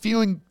 I was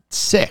feeling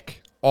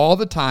sick all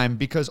the time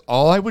because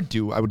all I would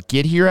do, I would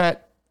get here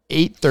at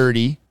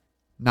 8:30,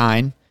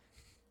 9,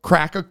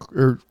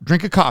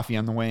 drink a coffee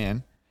on the way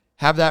in,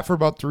 have that for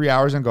about 3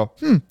 hours and go,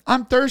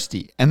 I'm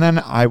thirsty. And then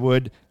I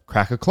would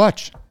crack a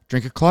clutch,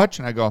 drink a clutch,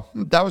 and I go,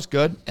 that was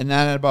good. And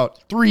then at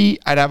about 3,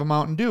 I'd have a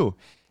Mountain Dew.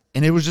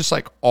 And it was just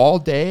like all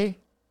day,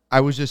 I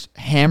was just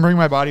hammering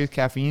my body with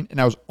caffeine, and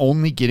I was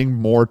only getting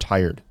more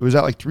tired. It was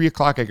at like 3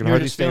 o'clock. I could You were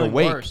hardly just stay feeling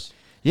awake. worse.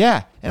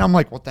 Yeah. And I'm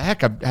like, what the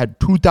heck? I had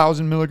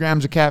 2,000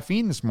 milligrams of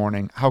caffeine this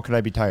morning. How could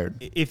I be tired?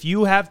 If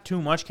you have too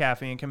much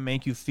caffeine, it can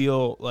make you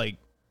feel like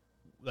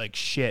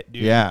shit,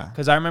 dude. Yeah.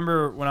 Because I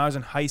remember when I was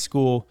in high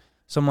school,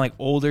 some like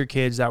older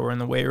kids that were in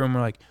the weight room were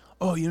like,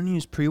 "Oh, you don't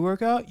use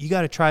pre-workout? You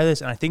got to try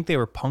this." And I think they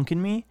were punking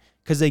me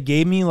because they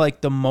gave me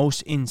like the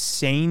most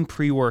insane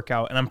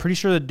pre-workout, and I'm pretty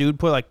sure the dude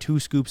put like 2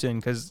 scoops in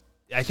because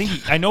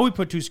I know he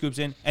put 2 scoops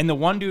in, and the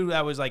one dude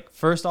that was like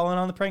first all in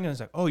on the pregnant was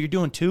like, "Oh, you're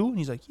doing 2?" And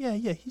he's like, "Yeah,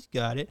 he's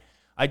got it."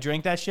 I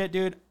drank that shit,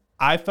 dude.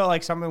 I felt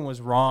like something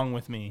was wrong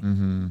with me.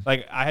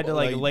 Like I had to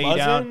like lay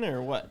down. Buzzing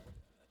or what?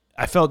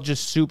 I felt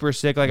just super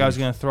sick, like I was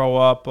gonna throw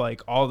up,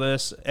 like all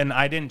this, and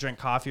I didn't drink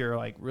coffee or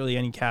like really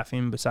any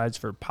caffeine besides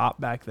for pop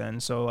back then.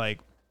 So like,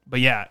 but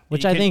yeah,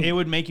 Which I think it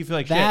would make you feel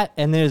like that, shit.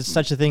 and there's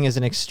such a thing as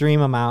an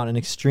extreme amount, an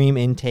extreme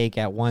intake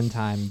at one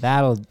time.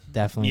 That'll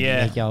definitely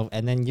Yeah. make you.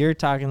 And then you're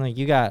talking like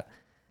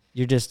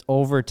you're just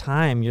over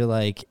time. You're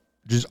like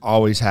Just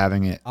always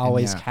having it. And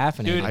always yeah,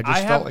 caffeinated. Dude, I just I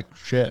felt have- like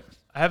shit.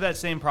 I have that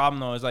same problem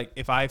though. Is like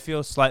if I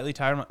feel slightly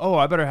tired, I'm like, oh,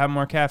 I better have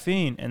more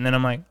caffeine, and then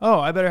I'm like, oh,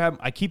 I better have.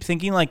 I keep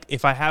thinking like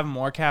if I have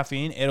more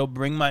caffeine, it'll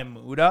bring my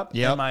mood up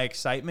Yep. and my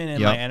excitement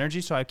and Yep. my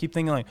energy. So I keep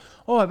thinking like,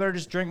 oh, I better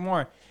just drink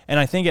more, and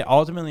I think it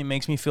ultimately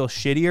makes me feel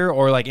shittier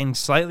or like in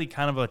slightly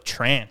kind of a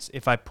trance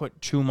if I put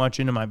too much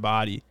into my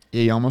body.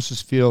 Yeah, you almost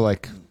just feel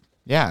like,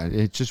 yeah,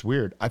 it's just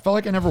weird. I felt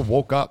like I never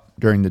woke up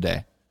during the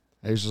day.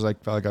 I just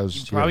like felt like I was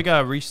You here. probably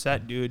gotta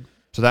reset, dude.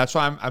 So that's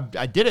why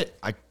I did it.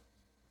 I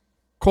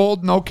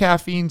cold, no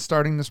caffeine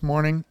starting this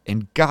morning,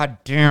 and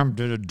goddamn,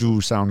 did it do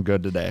sound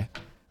good today.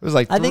 It was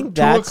like I think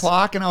 2 that's-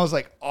 o'clock, and I was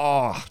like,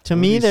 oh. to it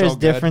would me, be so there's good.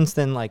 difference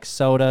than like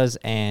sodas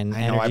and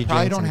I know. I energy probably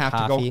drinks don't and have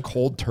coffee. to go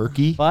cold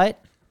turkey.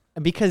 But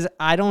because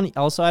I don't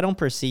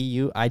perceive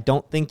you. I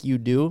don't think you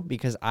do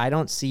because I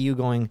don't see you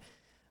going.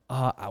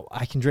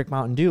 I can drink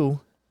Mountain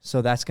Dew,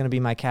 so that's going to be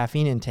my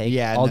caffeine intake.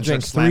 Yeah, and I'll then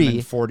drink start slamming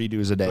 3. 40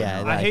 dews a day.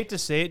 Yeah, I hate to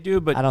say it,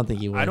 dude, but I don't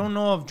think you would. I don't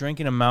know if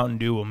drinking a Mountain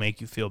Dew will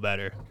make you feel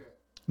better.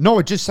 No,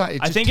 it just I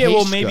think it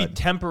will maybe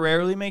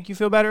temporarily make you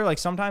feel better. Like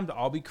sometimes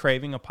I'll be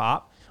craving a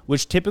pop,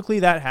 which typically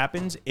that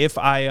happens if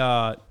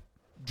I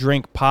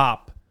drink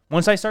pop.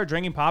 Once I start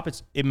drinking pop,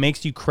 it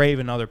makes you crave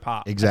another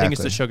pop. Exactly. I think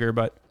it's the sugar,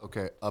 but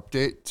Okay,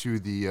 update to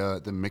the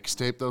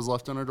mixtape that was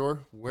left on our door.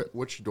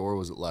 Which door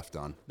was it left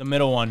on? the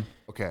middle one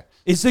Okay,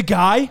 is the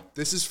guy.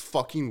 this is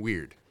fucking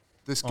weird.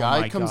 This my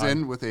guy comes God.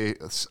 in with a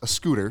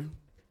scooter,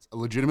 a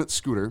legitimate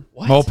scooter.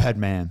 Moped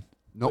man.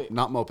 Nope,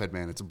 not Moped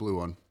Man. It's a blue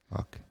one.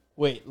 Fuck.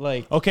 Wait,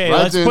 like Okay,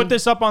 Rides let's in. put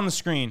this up on the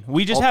screen.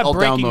 We just have I'll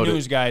breaking download it.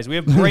 news, guys. We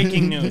have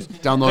breaking news.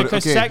 Download the it.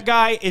 Okay. cassette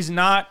guy is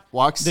not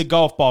Walks- the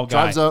golf ball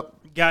guy. drives up.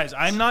 Guys,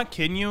 I'm not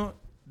kidding you.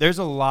 There's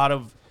a lot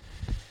of,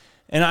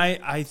 and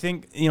I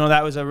think, you know,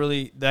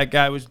 that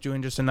guy was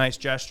doing just a nice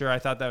gesture. I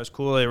thought that was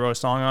cool. They wrote a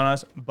song on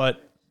us,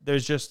 but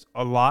there's just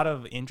a lot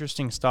of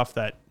interesting stuff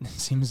that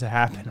seems to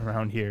happen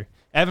around here.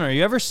 Evan, are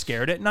you ever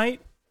scared at night?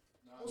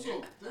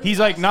 He's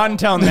like, not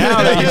until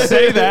now that you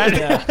say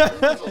that.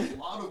 There's a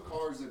lot of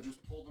cars that just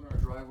pulled in our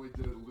driveway,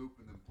 did a loop,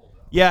 and then pulled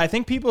out. Yeah, I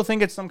think people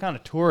think it's some kind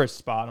of tourist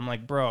spot. I'm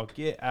like, bro,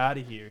 get out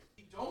of here.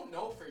 You don't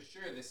know for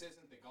sure this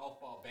isn't the golf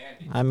ball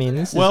bandit. I mean,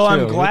 this Well, is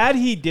true. I'm glad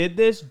he did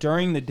this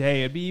during the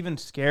day. It'd be even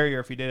scarier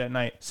if he did it at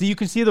night. So you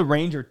can see the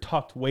Ranger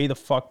tucked way the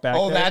fuck back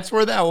Oh, there. that's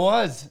where that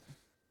was.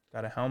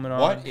 Got a helmet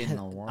on. What in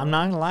the world? I'm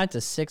not gonna lie, it's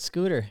a sick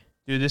scooter.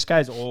 Dude, this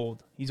guy's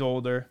old. He's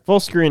older. full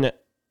screen it.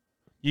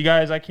 You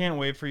guys, I can't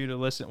wait for you to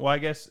listen. Well, I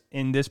guess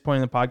in this point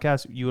in the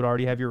podcast, you would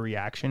already have your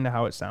reaction to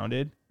how it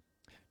sounded.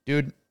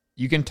 Dude,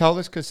 you can tell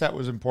this cassette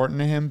was important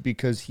to him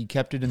because he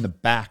kept it in the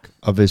back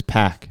of his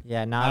pack.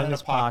 Yeah, Not not in in a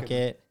his pocket.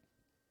 pocket.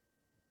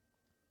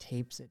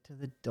 Tapes it to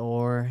the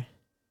door,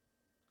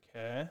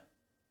 Okay.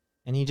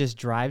 and he just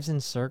drives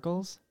in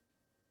circles.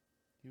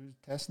 He was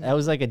testing That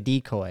was like a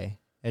decoy.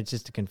 It's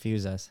just to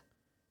confuse us.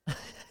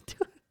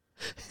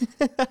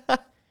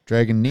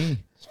 Dragon knee.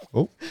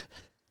 Oh,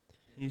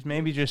 He's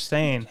maybe just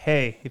saying,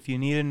 hey, if you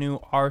need a new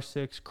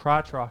R6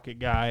 crotch rocket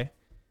guy,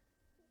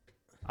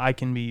 I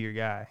can be your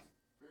guy.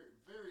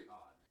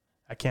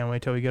 I can't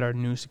wait till we get our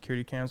new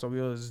security cams. I'll be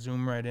able to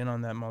zoom right in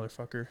on that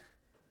motherfucker.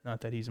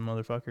 Not that he's a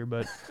motherfucker,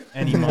 but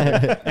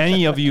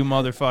any of you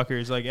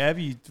motherfuckers. Like, Ev,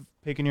 you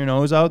picking your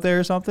nose out there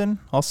or something?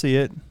 I'll see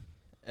it.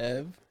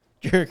 Ev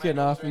jerking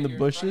off in the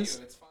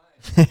bushes. It's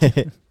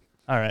fine.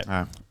 All right.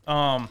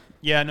 all right.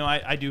 Yeah, no,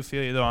 I do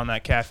feel you, though, on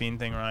that caffeine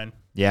thing, Ryan.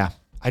 Yeah.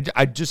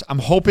 I'm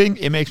hoping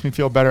it makes me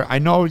feel better. I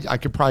know I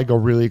could probably go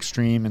really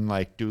extreme and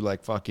like do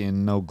like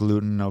fucking no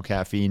gluten, no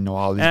caffeine, no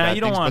all these bad You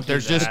don't things, want but to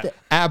there's do just that.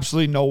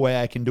 absolutely no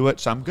way I can do it.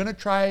 So I'm gonna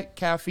try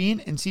caffeine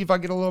and see if I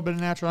get a little bit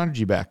of natural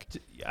energy back.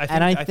 I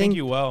think think-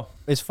 you will.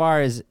 As far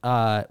as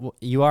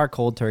you are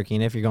cold turkey,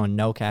 and if you're going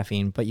no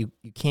caffeine, but you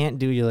can't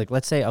do, you're like,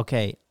 let's say,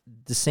 okay,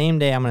 the same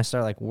day I'm gonna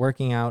start like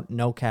working out,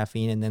 no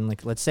caffeine, and then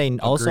like let's say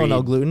also no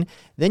Agreed. gluten.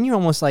 Then you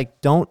almost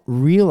like don't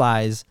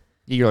realize.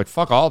 You're like,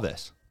 fuck all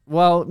this.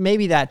 Well,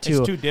 maybe that too.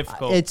 It's too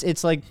difficult.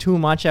 It's like too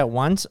much at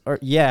once. Or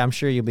yeah, I'm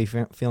sure you'll be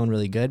feeling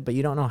really good, but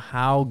you don't know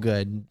how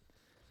good.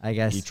 I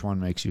guess. Each one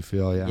makes you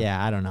feel,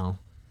 Yeah, I don't know.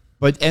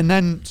 But and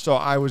then so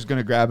I was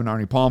gonna grab an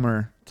Arnie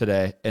Palmer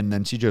today, and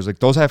then CJ was like,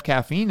 "Those have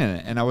caffeine in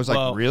it," and I was like,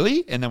 Well-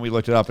 "Really?" And then we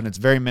looked it up, and it's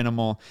very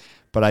minimal.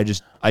 But I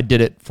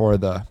did it for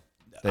the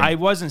thing. I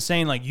wasn't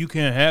saying like you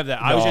can't have that.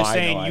 I was No, just I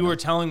saying know, I you know. were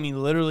telling me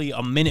literally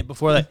a minute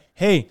before that,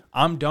 hey,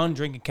 I'm done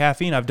drinking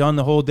caffeine. I've done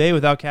the whole day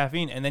without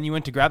caffeine. And then you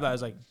went to grab that. I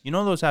was like, you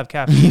know, those have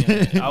caffeine in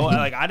it.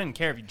 I didn't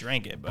care if you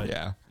drank it, but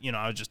Yeah. you know,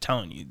 I was just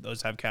telling you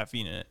those have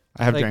caffeine in it.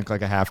 I have like- drank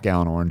like a half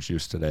gallon orange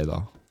juice today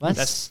though.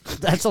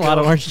 That's a lot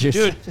of orange juice.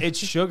 Dude, it's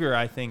sugar,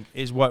 I think,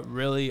 is what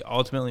really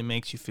ultimately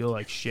makes you feel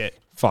like shit.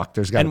 Fuck,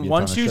 there's got to And be a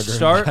once ton you of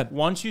sugar in that.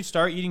 once you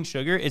start eating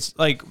sugar, it's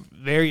like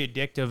very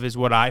addictive is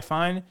what I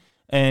find.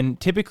 And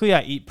typically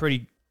I eat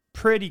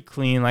pretty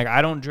clean. Like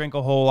I don't drink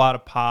a whole lot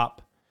of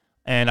pop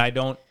and I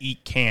don't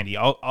eat candy.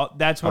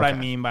 That's what I Okay.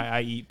 mean by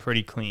I eat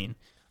pretty clean.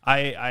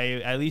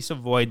 I at least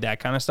avoid that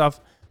kind of stuff.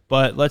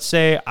 But let's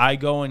say I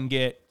go and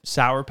get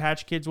Sour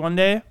Patch Kids one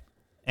day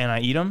and I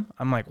eat them.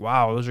 I'm like,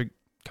 wow, those are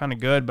kind of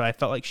good, but I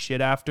felt like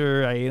shit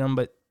after I ate them.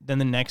 But then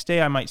the next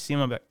day I might see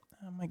them, I'm like,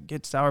 I might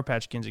get Sour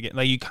Patch Kids again.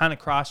 Like you kind of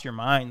cross your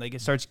mind. Like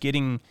it starts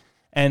getting,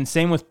 and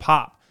same with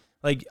pop.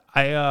 Like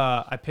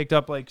I picked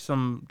up like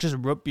some just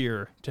root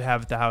beer to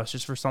have at the house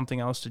just for something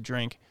else to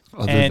drink.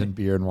 Other And than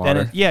beer and then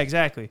water. yeah,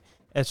 exactly.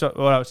 That's what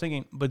I was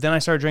thinking. But then I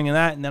started drinking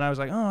that, and then I was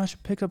like, oh, I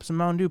should pick up some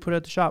Mountain Dew, put it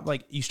at the shop.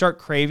 Like you start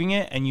craving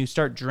it, and you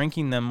start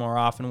drinking them more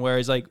often.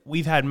 Whereas like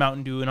we've had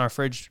Mountain Dew in our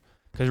fridge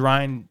because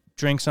Ryan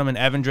drinks them and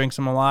Evan drinks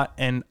them a lot,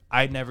 and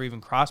I'd never even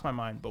crossed my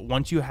mind. But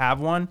once you have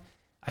one,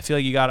 I feel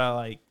like you gotta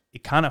like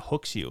it kind of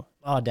hooks you.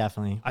 Oh,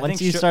 definitely. I Once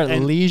think you start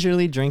and-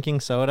 leisurely drinking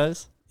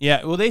sodas,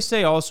 Yeah, well, they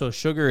say also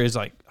sugar is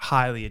like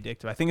highly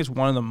addictive. I think it's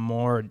one of the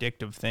more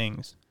addictive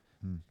things.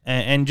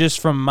 And just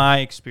from my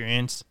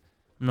experience,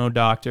 I'm no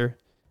doctor,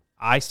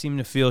 I seem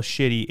to feel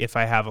shitty if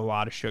I have a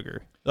lot of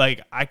sugar.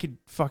 Like I could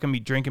fucking be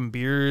drinking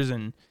beers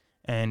and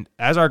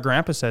as our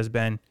grandpa says,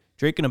 Ben,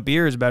 drinking a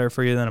beer is better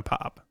for you than a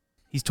pop.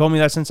 He's told me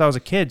that since I was a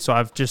kid, so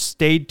I've just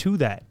stayed to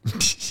that.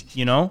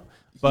 You know?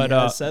 But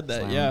I said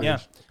that. Yeah. yeah.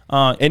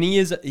 And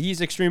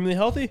he's extremely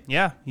healthy.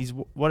 Yeah, he's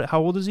what?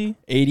 How old is he?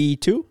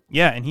 82.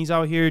 Yeah, and he's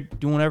out here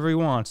doing whatever he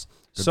wants.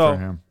 Good so, for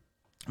him.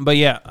 but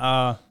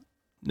yeah,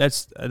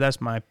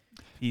 that's my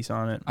piece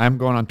on it. I'm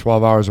going on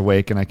 12 hours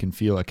awake, and I can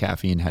feel a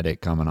caffeine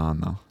headache coming on,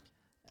 though.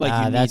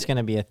 Like That's going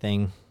to be a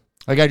thing.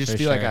 Like, I just For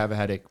feel like I sure. have a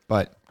headache.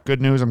 But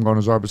good news, I'm going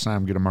to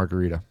Zorbasheim, get a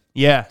margarita.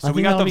 Yeah, so I we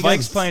think got the that'll be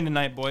Vikes good. playing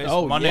tonight, boys.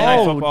 Oh, Monday yeah. Night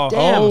Oh, Football.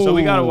 damn. So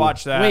we got to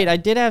watch that. Wait, I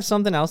did have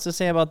something else to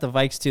say about the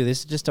Vikes too. This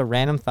is just a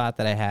random thought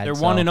that I had. They're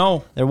So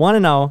 1-0. They're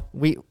 1-0.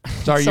 We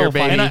It's our so year,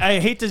 funny. baby. And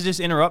I hate to just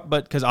interrupt,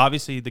 but because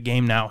obviously the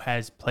game now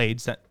has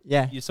played.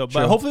 Yeah, So, but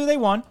true. hopefully they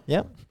won.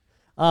 Yep.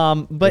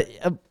 But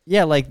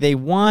yeah, like they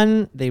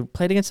won. They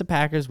played against the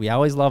Packers. We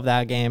always love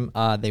that game.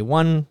 They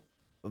won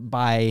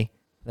by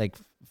like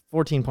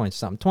 14 points or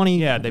something. 20.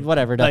 Yeah,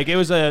 whatever. Like it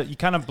was you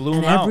kind of blew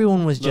and them out.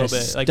 everyone was a little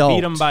just bit. Like stoked.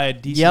 beat them by a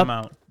decent Yep.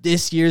 amount.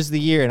 This year's the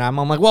year, and I'm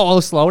like, whoa,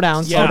 slow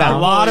down, slow Yeah, down. a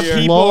lot of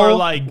people Slow are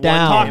like we're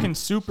down. talking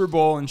Super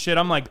Bowl and shit.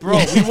 I'm like, bro,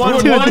 we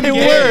won Dude, one they game.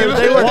 were.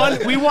 They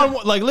were. We won.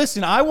 Like,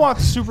 listen, I want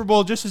the Super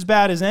Bowl just as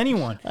bad as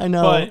anyone. I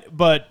know.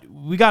 but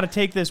we got to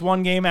take this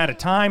one game at a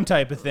time,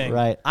 type of thing.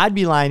 Right. I'd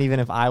be lying even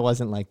if I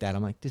wasn't like that.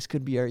 I'm like, this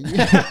could be our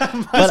year.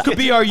 This could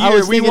be our I year.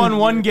 was We thinking- won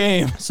one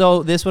game.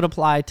 So this would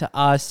apply to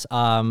us.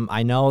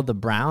 I know the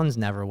Browns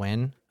never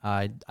win.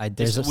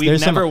 There's We've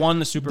some- never won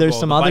the Super Bowl. there's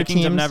some the other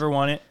Vikings have teams- never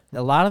won it.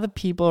 A lot of the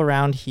people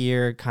around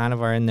here kind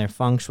of are in their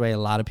feng shui. A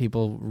lot of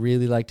people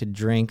really like to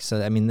drink,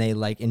 so I mean they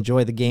like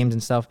enjoy the games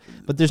and stuff.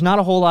 But there's not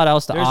a whole lot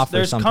else to offer.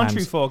 There's sometimes.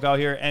 country folk out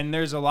here, and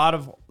there's a lot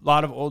of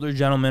older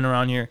gentlemen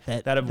around here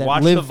that have that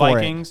watched live the for it.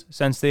 Vikings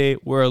since they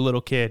were a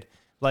little kid.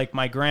 Like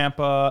my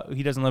grandpa,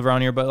 he doesn't live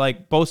around here, but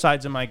like both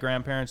sides of my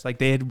grandparents, like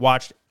they had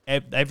watched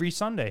every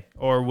Sunday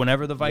or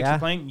whenever the Vikes Yeah. were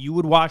playing, you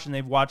would watch, and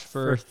they've watched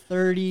for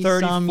 30,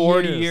 30, some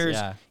 40 years,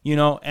 Yeah. you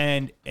know,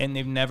 and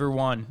they've never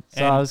won.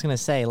 So and I was gonna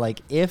say,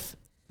 like, if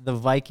the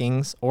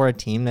Vikings or a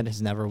team that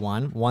has never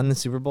won the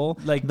Super Bowl,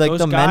 like the those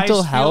guys mental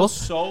feel health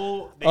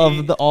so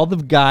of all the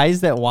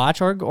guys that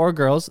watch or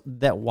girls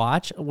that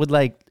watch would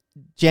like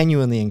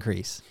genuinely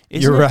increase.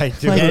 You're right,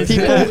 dude. Like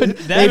people would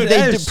that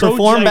they is so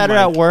perform true, better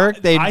at Mike.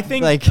 work. They I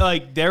think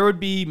like there would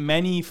be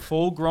many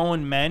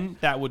full-grown men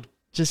that would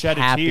Just shed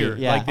happy, a tear.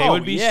 yeah. Like they Oh,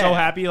 would be yeah. so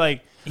happy.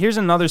 Like here's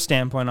another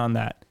standpoint on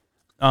that.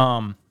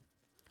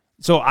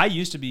 So I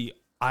used to be.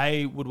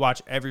 I would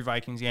watch every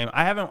Vikings game.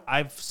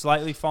 I've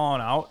slightly fallen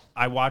out.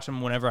 I watch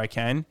them whenever I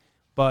can,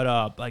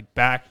 but like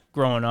back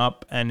growing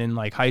up and in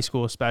like high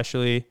school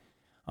especially,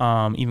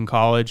 even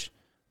college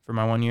for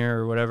my 1 year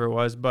or whatever it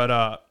was.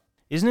 But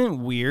isn't it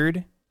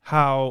weird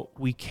how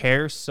we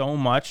care so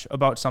much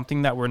about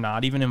something that we're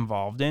not even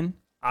involved in?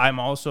 I'm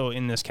also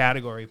in this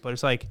category, but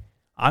it's like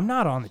I'm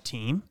not on the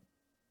team.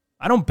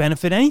 I don't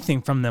benefit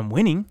anything from them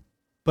winning,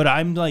 but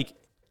I'm like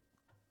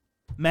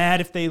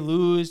mad if they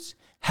lose,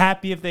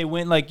 happy if they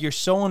win. Like you're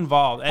so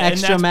involved. And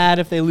extra that's- mad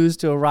if they lose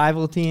to a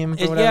rival team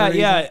for whatever yeah, reason.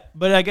 yeah.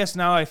 But I guess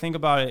now I think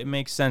about it, it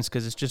makes sense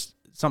because it's just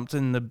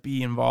something to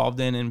be involved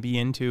in and be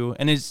into,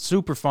 and it's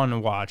super fun to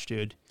watch,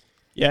 dude.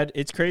 Yeah,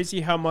 it's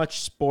crazy how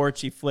much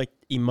sports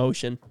inflict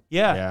emotion.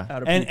 Yeah, Yeah.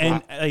 Out of and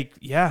people. like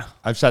yeah,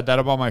 I've said that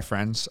about my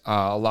friends.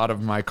 A lot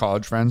of my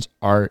college friends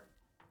are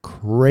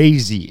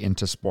crazy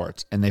into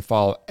sports, and they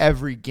follow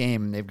every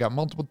game, and they've got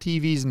multiple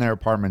TVs in their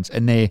apartments,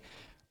 and they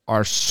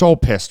are so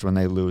pissed when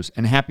they lose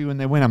and happy when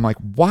they win. I'm like,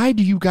 why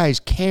do you guys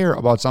care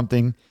about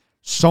something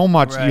so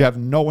much that Right. you have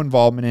no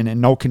involvement in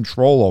and no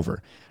control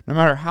over? No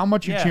matter how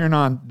much you're Yeah. cheering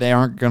on, they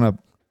aren't going to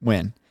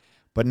win.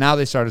 But now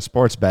they started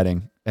sports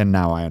betting, and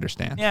now I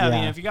understand. yeah. I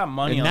mean, Yeah. if you got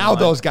money, And on now the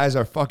line- those guys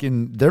are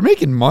they're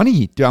making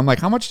money. Dude, I'm like,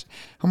 how much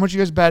you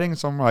guys betting? And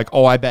some are like,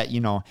 oh, I bet,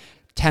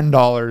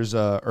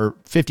 $10 or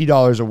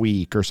 $50 a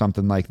week or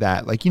something like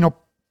that. Like,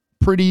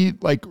 pretty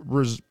like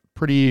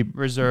pretty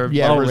reserved.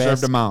 yeah, low reserved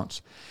risk.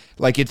 amounts.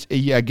 Like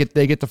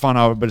they get the fun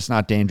out of it, but it's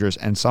not dangerous.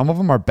 And some of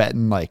them are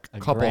betting like a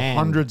couple $1,000.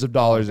 hundreds of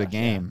dollars a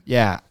game.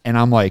 Yeah. And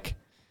I'm like,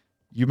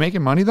 you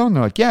making money though? And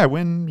they're like, yeah, I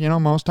win,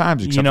 most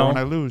times except for when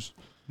I lose.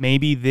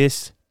 Maybe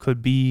this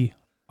could be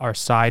our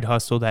side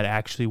hustle that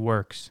actually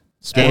works.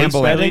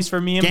 Gambling. At least for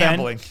me and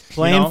Gambling. Ben.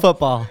 Playing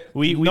football.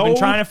 We've No- been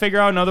trying to figure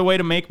out another way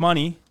to make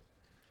money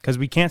because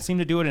we can't seem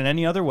to do it in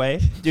any other way.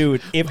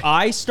 Dude, if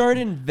I start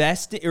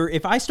investing or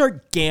if I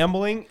start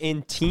gambling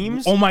in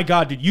teams, Oh my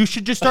God, dude. You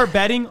should just start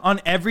betting on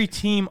every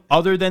team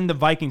other than the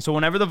Vikings. So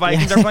whenever the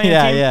Vikings are playing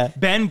Yeah, a team, yeah.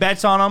 Ben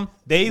bets on them.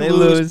 They They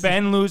lose. lose.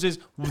 Ben loses.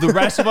 The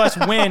rest of us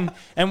win.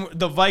 And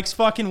the Vikes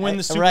fucking win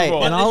the Super Right,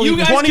 Bowl. and I'll You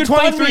even- guys could fund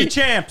 2023 me.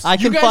 champs. I you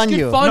can guys fund could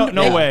you. fund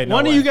No me. way, no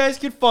One way. of you guys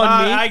could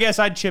fund me. I guess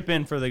I'd chip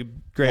in for the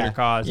greater Yeah,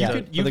 cause. yeah, So- for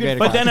you the could- greater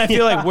But cause. then I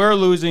feel like we're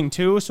losing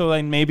too. So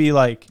like maybe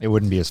like It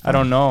wouldn't be as fun. I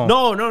don't know.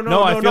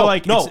 No, I feel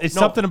like it's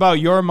no. something about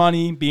your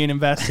money being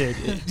invested.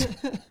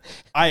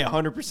 I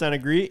 100%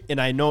 agree, and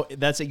I know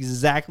that's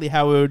exactly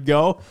how it would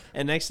go.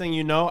 And next thing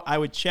you know, I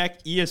would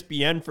check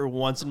ESPN for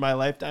once in my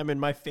lifetime, and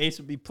my face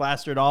would be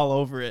plastered all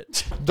over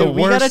it. The Dude,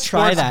 we worst gotta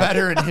try sports that.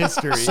 better in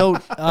history. So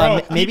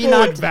Bro, maybe people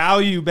not. would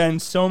value Ben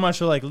so much.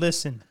 They're like,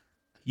 listen,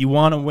 you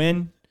want to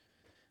win?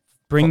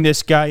 bring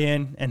this guy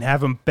in and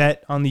have him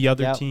bet on the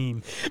other Yep.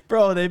 team.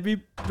 Bro, they'd be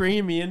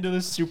bringing me into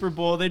the Super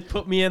Bowl. They'd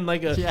put me in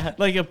like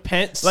a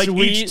pent Like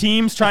suite. each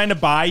team's trying to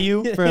buy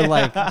you. For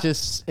like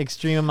just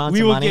extreme amounts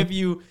We of will money. give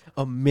you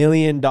 $1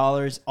 million.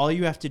 All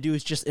you have to do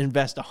is just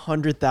invest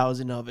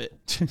 100,000 of it.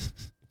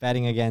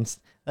 Betting against.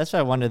 That's why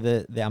I wonder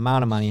the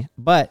amount of money.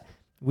 But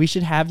we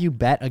should have you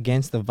bet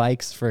against the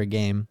Vikes for a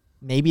game.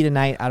 Maybe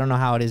tonight. I don't know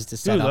how it is to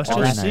set Dude, up. let's all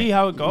just that. see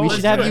how it goes. We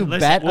should have you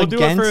bet We'll do it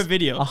for a against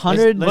video.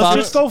 100 Let's bucks.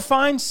 just go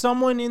find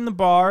someone in the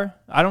bar.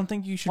 I don't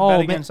think you should bet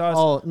against us.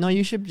 Oh no,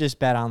 you should just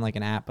bet on like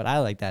an app. But I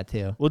like that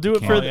too. We'll do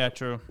it Oh, for yeah,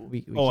 true. We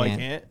I can't.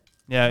 can't.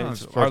 Yeah, No,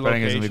 it's our sports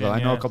betting isn't location, legal. I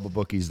know a yeah. couple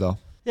bookies though.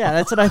 Yeah,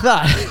 that's what I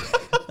thought.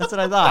 That's what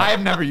I thought. I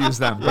have never used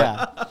them. But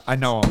Yeah. I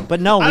know them.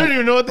 But no, I don't we,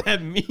 even know what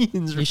that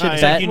means. You should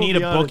Ryan. bet. You need We'll a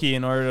be honest. bookie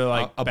in order to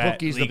like A bet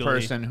bookie's legally. the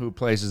person who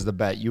places the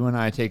bet. You and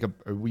I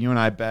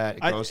bet.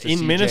 It goes to In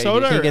CJ.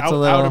 Minnesota He or gets a out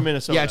little- of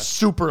Minnesota? Yeah, it's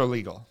super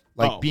illegal.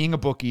 Like Oh. being a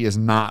bookie is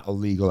not a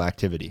legal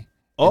activity.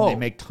 Oh. And they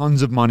make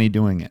tons of money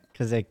doing it.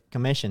 because they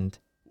commissioned,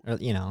 or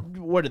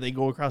What, do they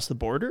go across the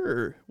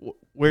border or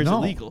where's it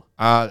legal?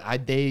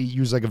 They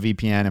use like a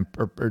VPN and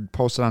or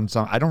post it on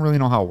some. I don't really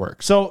know how it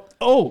works. So,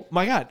 oh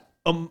my God.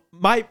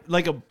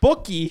 Like a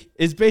bookie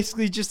is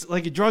basically just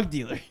like a drug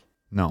dealer.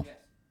 No.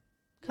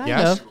 kind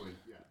Yes. of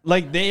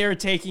Like they are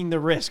taking the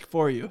risk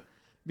for you.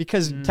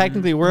 because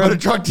technically we're But a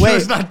drug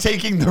dealer's not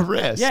taking the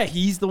risk. Yeah,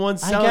 he's the one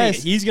selling it.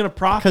 guess. He's gonna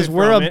profit because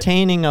we're from it.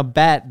 obtaining a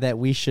bet that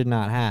we should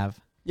not have.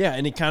 Yeah,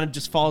 and it kind of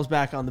just falls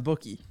back on the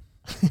bookie.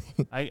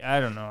 I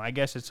don't know. I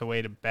guess it's a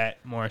way to bet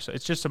more. So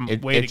it's just a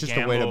It's way to just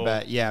gamble. a way to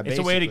bet. Yeah, it's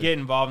a way to basically. get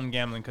involved in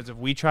gambling. Because if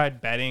we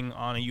tried betting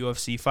on a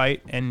UFC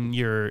fight and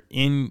you're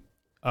in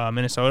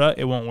Minnesota,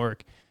 it won't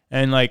work.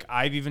 And like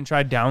I've even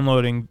tried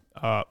downloading.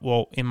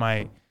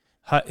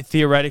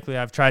 Theoretically,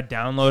 I've tried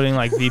downloading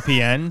like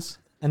VPNs.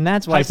 And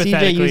that's why CJ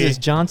Hypothetically- uses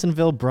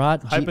Johnsonville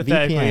brought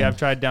Hypothetically, VPN. I've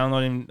tried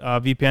downloading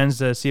VPNs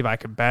to see if I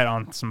could bet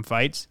on some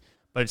fights,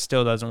 but it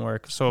still doesn't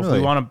work. So if we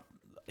Really? want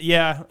to,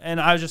 yeah, and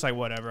I was just like,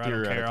 whatever, I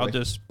don't care. I'll Theoretically.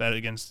 just bet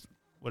against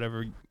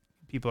whatever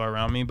people are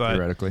around me. But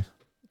Theoretically.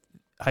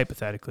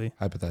 hypothetically,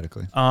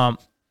 Hypothetically.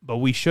 but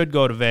we should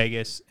go to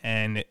Vegas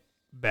and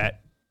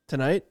bet.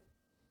 Tonight?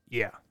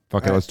 Yeah,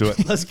 Fuck it, let's do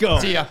it. Let's go.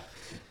 See ya.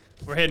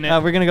 we're hitting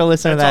it. We're gonna go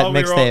listen to That's that all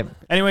we mixtape. roll.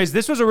 Anyways,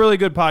 this was a really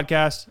good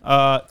podcast.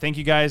 Thank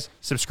you guys.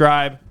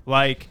 Subscribe,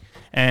 like,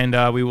 and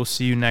we will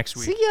see you next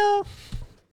week. See ya.